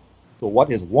respect to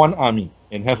what is one army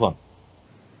in heaven.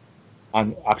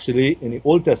 And actually in the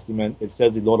Old Testament it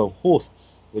says the Lord of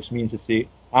hosts, which means to say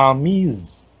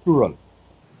armies, plural.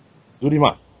 Do the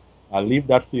math. I'll leave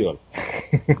that for you all.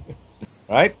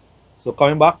 Right? So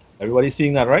coming back, everybody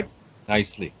seeing that, right?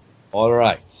 Nicely. All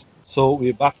right. So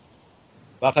we're back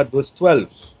at verse 12.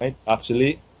 Right?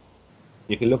 Actually,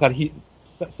 you can look at 2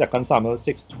 Samuel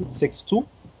 6:2,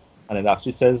 and it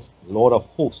actually says Lord of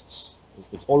hosts.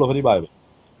 It's all over the Bible.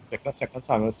 2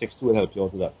 Samuel 6:2 will help you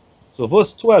out with that. So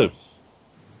verse 12,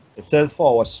 it says,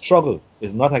 for our struggle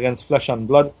is not against flesh and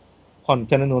blood,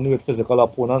 contending only with physical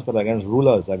opponents, but against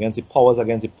rulers, against the powers,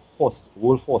 against the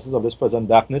world forces of this present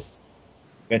darkness,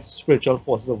 against spiritual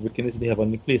forces of wickedness in the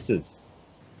heavenly places.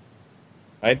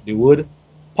 Right? The word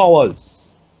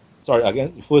powers, sorry,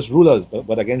 against the first rulers,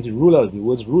 but against the rulers, the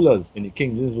words rulers in the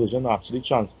King James Version are actually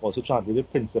also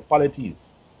translated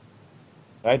principalities.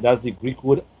 Right? That's the Greek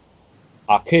word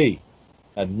arche,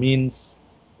 that means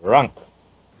rank,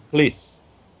 place,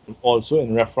 and also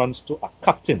in reference to a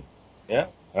captain. Yeah,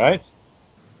 right?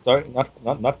 Sorry,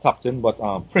 not captain, but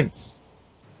prince.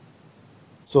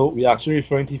 So we're actually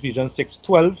referring to Ephesians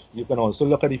 6:12. You can also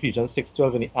look at Ephesians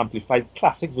 6:12 in the Amplified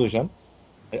Classic Version.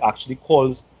 It actually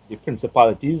calls the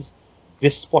principalities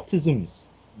despotisms,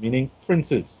 meaning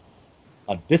princes.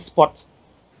 A despot,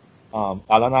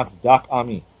 Alan asks, dark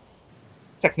army.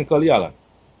 Technically, Alan,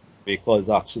 because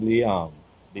actually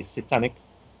the Satan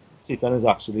is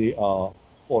actually a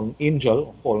fallen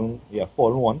angel, fallen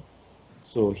one.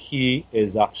 So he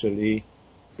is actually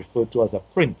referred to as a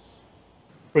prince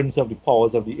of the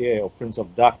powers of the air, or prince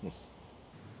of darkness,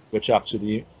 which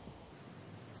actually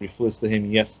refers to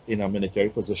him, yes, in a military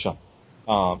position.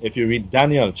 If you read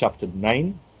Daniel chapter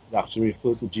 9, it actually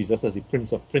refers to Jesus as the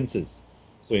Prince of Princes.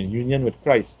 So in union with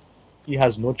Christ, he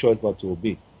has no choice but to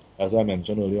obey. As I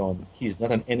mentioned earlier on, he is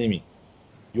not an enemy.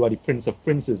 You are the Prince of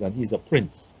Princes and he's a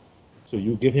prince. So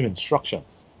you give him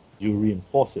instructions, you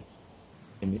reinforce it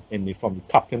from the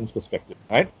captain's perspective.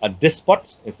 Right? A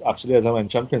despot, it's actually, as I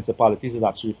mentioned, principalities is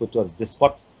actually referred to as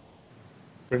despot.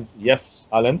 Prince, yes,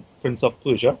 Alan, Prince of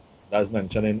Persia, that is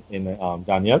mentioned in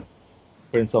Daniel.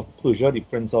 Prince of Persia, the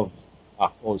Prince of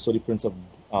also the Prince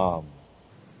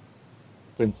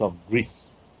of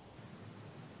Greece.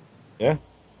 Yeah.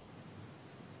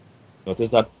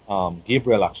 Notice that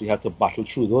Gabriel actually had to battle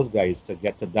through those guys to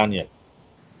get to Daniel.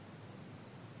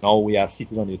 Now we are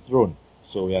seated on the throne,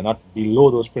 so we are not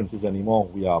below those princes anymore.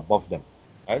 We are above them.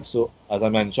 Right. So as I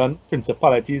mentioned,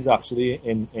 principalities actually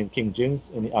in King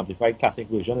James in the Amplified Classic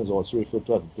Version is also referred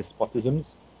to as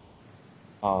despotisms.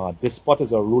 Despot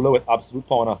is a ruler with absolute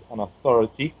power and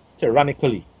authority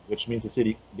tyrannically, which means to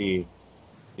say the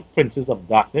princes of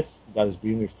darkness that is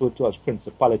being referred to as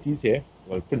principalities here.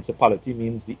 Well, principality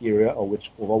means the area over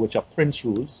which a prince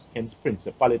rules, hence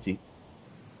principality.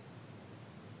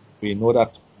 We know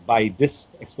that by this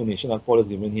explanation that Paul is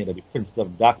giving here, that the princes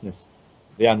of darkness,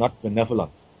 they are not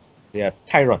benevolent, they are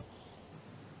tyrants.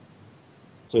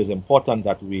 So it's important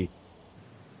that we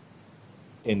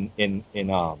in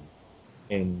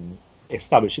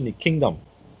establishing the kingdom,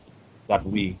 that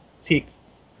we take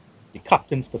the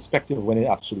captain's perspective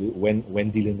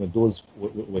when dealing with those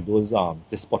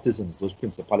despotisms, those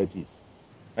principalities.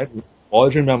 Right?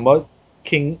 Always remember,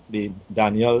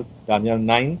 Daniel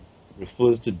 9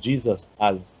 refers to Jesus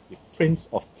as the Prince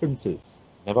of Princes.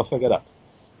 Never forget that.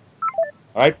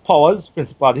 All right, powers,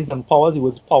 principalities, and powers. The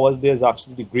word powers there is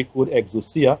actually the Greek word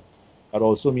exousia, that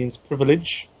also means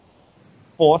privilege,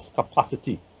 force,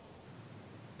 capacity.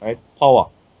 Right, power.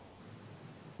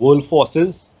 World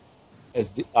forces is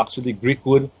actually Greek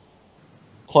word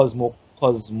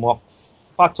cosmophator,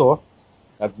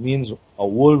 that means a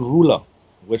world ruler,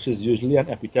 which is usually an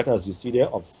epithet, as you see there,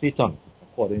 of Satan,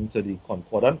 according to the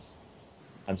concordance.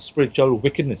 And spiritual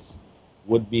wickedness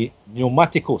would be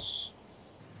pneumatikos,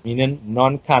 meaning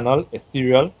non-carnal,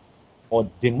 ethereal, or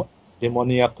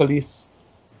demoniacally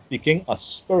speaking, a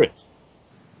spirit.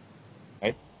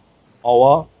 Right?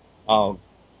 Our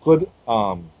good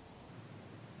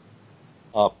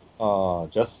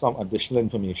just some additional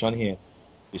information here.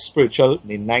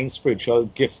 The 9 spiritual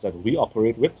gifts that we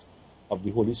operate with of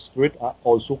the Holy Spirit are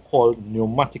also called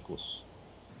pneumatikos.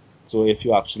 So if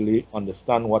you actually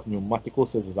understand what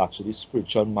pneumaticos is actually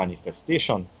spiritual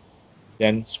manifestation,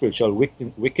 then spiritual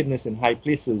wickedness in high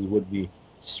places would be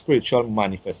spiritual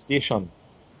manifestation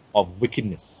of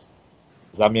wickedness.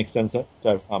 Does that make sense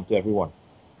to everyone?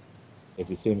 It's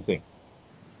the same thing.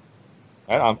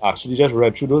 And I'm actually just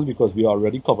read through those because we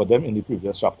already covered them in the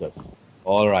previous chapters.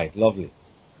 All right, lovely.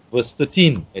 Verse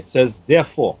 13, it says,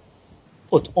 therefore,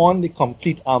 put on the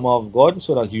complete armor of God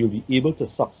so that you will be able to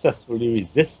successfully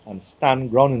resist and stand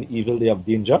ground in the evil day of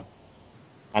danger.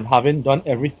 And having done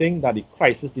everything that the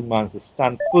crisis demands, to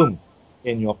stand firm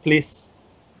in your place,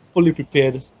 fully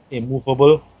prepared,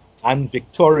 immovable, and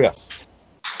victorious.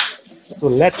 So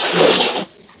let's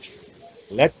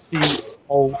see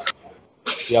how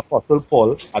the Apostle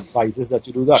Paul advises that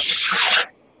you do that.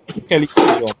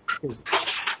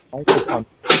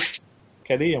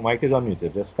 Kelly, your mic is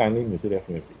unmuted. Just kindly mute it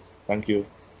for me, please. Thank you.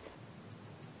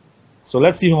 So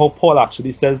let's see how Paul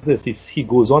actually says this. He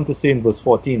goes on to say in verse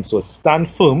 14, so stand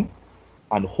firm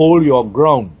and hold your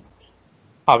ground,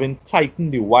 having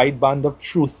tightened the wide band of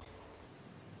truth,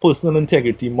 personal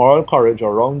integrity, moral courage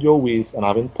around your waist, and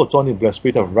having put on the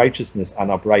breastplate of righteousness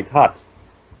and upright heart.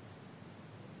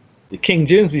 The King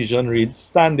James Version reads,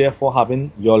 stand therefore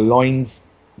having your loins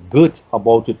girt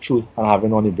about with truth and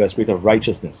having on the breastplate of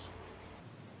righteousness.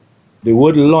 The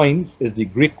word loins is the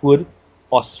Greek word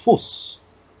osphos.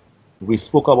 We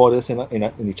spoke about this in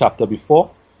the chapter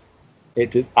before.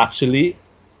 It actually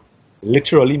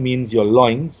literally means your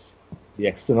loins, the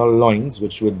external loins,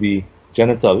 which would be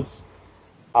genitals,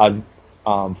 and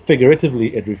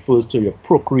figuratively it refers to your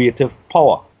procreative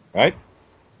power, right?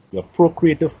 Your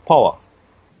procreative power.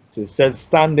 So it says,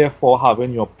 stand therefore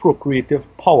having your procreative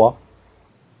power.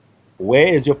 Where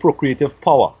is your procreative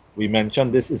power? We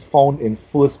mentioned this is found in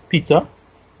 1 Peter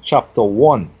chapter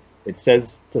 1. It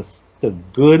says to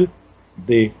gird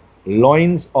the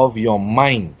loins of your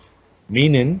mind,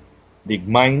 meaning the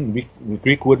mind, the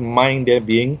Greek word mind there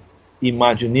being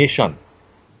imagination,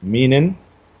 meaning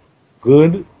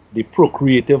gird the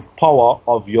procreative power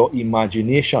of your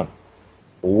imagination.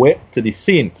 Where to the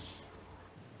saints.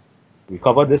 We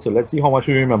covered this, so let's see how much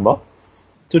we remember.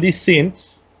 To the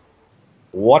saints,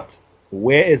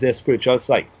 where is their spiritual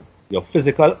sight? Your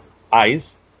physical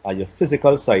eyes are your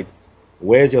physical sight.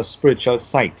 Where is your spiritual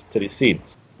sight to the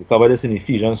saints? We covered this in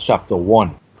Ephesians chapter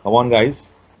 1. Come on,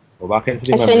 guys. Go back into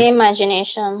the memory.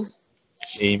 Imagination.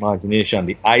 The imagination,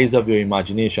 the eyes of your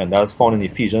imagination. That's found in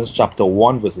Ephesians chapter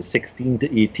 1, verses 16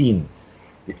 to 18.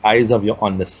 The eyes of your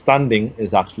understanding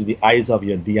is actually the eyes of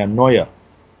your dianoia,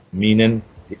 meaning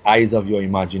the eyes of your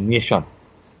imagination.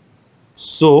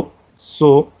 So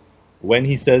when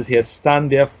he says here,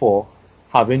 stand therefore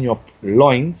having your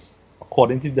loins,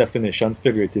 according to the definition,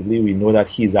 figuratively, we know that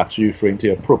he's actually referring to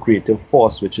your procreative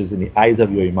force, which is in the eyes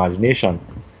of your imagination.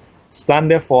 Stand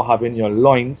therefore having your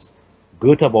loins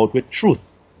girt about with truth.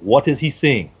 What is he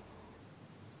saying?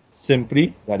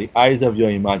 Simply that the eyes of your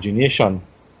imagination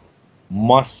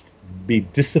must be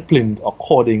disciplined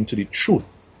according to the truth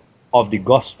of the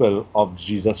gospel of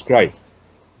Jesus Christ.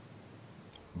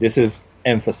 This is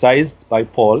emphasized by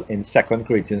Paul in 2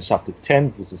 Corinthians chapter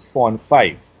 10, verses 4 and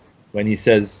 5, when he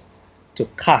says to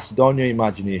cast down your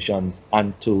imaginations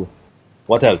and to,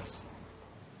 what else?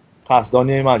 Cast down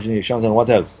your imaginations and what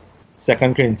else? 2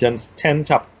 Corinthians 10,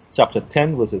 chapter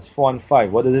 10, verses 4 and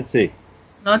 5. What does it say?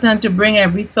 Not and to bring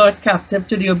every thought captive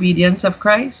to the obedience of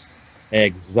Christ.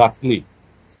 Exactly.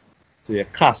 So you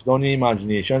cast down your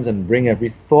imaginations and bring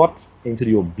every thought into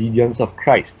the obedience of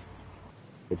Christ.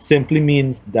 It simply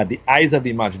means that the eyes of the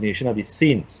imagination of the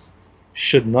saints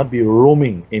should not be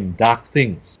roaming in dark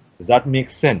things. Does that make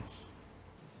sense?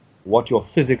 What your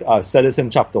physical, I said this in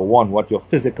chapter 1, what your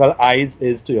physical eyes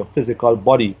is to your physical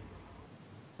body,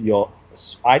 the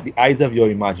eyes of your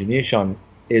imagination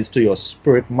is to your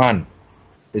spirit man,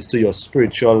 is to your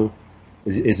spiritual,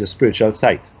 is a spiritual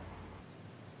sight.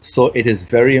 So it is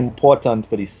very important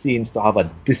for the saints to have a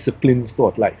disciplined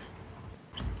thought life.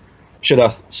 Should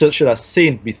a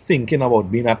saint be thinking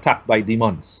about being attacked by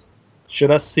demons?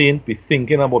 Should a saint be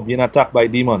thinking about being attacked by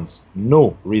demons?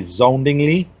 No.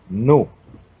 Resoundingly, no.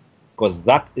 Because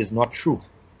that is not true.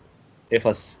 If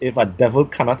a devil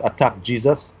cannot attack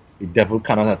Jesus, the devil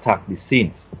cannot attack the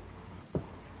saints.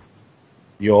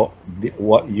 You're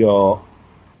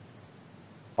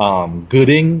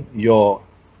girding your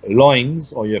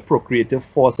loins or your procreative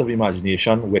force of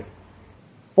imagination with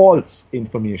false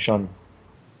information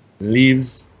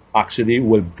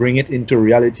will bring it into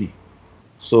reality.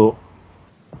 So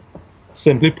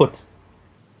simply put,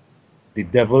 the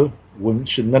devil will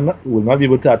not be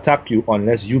able to attack you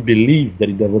unless you believe that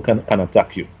the devil can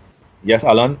attack you. Yes,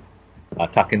 Alan,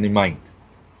 attacking the mind.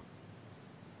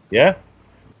 Yeah?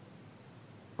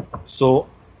 So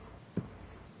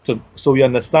we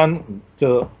understand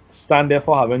to stand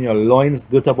therefore having your loins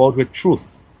girt about with truth.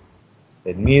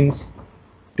 It means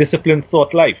disciplined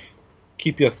thought life.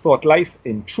 Keep your thought life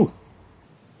in truth.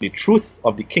 The truth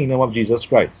of the kingdom of Jesus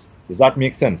Christ. Does that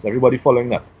make sense? Everybody following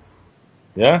that?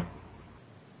 Yeah?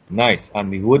 Nice.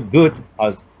 And the word gird,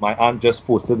 as my aunt just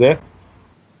posted there,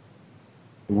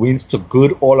 means to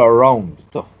gird all around,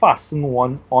 to fasten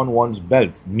one on one's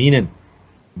belt, meaning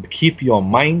keep your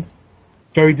mind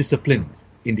very disciplined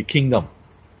in the kingdom.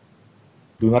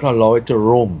 Do not allow it to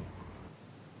roam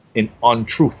in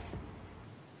untruth.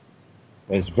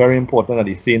 It's very important that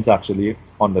the saints actually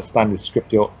understand the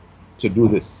scripture to do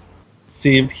this.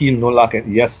 Saved, healed, no lack.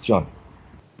 Yes, John.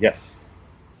 Yes.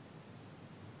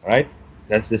 Alright?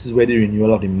 This is where the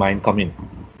renewal of the mind comes in.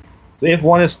 So if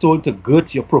one is told to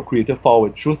gird your procreative power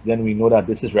with truth, then we know that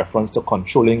this is reference to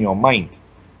controlling your mind.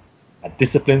 A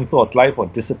disciplined thought life or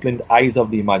disciplined eyes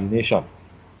of the imagination.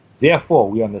 Therefore,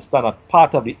 we understand that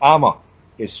part of the armor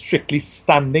is strictly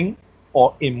standing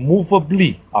or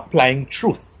immovably applying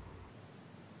truth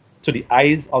to the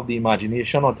eyes of the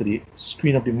imagination or to the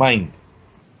screen of the mind,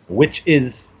 which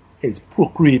is his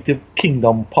procreative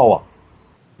kingdom power.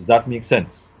 Does that make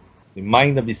sense? The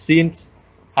mind of the saints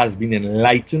has been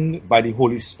enlightened by the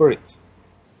Holy Spirit.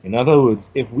 In other words,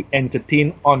 if we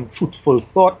entertain untruthful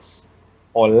thoughts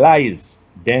or lies,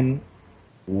 then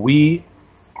we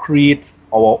create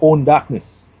our own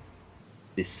darkness.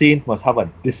 The saint must have a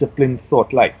disciplined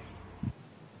thought life.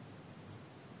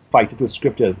 Fight it with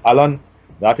scriptures. Alan,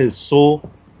 that is so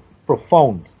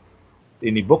profound.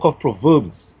 In the book of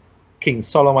Proverbs, King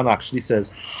Solomon actually says,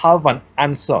 have an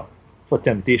answer for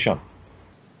temptation.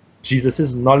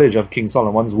 Jesus' knowledge of King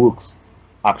Solomon's works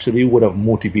actually would have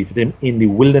motivated him in the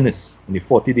wilderness, in the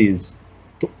 40 days,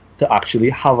 to actually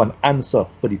have an answer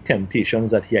for the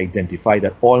temptations that he identified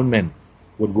that all men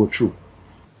would go through.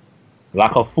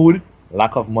 Lack of food,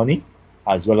 lack of money,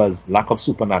 as well as lack of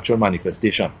supernatural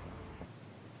manifestation.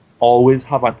 Always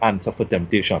have an answer for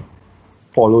temptation.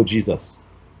 Follow Jesus.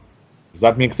 Does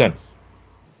that make sense?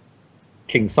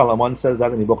 King Solomon says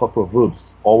that in the book of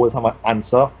Proverbs. Always have an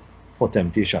answer for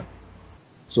temptation.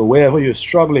 So wherever you're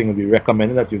struggling, it will be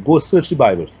recommended that you go search the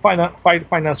Bible, find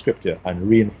a scripture, and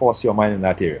reinforce your mind in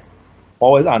that area.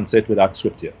 Always answer it with that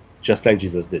scripture, just like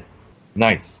Jesus did.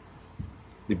 Nice.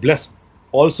 The blessed,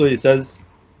 also he says,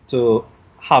 to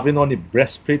having on the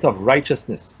breastplate of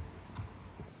righteousness.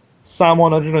 Psalm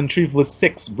 103 verse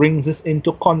 6 brings this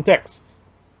into context.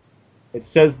 It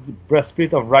says the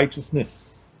breastplate of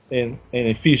righteousness in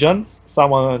Ephesians.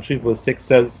 Psalm 103 verse 6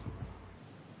 says,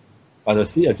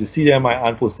 as you see there, my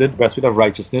aunt posted, breastplate of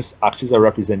righteousness actually is a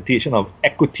representation of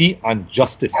equity and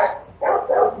justice.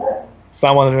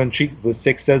 Psalm 103 verse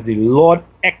 6 says, the Lord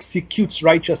executes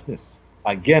righteousness.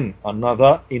 Again,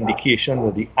 another indication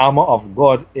that the armor of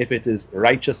God, if it is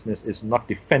righteousness, is not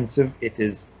defensive, it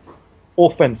is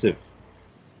offensive.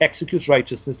 Executes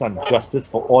righteousness and justice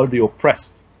for all the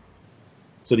oppressed.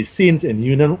 So the saints in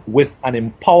union with and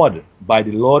empowered by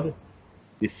the Lord,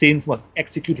 the saints must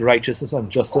execute righteousness and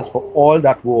justice for all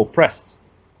that were oppressed.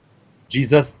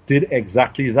 Jesus did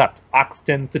exactly that. Acts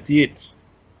 10:38.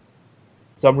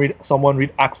 Someone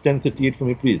read Acts 10:38 for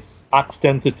me, please. Acts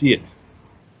 10:38.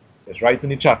 It's right in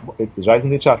the chat. It's right in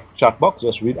the chat box.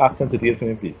 Just read Acts 10:38 for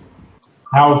me, please.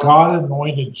 How God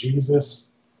anointed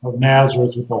Jesus of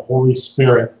Nazareth with the Holy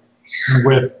Spirit and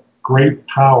with great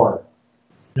power,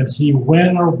 and he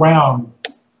went around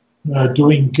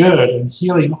doing good and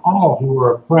healing all who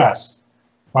were oppressed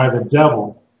by the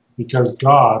devil, because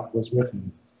God was with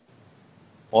him.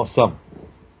 Awesome.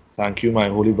 Thank you, my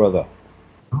holy brother.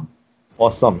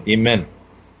 Awesome. Amen.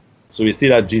 So we see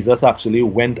that Jesus actually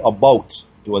went about.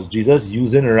 It was Jesus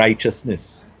using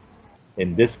righteousness.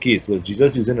 In this case, was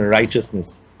Jesus using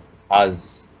righteousness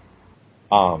as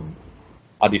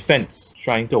a defense,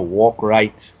 trying to walk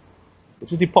right,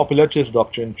 which is the popular church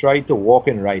doctrine, try to walk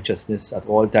in righteousness at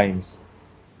all times.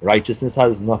 Righteousness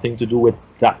has nothing to do with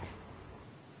that.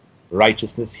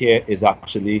 Righteousness here is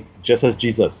actually just as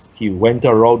Jesus. He went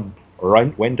around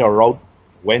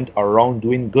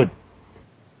doing good.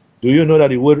 Do you know that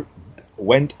the word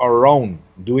went around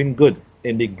doing good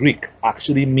in the Greek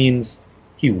actually means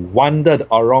he wandered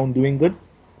around doing good?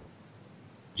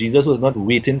 Jesus was not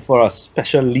waiting for a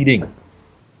special leading.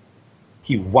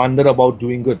 He wandered about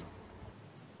doing good.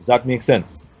 Does that make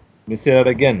sense? Let me say that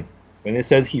again. When it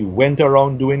says he went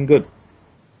around doing good,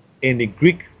 in the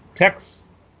Greek text,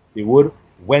 the word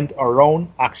went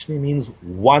around actually means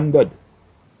wandered.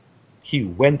 He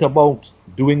went about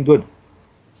doing good,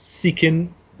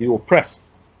 seeking the oppressed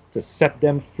to set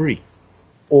them free.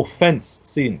 offense,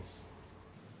 saints.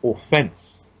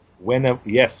 Offense. Whenever,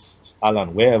 yes,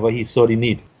 Alan, wherever he saw the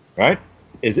need, right?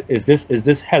 Is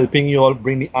this helping you all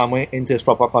bring the armor into its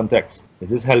proper context?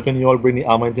 Is this helping you all bring the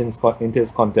armor into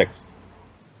its context?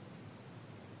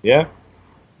 Yeah?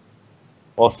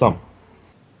 Awesome.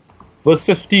 Verse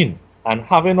 15, and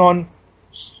having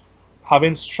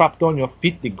strapped on your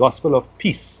feet the gospel of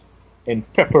peace, in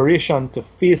preparation to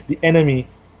face the enemy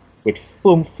with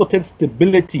firm-footed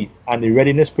stability and the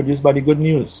readiness produced by the good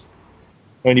news.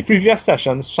 Now, in the previous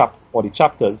sessions, or the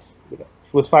chapters, the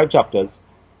first 5 chapters,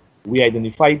 we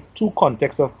identified 2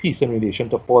 contexts of peace in relation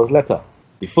to Paul's letter.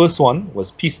 The first one was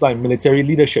peace by military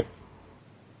leadership.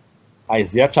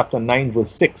 Isaiah chapter 9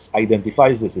 verse 6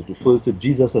 identifies this. It refers to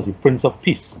Jesus as the Prince of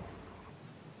Peace.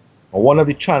 And one of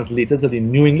the translators of the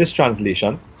New English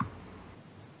Translation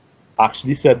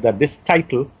actually said that this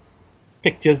title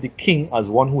pictures the king as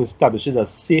one who establishes a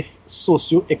safe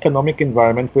socio-economic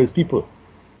environment for his people.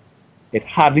 It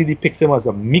hardly depicts him as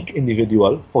a meek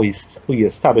individual, for he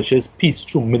establishes peace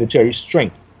through military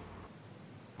strength,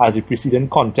 as the preceding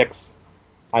context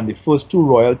and the first 2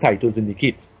 royal titles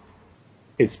indicate.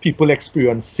 His people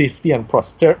experience safety and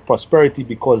prosperity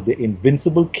because the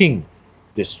invincible king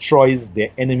destroys their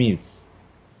enemies.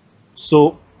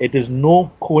 So it is no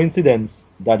coincidence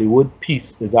that the word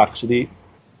peace is actually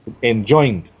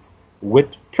enjoined with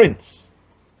prince.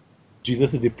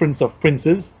 Jesus is the Prince of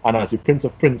Princes, and as the Prince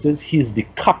of Princes, he is the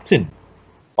captain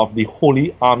of the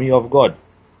holy army of God,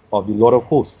 of the Lord of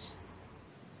hosts.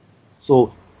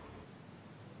 So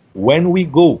when we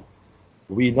go,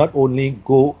 we not only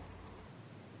go,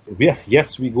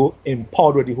 yes, we go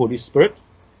empowered with the Holy Spirit,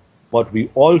 but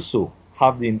we also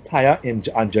have the entire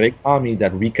angelic army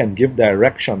that we can give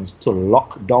directions to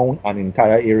lock down an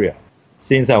entire area.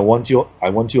 Saints, I want you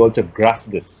all to grasp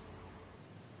this.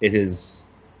 It is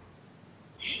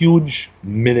huge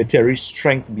military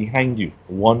strength behind you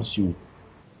once you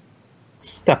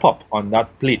step up on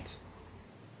that plate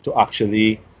to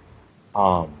actually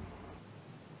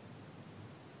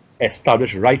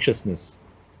establish righteousness.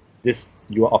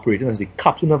 You are operating as the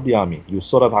captain of the army. You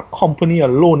saw that a company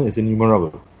alone is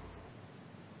innumerable.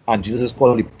 And Jesus is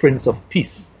called the Prince of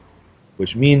Peace,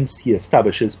 which means he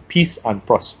establishes peace and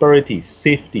prosperity,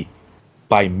 safety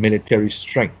by military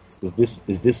strength. Is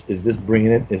this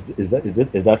bringing it?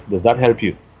 Does that help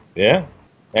you? Yeah?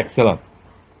 Excellent.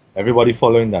 Everybody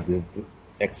following that?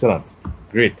 Excellent.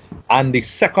 Great. And the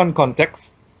second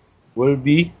context will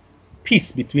be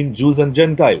peace between Jews and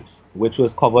Gentiles, which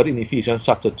was covered in Ephesians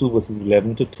chapter 2 verses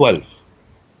 11 to 12.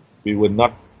 We would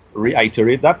not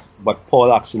reiterate that, but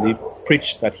Paul actually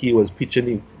preached that he was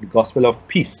preaching the gospel of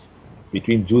peace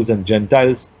between Jews and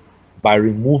Gentiles by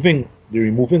removing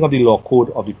of the law code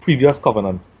of the previous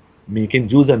covenant, making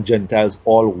Jews and Gentiles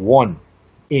all one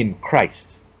in Christ,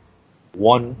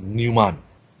 one new man.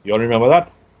 You all remember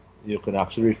that? You can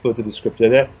actually refer to the scripture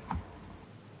there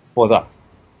for that.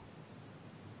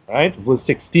 Right? Verse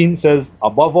 16 says,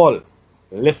 above all,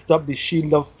 lift up the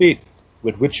shield of faith,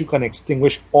 with which you can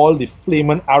extinguish all the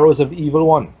flaming arrows of the evil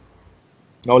one.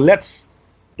 Now let's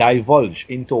divulge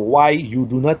into why you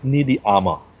do not need the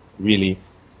armor, really,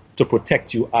 to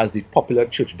protect you as the popular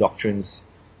church doctrines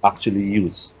actually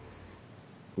use.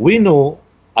 We know,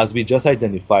 as we just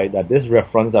identified, that this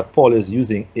reference that Paul is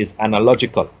using is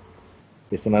analogical.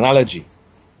 It's an analogy.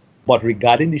 But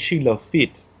regarding the shield of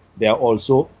faith, there are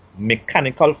also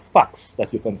mechanical facts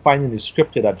that you can find in the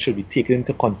scripture that should be taken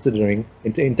into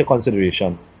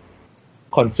consideration,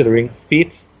 considering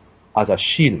faith as a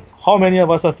shield. How many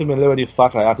of us are familiar with the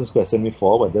fact, I asked this question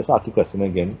before, but let's ask the question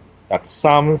again, that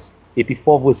Psalms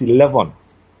 84 verse 11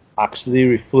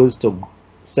 actually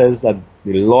says that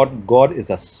the Lord God is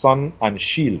a sun and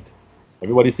shield.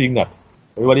 Everybody seeing that?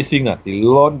 Everybody seeing that? The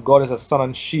Lord God is a sun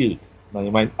and shield. Now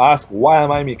you might ask, why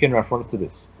am I making reference to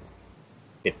this?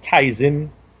 It ties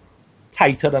in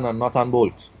tighter than a nut and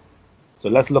bolt. So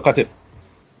let's look at it.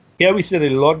 Here we see that the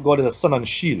Lord God is a sun and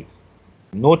shield.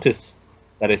 Notice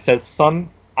that it says sun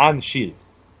and shield.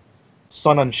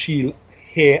 Sun and shield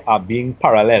here are being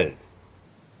paralleled.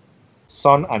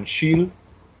 Sun and shield,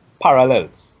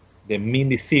 parallels. They mean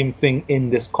the same thing in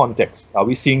this context. Are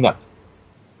we seeing that?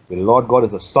 The Lord God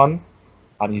is a sun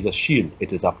and he's a shield.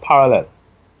 It is a parallel.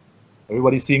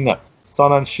 Everybody seeing that?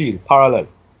 Sun and shield, parallel.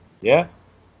 Yeah?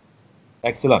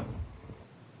 Excellent.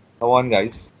 Come on,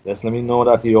 guys. Just let me know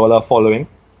that you all are following.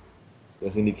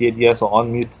 Just indicate yes or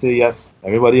unmute, say yes.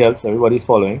 Everybody else, everybody's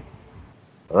following.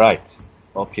 Right.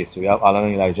 Okay, so we have Alan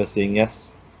and Elijah saying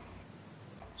yes.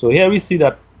 So here we see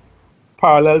that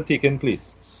parallel taking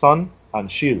place. Sun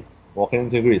and shield walking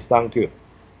into grace. Thank you.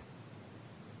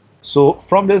 So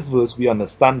from this verse, we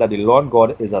understand that the Lord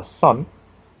God is a son,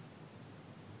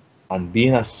 and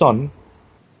being a son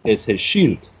is his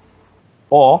shield,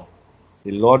 or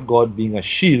the Lord God being a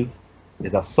shield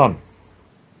is a son.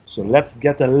 So let's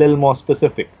get a little more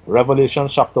specific. Revelation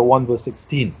chapter 1 verse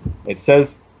 16. It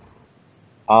says,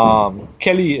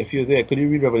 Kelly, if you're there, could you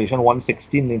read Revelation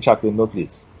 1:16 in chat window,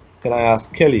 please? Can I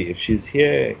ask Kelly if she's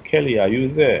here? Kelly, are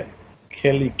you there?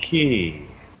 Kelly Key.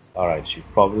 All right, she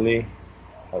probably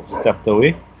have stepped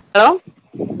away. Hello?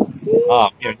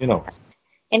 Here, you know.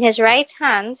 In his right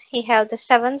hand he held the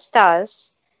 7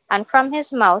 stars, and from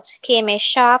his mouth came a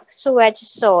sharp two-edged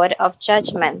sword of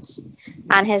judgment,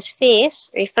 and his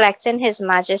face, reflecting his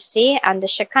majesty and the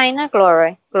Shekinah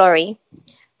glory,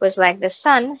 was like the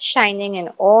sun shining in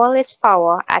all its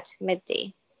power at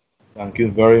midday. Thank you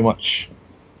very much.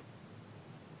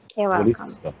 You're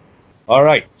welcome. All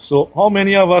right, so how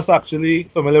many of us actually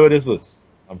familiar with this verse?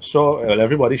 I'm sure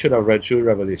everybody should have read through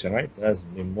Revelation, right? That's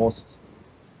the most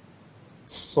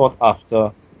sought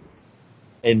after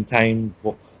end time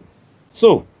book.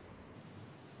 So,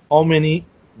 how many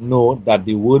know that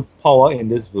the word power in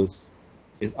this verse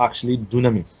is actually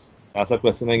dunamis? That's a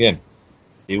question again.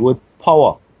 The word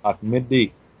power at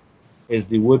midday is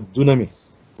the word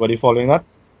dunamis. Are you following that?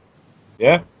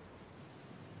 Yeah?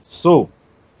 So,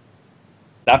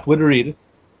 that would read,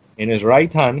 in his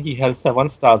right hand he held 7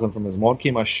 stars, and from his mouth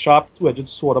came a sharp two-edged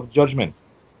sword of judgment,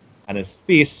 and his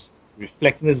face,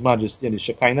 reflecting his majesty and the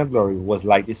Shekinah glory, was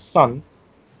like the sun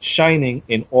shining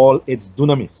in all its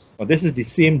dunamis. Now this is the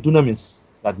same dunamis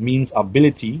that means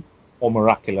ability or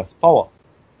miraculous power.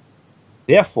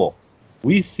 Therefore,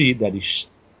 we see that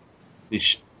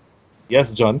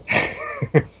yes, John.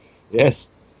 Yes.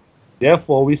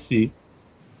 Therefore, we see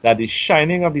that the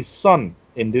shining of the sun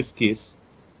in this case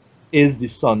is the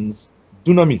sun's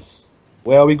dunamis.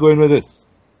 Where are we going with this?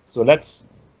 So let's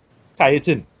tie it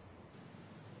in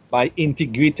by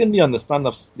integrating the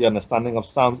understanding of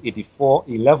Psalms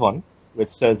 84:11, which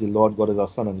says the Lord God is our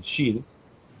sun and shield,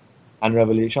 and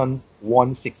Revelations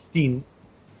 1:16,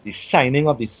 the shining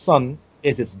of the sun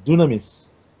is its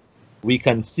dunamis. We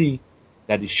can see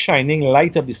that the shining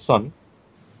light of the sun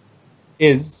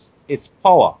is its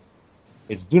power,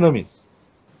 its dunamis,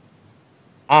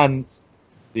 and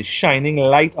the shining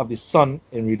light of the sun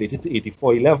in related to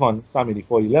 84:11, Psalm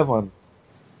 84:11,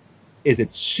 is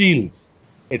its shield,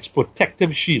 its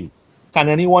protective shield. Can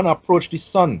anyone approach the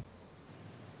sun,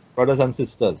 brothers and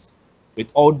sisters,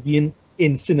 without being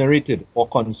incinerated or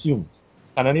consumed?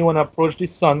 Can anyone approach the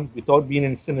sun without being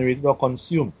incinerated or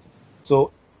consumed?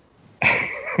 So,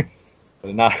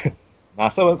 NASA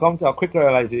will come to a quick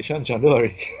realization, John, don't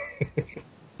worry.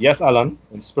 Yes, Alan,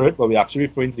 in spirit, but we're actually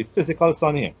referring to the physical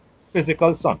sun here.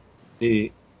 Physical sun.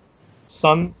 The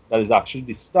sun that is actually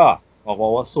the star of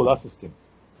our solar system.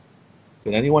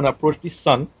 Can anyone approach the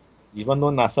sun, even though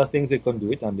NASA thinks they can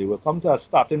do it, and they will come to a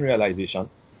starting realization,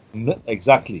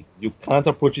 exactly, you can't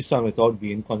approach the sun without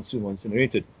being consumed or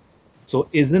incinerated. So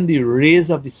isn't the rays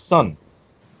of the sun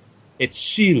its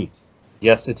shield?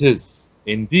 Yes, it is,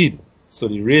 indeed. So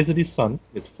the rays of the sun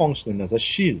is functioning as a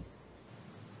shield.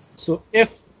 So if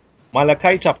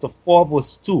Malachi chapter 4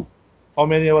 verse 2, how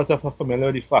many of us are familiar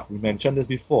with the fact? We mentioned this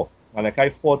before.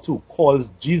 Malachi 4:2 calls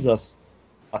Jesus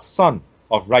a son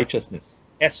of righteousness.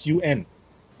 S-U-N.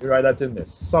 You write that in there.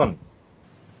 Son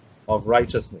of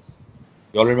righteousness.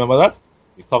 You all remember that?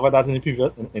 We covered that in the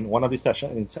previous, in one of the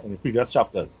sessions in the previous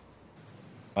chapters.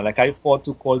 Malachi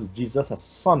 4:2 calls Jesus a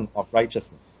son of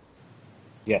righteousness.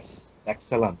 Yes.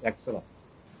 Excellent. Excellent.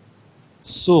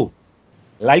 So,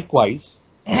 likewise,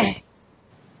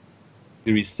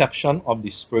 the reception of the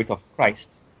Spirit of Christ,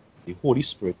 the Holy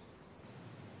Spirit,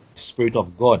 the Spirit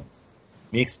of God,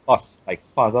 makes us like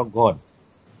Father God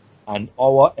and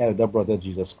our elder brother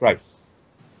Jesus Christ.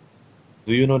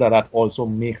 Do you know that that also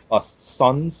makes us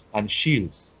sons and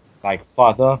shields, like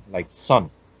Father, like Son,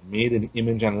 made in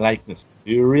image and likeness?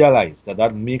 Do you realize that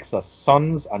that makes us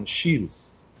sons and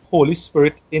shields? Holy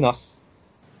Spirit in us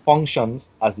functions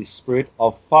as the Spirit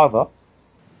of Father,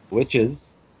 which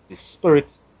is the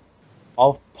Spirit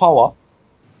of power,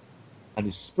 and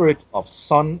the Spirit of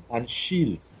Son and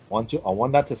shield. I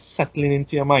want that to settle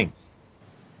into your minds.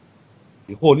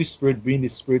 The Holy Spirit being the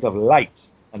Spirit of light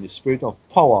and the Spirit of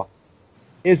power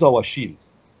is our shield.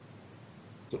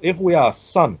 So if we are a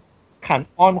son, can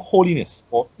unholiness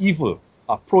or evil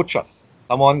approach us?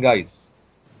 Come on, guys.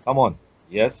 Come on.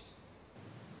 Yes?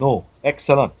 No.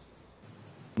 Excellent.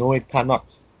 No, it cannot.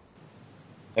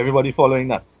 Everybody following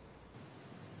that?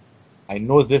 I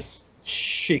know this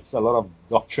shakes a lot of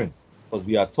doctrine, because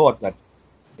we are taught that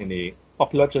in a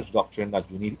popular church doctrine that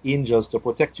you need angels to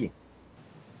protect you.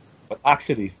 But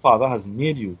actually, Father has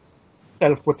made you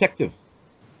self-protective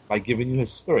by giving you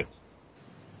his spirit.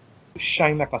 You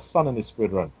shine like a sun in the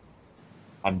spirit realm.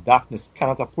 And darkness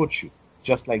cannot approach you.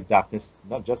 Just like darkness,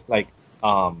 not just like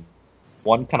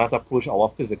one cannot approach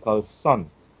our physical sun,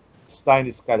 star in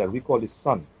the sky that we call the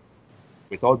sun,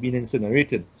 without being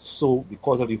incinerated. So,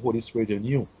 because of the Holy Spirit in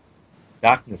you,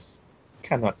 darkness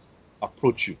cannot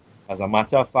approach you. As a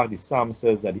matter of fact, the psalm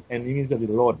says that the enemies of the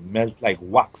Lord melt like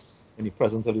wax in the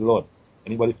presence of the Lord.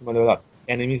 Anybody familiar with that?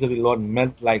 Enemies of the Lord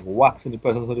melt like wax in the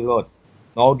presence of the Lord.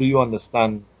 Now do you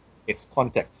understand its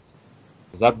context?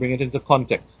 Does that bring it into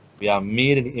context? We are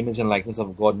made in the image and likeness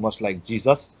of God, much like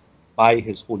Jesus, by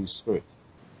his Holy Spirit.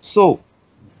 So,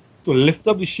 to lift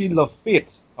up the shield of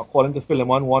faith, according to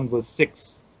Philemon 1 verse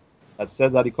 6, that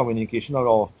says that the communication of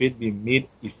our faith be made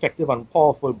effective and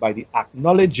powerful by the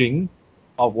acknowledging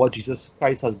of what Jesus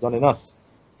Christ has done in us.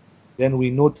 Then we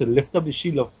know to lift up the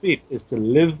shield of faith is to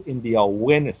live in the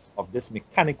awareness of this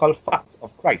mechanical fact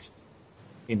of Christ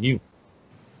in you.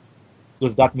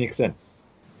 Does that make sense?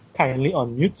 Kindly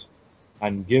unmute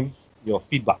and give your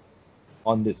feedback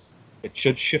on this. It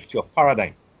should shift your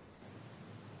paradigm.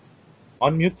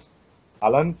 Unmute.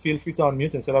 Alan, feel free to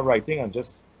unmute instead of writing, and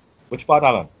just, which part,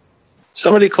 Alan?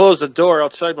 Somebody closed the door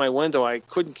outside my window. I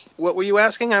couldn't. What were you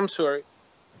asking? I'm sorry.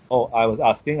 Oh, I was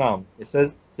asking, it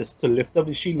says to lift up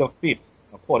the shield of faith.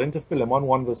 According to Philemon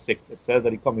 1 verse 6, it says that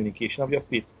the communication of your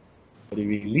faith, or the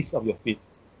release of your faith,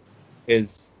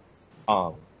 is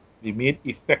be made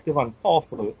effective and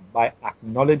powerful by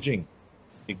acknowledging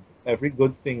every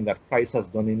good thing that Christ has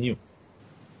done in you.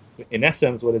 So in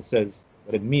essence, what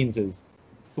it means is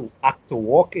to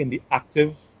actively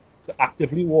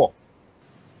walk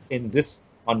in this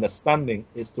understanding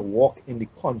is to walk in the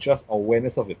conscious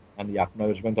awareness of it and the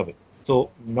acknowledgement of it. So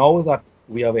now that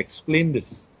we have explained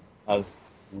this as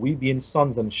we being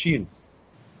sons and shields,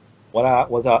 what I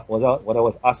was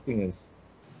asking is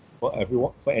for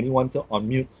anyone to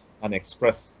unmute and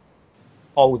express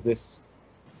how this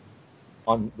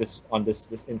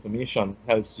information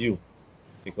helps you,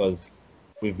 because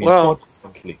we've been taught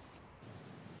differently.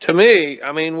 To me,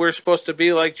 I mean, we're supposed to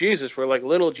be like Jesus. We're like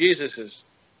little Jesuses.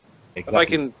 Exactly. If I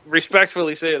can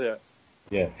respectfully say that.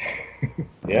 Yeah.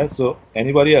 Yeah, so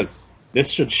anybody else? This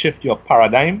should shift your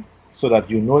paradigm so that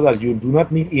you know that you do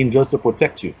not need angels to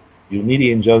protect you. You need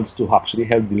angels to actually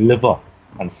help deliver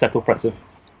and set those that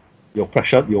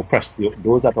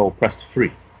are oppressed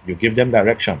free. You give them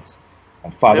directions.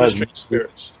 And Father, ministering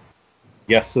spirits.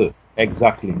 Yes, sir.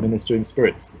 Exactly. Ministering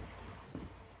spirits.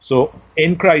 So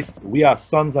in Christ, we are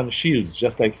sons and shields,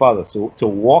 just like Father. So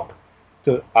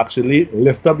to actually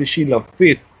lift up the shield of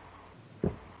faith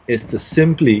is to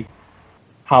simply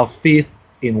have faith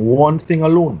in one thing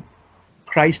alone: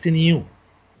 Christ in you,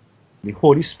 the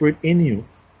Holy Spirit in you.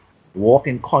 Walk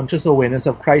in conscious awareness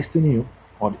of Christ in you,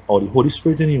 or the Holy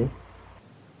Spirit in you,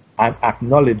 and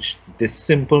acknowledge this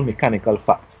simple mechanical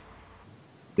fact.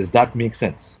 Does that make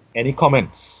sense? Any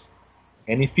comments?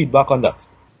 Any feedback on that?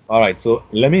 All right, so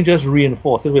let me just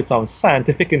reinforce it with some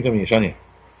scientific information here.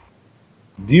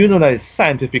 Do you know that it's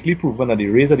scientifically proven that the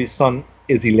rays of the sun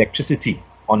is electricity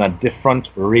on a different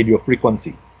radio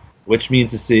frequency, which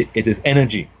means to say it is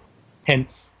energy,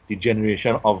 hence the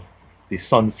generation of the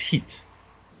sun's heat.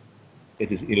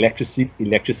 It is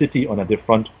electricity on a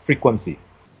different frequency.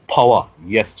 Power,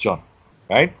 yes, John,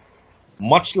 right?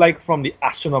 Much like from the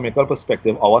astronomical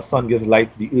perspective, our sun gives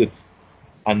light to the earth,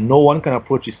 and no one can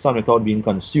approach the sun without being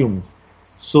consumed.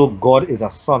 So God is a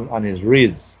sun, and his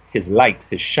rays, his light,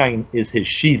 his shine is his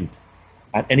shield.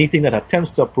 And anything that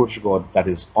attempts to approach God that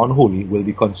is unholy will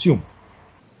be consumed.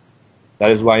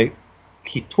 That is why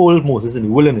he told Moses in the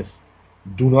wilderness,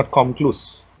 do not come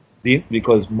close.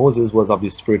 Because Moses was of the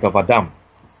spirit of Adam.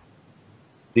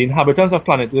 The inhabitants of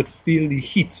planet Earth feel the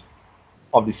heat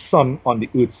of the sun on the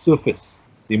Earth's surface.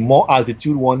 The more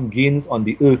altitude one gains on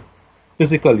the Earth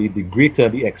physically, the greater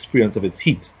the experience of its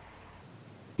heat.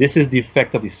 This is the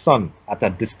effect of the sun at a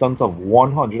distance of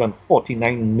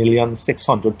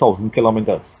 149,600,000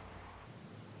 kilometers,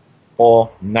 or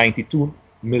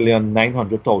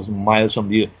 92,900,000 miles from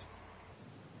the Earth.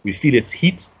 We feel its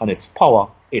heat and its power,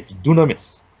 its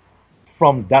dunamis,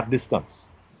 from that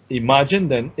distance. Imagine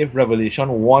then if Revelation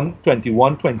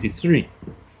 1:21-23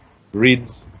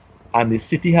 reads, and the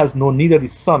city has no need of the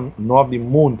sun nor of the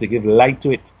moon to give light to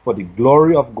it, for the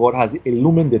glory of God has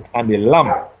illumined it, and the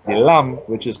Lamb,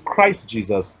 which is Christ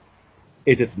Jesus,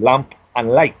 it is lamp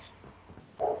and light.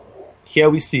 Here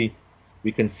we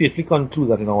can safely conclude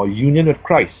that in our union with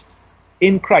Christ,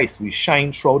 in Christ we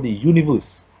shine throughout the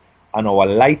universe, and our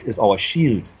light is our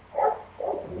shield.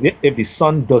 If the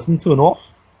sun doesn't turn off,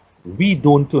 we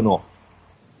don't turn off.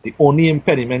 The only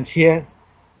impediment here,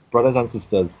 brothers and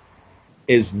sisters,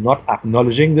 is not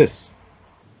acknowledging this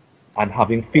and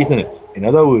having faith in it. In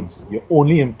other words, your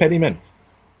only impediment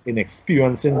in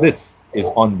experiencing this is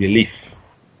unbelief.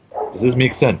 Does this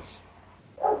make sense?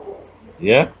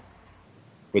 Yeah?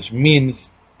 Which means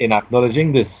in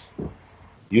acknowledging this,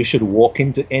 you should walk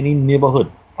into any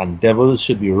neighborhood and devils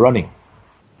should be running,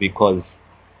 because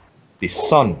the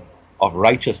Son of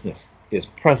Righteousness is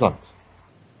present.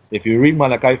 If you read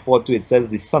Malachi 4:2, it says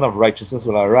the Son of Righteousness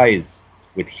will arise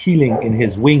with healing in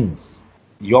his wings.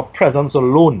 Your presence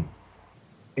alone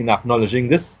in acknowledging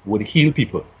this would heal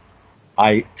people.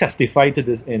 I testify to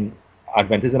this in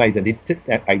Adventist in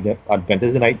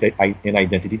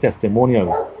Identity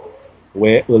Testimonials,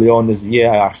 where earlier on this year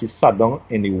I actually sat down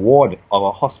in the ward of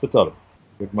a hospital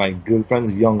with my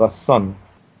girlfriend's younger son,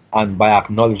 and by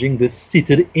acknowledging this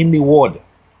seated in the ward,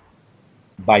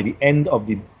 by the end of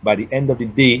the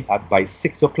day by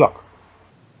 6 o'clock,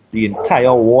 the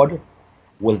entire ward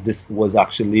was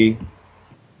actually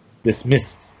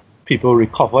dismissed. People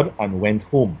recovered and went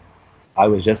home. I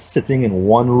was just sitting in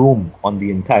one room on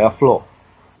the entire floor,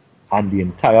 and the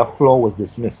entire floor was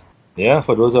dismissed. Yeah,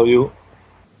 for those of you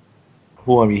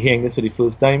who are hearing this for the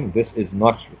first time, this is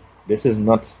not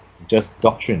just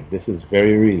doctrine. This is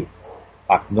very real.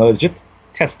 Acknowledge it,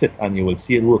 test it, and you will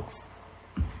see it works.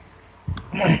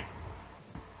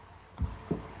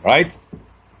 Right?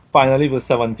 Finally, verse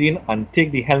 17, and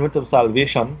take the helmet of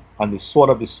salvation and the sword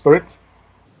of the Spirit,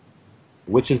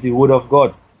 which is the word of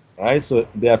God. Right? So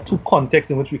there are two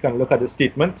contexts in which we can look at this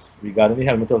statement regarding the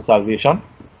helmet of salvation: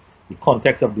 the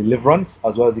context of deliverance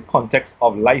as well as the context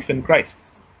of life in Christ.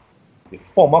 The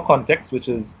former context, which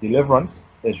is deliverance,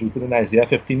 is rooted in Isaiah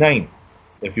 59.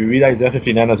 If you read Isaiah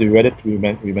 59 as we read it, we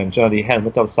mentioned the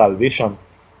helmet of salvation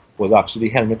was actually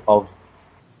the helmet of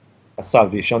a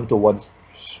salvation towards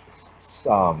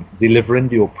delivering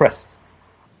the oppressed,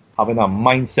 having a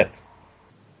mindset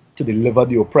to deliver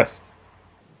the oppressed.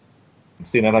 I'm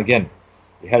saying that again.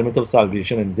 The helmet of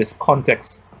salvation in this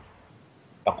context,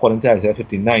 according to Isaiah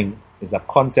 59, is a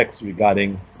context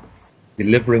regarding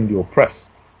delivering the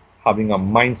oppressed, having a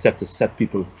mindset to set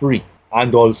people free,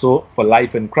 and also for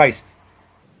life in Christ.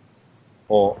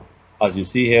 Or, as you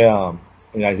see here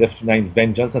in Isaiah 59,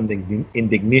 vengeance and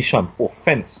indignation,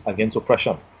 offense against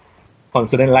oppression.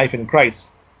 Concerning life in Christ,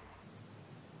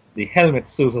 the helmet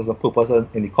serves as a purpose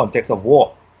in the context of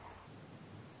war.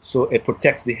 So it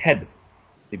protects the head,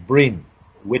 the brain,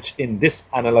 which in this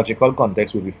analogical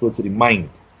context would refer to the mind.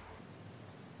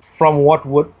 From what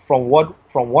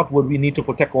would we need to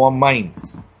protect our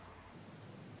minds?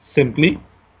 Simply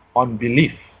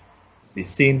unbelief. The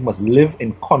saint must live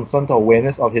in constant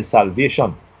awareness of his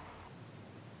salvation.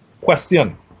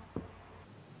 Question: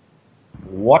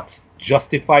 what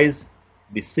justifies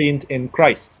the saint in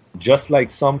Christ? Just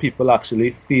like some people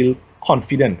actually feel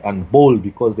confident and bold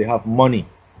because they have money,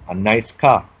 a nice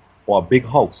car, or a big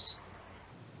house.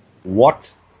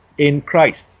 What in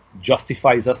Christ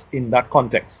justifies us in that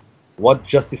context? What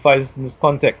justifies us in this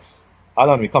context?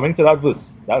 Alan, we're coming to that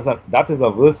verse. That is a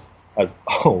verse as,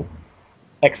 oh,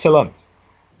 excellent.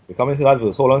 We're coming to that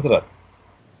verse. Hold on to that.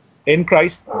 In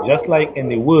Christ, just like in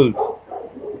the world,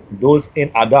 those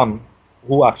in Adam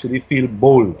who actually feel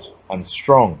bold and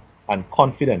strong and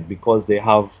confident because they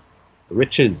have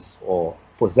riches or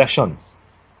possessions,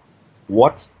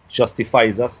 what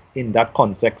justifies us in that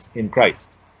context in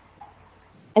Christ?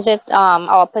 Is it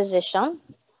our position?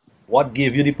 What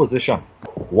gave you the position?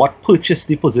 What purchased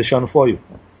the position for you?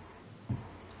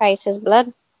 Christ's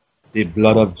blood. The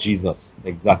blood of Jesus,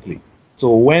 exactly.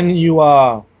 So when you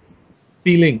are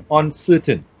feeling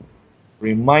uncertain,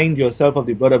 remind yourself of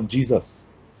the blood of Jesus.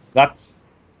 That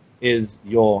is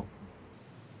your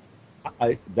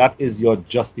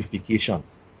justification.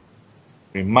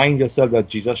 Remind yourself that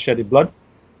Jesus shed the blood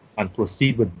and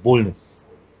proceed with boldness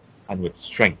and with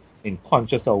strength in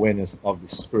conscious awareness of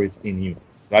the Spirit in you.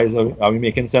 Guys, are we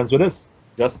making sense with this?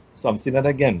 Just something that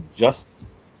again, just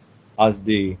as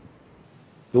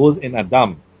those in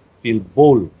Adam feel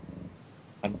bold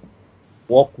and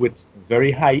walk with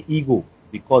very high ego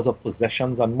because of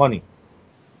possessions and money,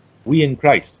 we in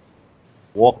Christ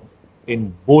walk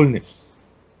in boldness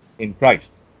in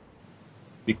Christ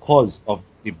because of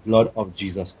the blood of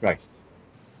Jesus Christ.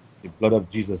 The blood of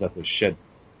Jesus that was shed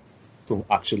to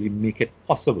actually make it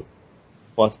possible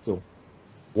for us to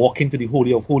walk into the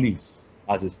Holy of Holies,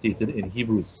 as is stated in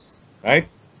Hebrews. Right?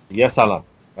 Yes, Alan.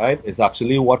 Right? It's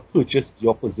actually what purchased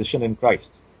your position in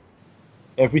Christ.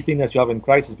 Everything that you have in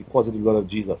Christ is because of the blood of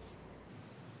Jesus.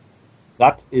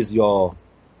 That is your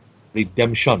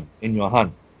redemption in your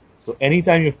hand. So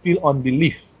anytime you feel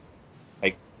unbelief,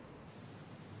 like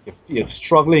If you're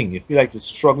struggling, you feel like you're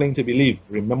struggling to believe,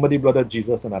 remember the blood of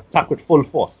Jesus and attack with full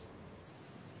force.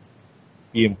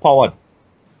 Be empowered,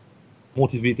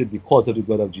 motivated because of the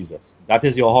blood of Jesus. That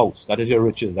is your house, that is your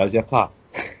riches, that is your car.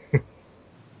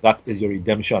 That is your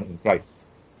redemption in Christ.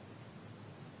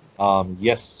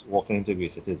 Yes, walking into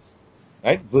grace it is.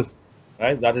 Right?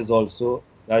 That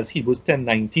is Hebrews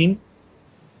 10:19. It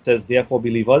says, therefore,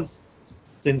 believers,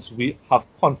 since we have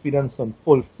confidence and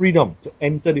full freedom to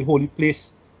enter the holy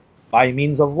place by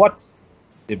means of what?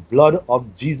 The blood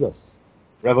of Jesus.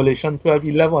 Revelation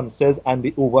 12:11 says, and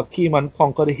they overcame and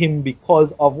conquered him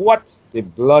because of what? The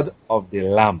blood of the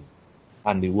Lamb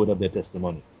and the word of their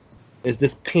testimony. Is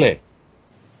this clear?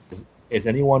 Is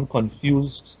anyone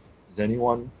confused? Is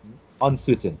anyone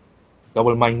uncertain?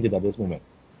 Double-minded at this moment?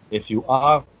 If you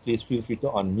are, please feel free to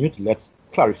unmute. Let's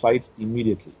clarify it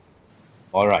immediately.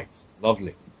 All right,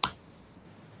 lovely.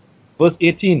 Verse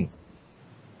 18,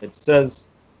 it says,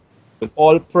 with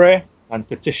all prayer and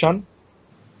petition,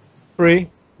 pray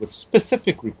with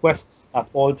specific requests at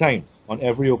all times, on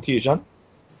every occasion.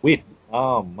 Wait,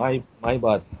 my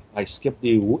bad. I skipped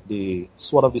the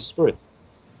sword of the Spirit.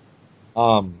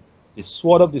 The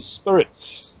sword of the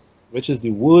Spirit, which is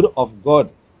the word of God.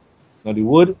 Now the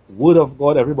word of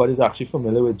God, everybody is actually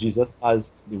familiar with Jesus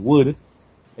as the word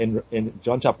in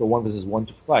John chapter 1 verses 1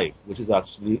 to 5, which is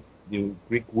actually the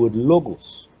Greek word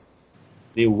logos.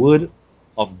 The word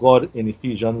of God in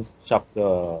Ephesians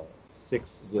chapter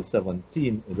 6 verse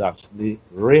 17 is actually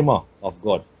rhema of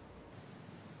God.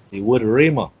 The word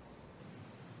rhema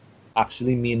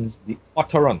actually means the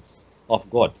utterance of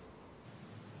God.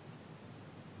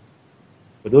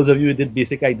 For those of you who did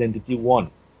basic identity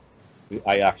 1,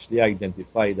 I actually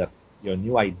identify that your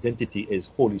new identity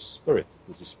is Holy Spirit.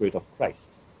 It's the Spirit of Christ.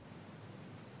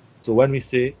 So when we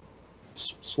say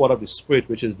sword of the Spirit,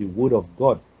 which is the word of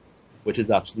God, which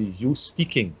is actually you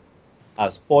speaking,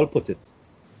 as Paul put it,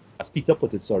 as Peter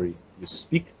put it, sorry, you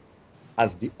speak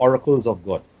as the oracles of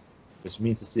God, which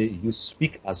means to say you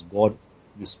speak as God,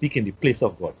 you speak in the place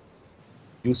of God.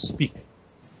 You speak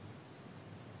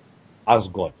as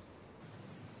God.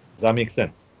 Does that make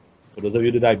sense? For those of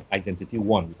you who did identity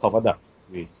 1, we covered that.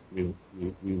 We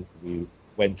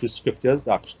went through scriptures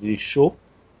that actually show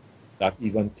that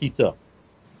even Peter,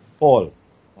 Paul,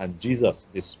 and Jesus,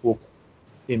 they spoke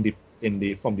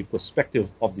from the perspective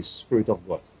of the Spirit of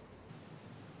God,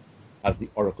 as the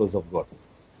oracles of God.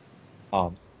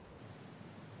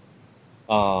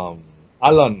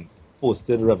 Alan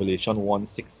posted Revelation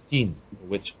 1:16,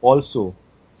 which also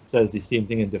says the same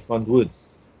thing in different words.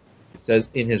 It says,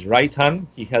 in his right hand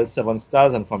he held 7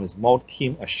 stars, and from his mouth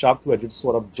came a sharp two-edged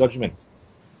sword of judgment.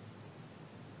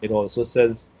 It also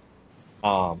says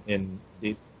in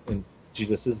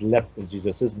Jesus'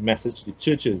 message to the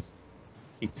churches,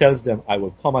 he tells them, I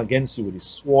will come against you with the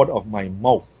sword of my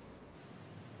mouth.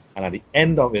 And at the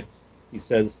end of it, he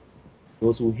says,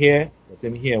 those who hear, let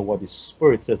them hear what the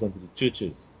Spirit says unto the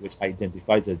churches, which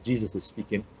identifies that Jesus is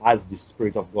speaking as the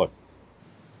Spirit of God.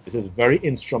 This is very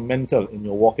instrumental in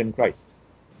your walk in Christ.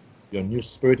 Your new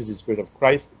spirit is the Spirit of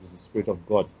Christ, it is the Spirit of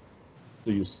God.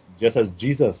 So you, just as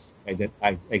Jesus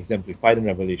exemplified in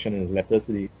Revelation in his letter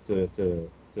to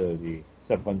the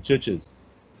 7 churches,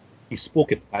 he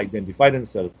spoke it, identified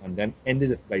himself, and then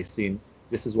ended it by saying,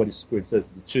 this is what the Spirit says to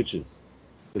the churches.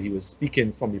 So he was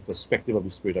speaking from the perspective of the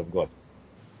Spirit of God.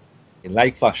 In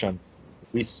like fashion,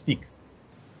 we speak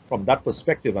from that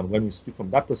perspective, and when we speak from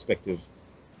that perspective,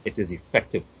 it is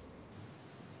effective.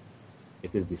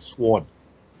 It is the sword.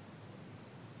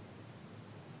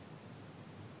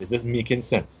 Is this making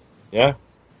sense? Yeah?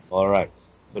 Alright.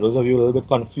 For those of you a little bit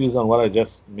confused on what I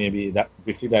just maybe that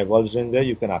briefly divulged in there,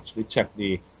 you can actually check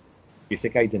the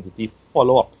basic identity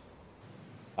follow-up.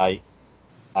 I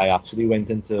actually went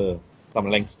into some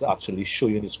links to actually show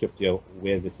you in the scripture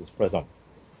where this is present.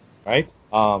 Right?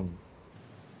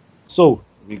 So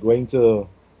we're going to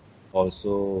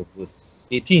also verse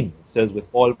 18. It says, with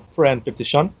all prayer and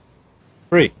petition,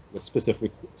 pray with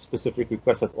specific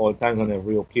requests at all times, on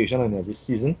every occasion and every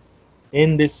season,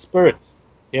 in the Spirit.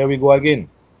 Here we go again.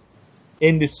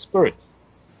 In the Spirit,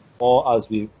 or as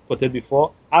we put it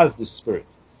before, as the Spirit.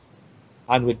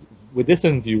 And with this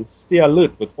in view, stay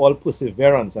alert with all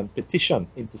perseverance and petition,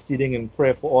 interceding in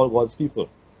prayer for all God's people.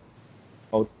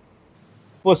 Now,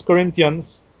 1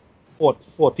 Corinthians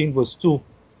 14 verse 2,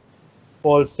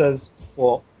 Paul says,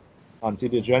 for Auntie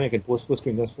Adrian, you can post 1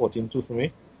 Corinthians 14:2 for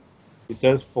me. He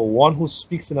says, for one who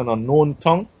speaks in an unknown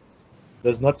tongue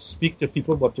does not speak to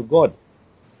people but to God.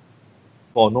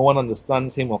 For no one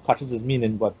understands him or catches his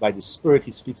meaning, but by the Spirit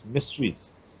he speaks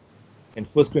mysteries. In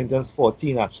 1 Corinthians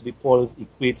 14, actually, Paul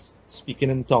equates speaking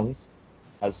in tongues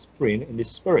as praying in the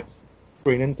Spirit.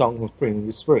 Praying in tongues is praying in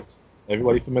the Spirit.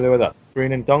 Everybody familiar with that?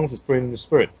 Praying in tongues is praying in the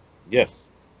Spirit.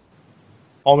 Yes.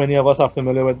 How many of us are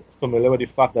familiar with the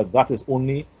fact that that is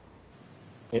only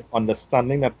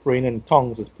understanding that praying in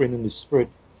tongues is praying in the Spirit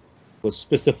was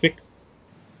specific?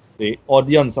 The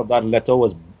audience of that letter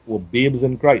were babes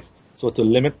in Christ. So to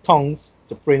limit tongues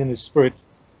to praying in the Spirit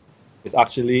is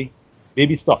actually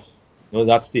baby stuff. You know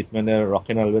that statement there,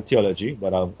 rocking a little bit theology,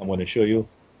 but I'm going to show you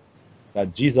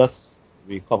that Jesus,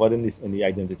 we covered in the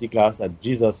identity class, that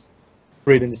Jesus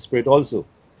prayed in the Spirit also,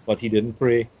 but he didn't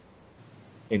pray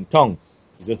in tongues.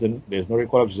 There's no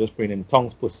record of Jesus praying in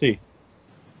tongues per se,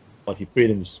 but he prayed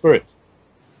in the Spirit.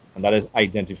 And that is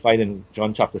identified in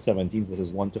John chapter 17, verses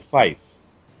 1 to 5,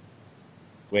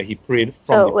 where he prayed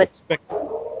from the perspective.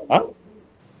 Huh?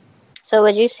 So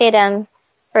would you say then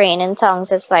praying in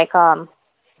tongues is like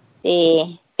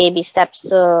the baby steps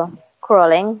to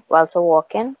crawling while to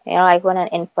walking? You know, like when an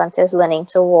infant is learning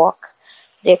to walk,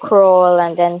 they crawl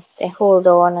and then they hold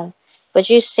on. And would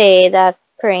you say that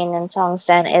praying in tongues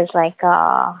then is like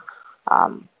a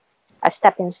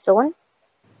stepping stone?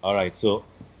 All right, so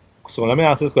let me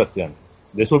answer this question.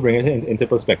 This will bring it into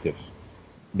perspective.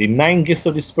 The 9 gifts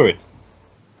of the Spirit,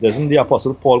 doesn't the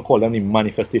Apostle Paul call them the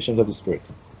manifestations of the Spirit?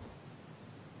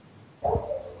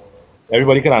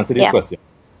 Everybody can answer this question.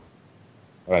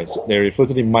 All right, so they refer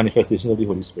to the manifestations of the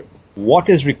Holy Spirit. What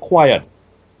is required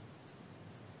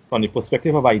from the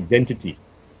perspective of identity?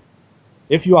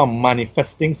 If you are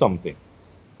manifesting something,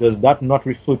 does that not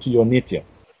refer to your nature?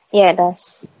 Yeah, it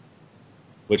does.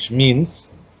 Which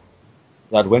means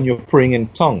that when you're praying in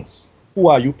tongues, who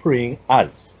are you praying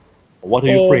as? What are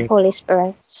you praying? Holy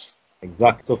Spirit.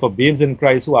 Exactly. So for babes in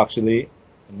Christ who are actually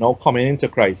now coming into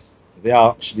Christ, they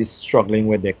are actually struggling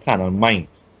with their carnal mind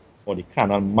or the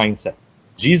carnal mindset.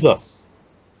 Jesus,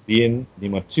 being the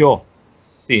mature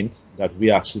saint that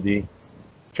we are actually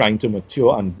trying to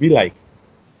mature and be like,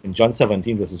 in John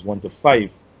 17 verses 1 to 5,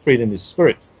 prayed in the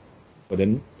Spirit, but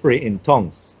then pray in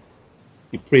tongues.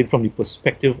 He prayed from the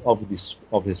perspective of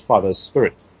his Father's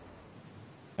Spirit.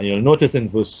 And you'll notice in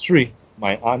verse 3,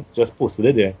 my aunt just posted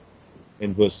it there,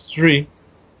 in verse 3,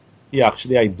 he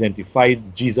actually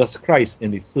identified Jesus Christ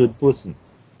in the third person.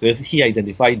 So if he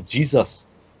identified Jesus,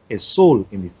 his soul,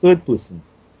 in the third person,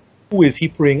 who is he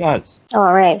praying as?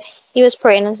 All right. He was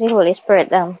praying as the Holy Spirit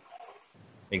then.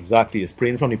 Exactly. He's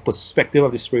praying from the perspective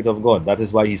of the Spirit of God. That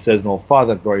is why he says, "Now,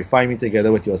 Father, glorify me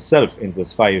together with yourself," in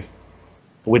verse 5,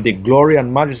 "with the glory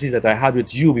and majesty that I had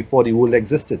with you before the world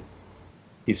existed."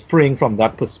 He's praying from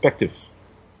that perspective.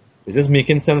 Is this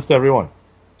making sense to everyone?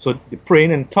 So the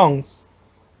praying in tongues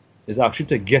is actually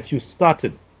to get you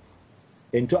started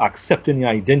into accepting your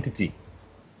identity.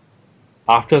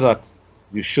 After that,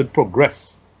 you should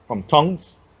progress from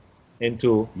tongues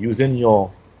into using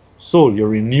your soul, your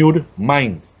renewed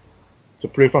mind, to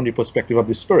pray from the perspective of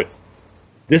the Spirit.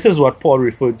 This is what Paul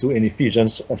referred to in in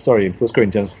 1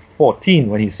 Corinthians 14,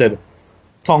 when he said,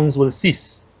 "Tongues will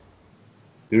cease."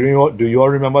 Do you all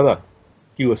remember that?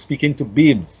 He was speaking to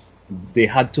babes. They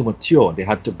had to mature. They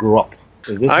had to grow up.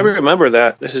 I remember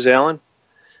that. This is Alan.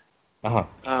 Uh-huh.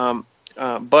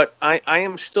 But I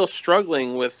am still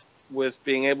struggling with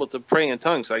being able to pray in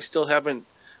tongues. I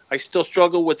still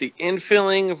struggle with the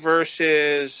infilling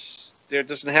versus there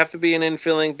doesn't have to be an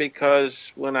infilling,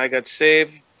 because when I got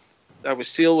saved, I was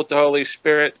sealed with the Holy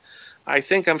Spirit. I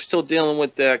think I'm still dealing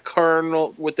with that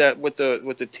carnal, with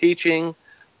the teaching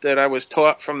that I was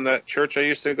taught from that church I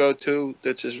used to go to.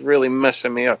 That's just really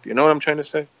messing me up. You know what I'm trying to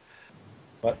say?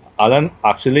 But Alan,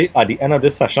 actually, at the end of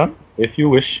this session, if you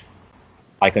wish,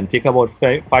 I can take about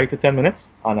 5 to 10 minutes,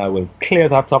 and I will clear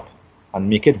that up and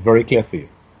make it very clear for you.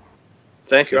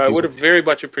 Thank you. I would have very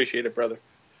much appreciated, brother.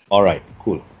 All right,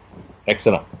 cool.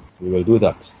 Excellent. We will do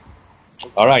that.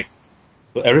 All right.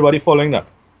 So everybody following that?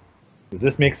 Does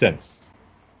this make sense?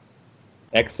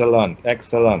 Excellent.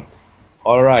 Excellent.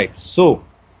 All right. So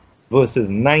verses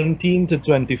 19 to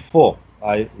 24,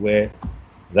 where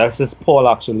this is Paul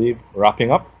actually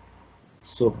wrapping up.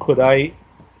 So could I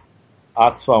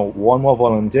ask for one more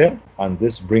volunteer? And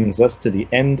this brings us to the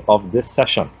end of this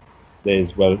session.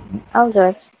 I'll do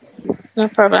it. No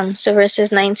problem. So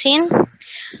verses 19.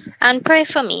 "And pray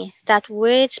for me, that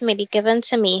words may be given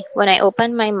to me when I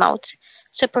open my mouth,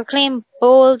 to proclaim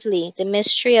boldly the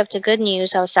mystery of the good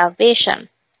news of salvation,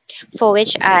 for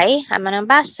which I am an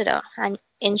ambassador and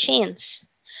in chains.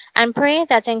 And pray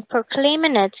that in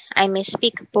proclaiming it I may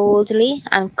speak boldly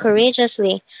and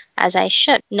courageously as I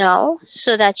should. Now,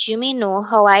 so that you may know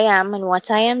how I am and what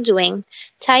I am doing,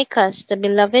 Tychus, the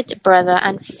beloved brother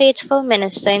and faithful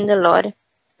minister in the Lord,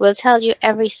 will tell you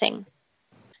everything.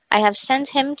 I have sent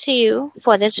him to you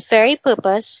for this very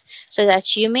purpose, so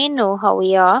that you may know how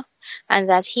we are, and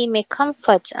that he may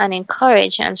comfort and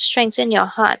encourage and strengthen your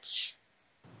hearts.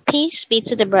 Peace be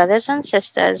to the brothers and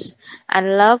sisters,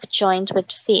 and love joined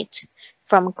with faith,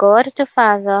 from God the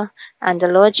Father and the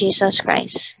Lord Jesus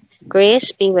Christ.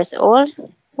 Grace be with all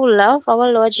who love our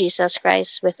Lord Jesus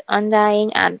Christ with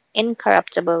undying and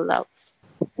incorruptible love.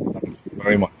 Thank you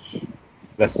very much.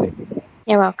 Blessings.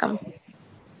 You're welcome.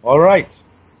 All right.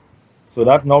 So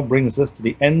that now brings us to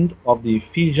the end of the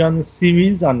Ephesians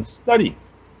series and study.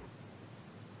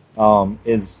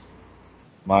 Is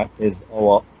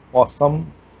our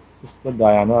awesome Sister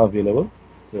Diana available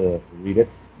to read it,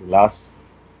 the last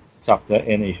chapter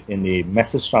in the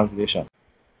Message translation?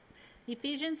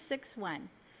 Ephesians 6:1.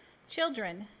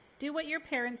 Children, do what your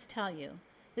parents tell you.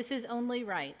 This is only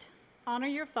right. Honor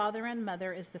your father and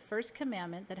mother is the first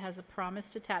commandment that has a promise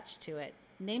attached to it,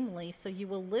 namely, so you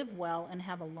will live well and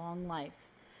have a long life.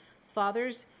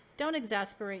 Fathers, don't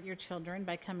exasperate your children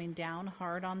by coming down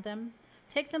hard on them.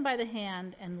 Take them by the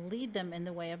hand and lead them in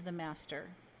the way of the master.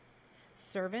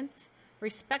 Servants,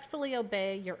 respectfully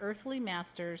obey your earthly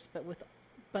masters,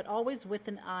 but always with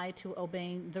an eye to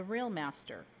obeying the real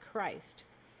master, Christ.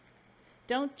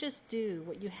 Don't just do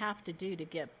what you have to do to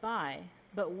get by,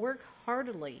 but work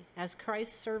heartily as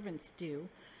Christ's servants do,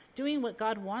 doing what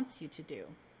God wants you to do.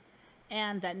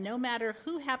 And that no matter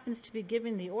who happens to be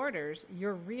giving the orders,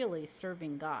 you're really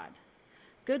serving God.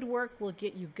 Good work will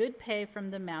get you good pay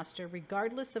from the master,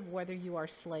 regardless of whether you are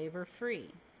slave or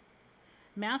free.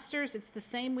 Masters, it's the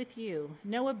same with you.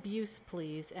 No abuse,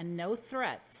 please, and no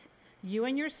threats. You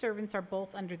and your servants are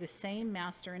both under the same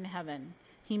master in heaven.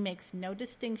 He makes no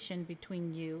distinction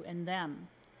between you and them.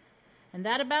 And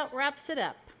that about wraps it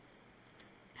up.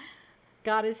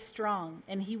 God is strong,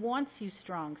 and he wants you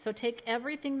strong. So take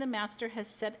everything the master has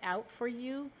set out for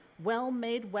you,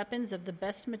 well-made weapons of the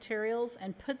best materials,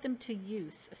 and put them to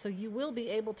use, so you will be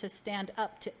able to stand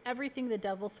up to everything the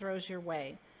devil throws your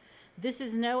way. This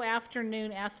is no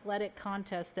afternoon athletic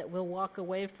contest that we'll walk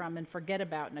away from and forget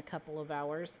about in a couple of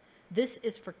hours. This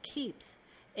is for keeps,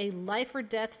 a life or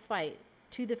death fight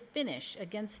to the finish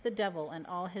against the devil and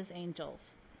all his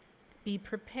angels. Be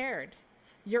prepared.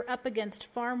 You're up against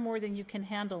far more than you can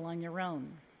handle on your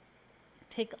own.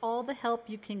 Take all the help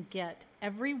you can get,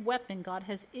 every weapon God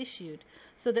has issued,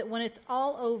 so that when it's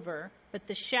all over, but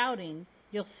the shouting,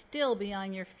 you'll still be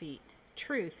on your feet.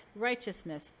 Truth,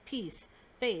 righteousness, peace,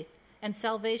 faith, and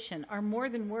salvation are more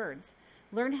than words.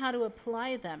 Learn how to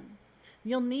apply them.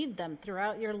 You'll need them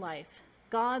throughout your life.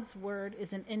 God's word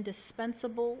is an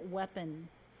indispensable weapon.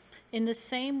 In the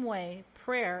same way,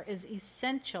 prayer is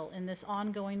essential in this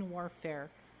ongoing warfare.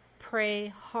 Pray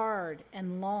hard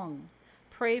and long.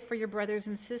 Pray for your brothers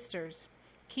and sisters.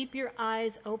 Keep your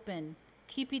eyes open.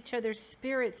 Keep each other's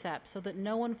spirits up so that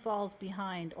no one falls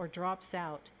behind or drops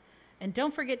out. And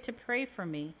don't forget to pray for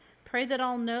me. Pray that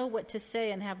I'll know what to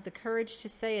say and have the courage to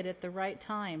say it at the right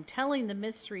time, telling the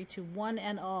mystery to one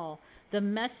and all, the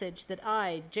message that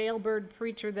I, jailbird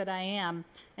preacher that I am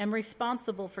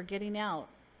responsible for getting out.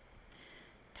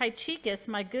 Tychicus,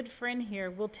 my good friend here,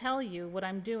 will tell you what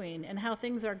I'm doing and how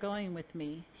things are going with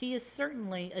me. He is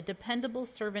certainly a dependable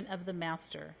servant of the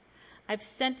Master. I've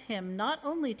sent him not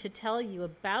only to tell you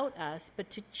about us, but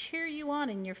to cheer you on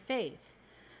in your faith.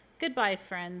 Goodbye,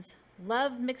 friends.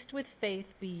 Love mixed with faith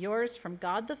be yours from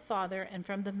God the Father and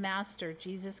from the Master,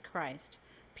 Jesus Christ.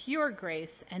 Pure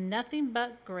grace and nothing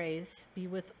but grace be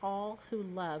with all who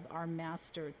love our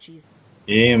Master, Jesus.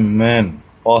 Amen.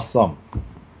 Awesome.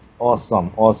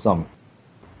 Awesome.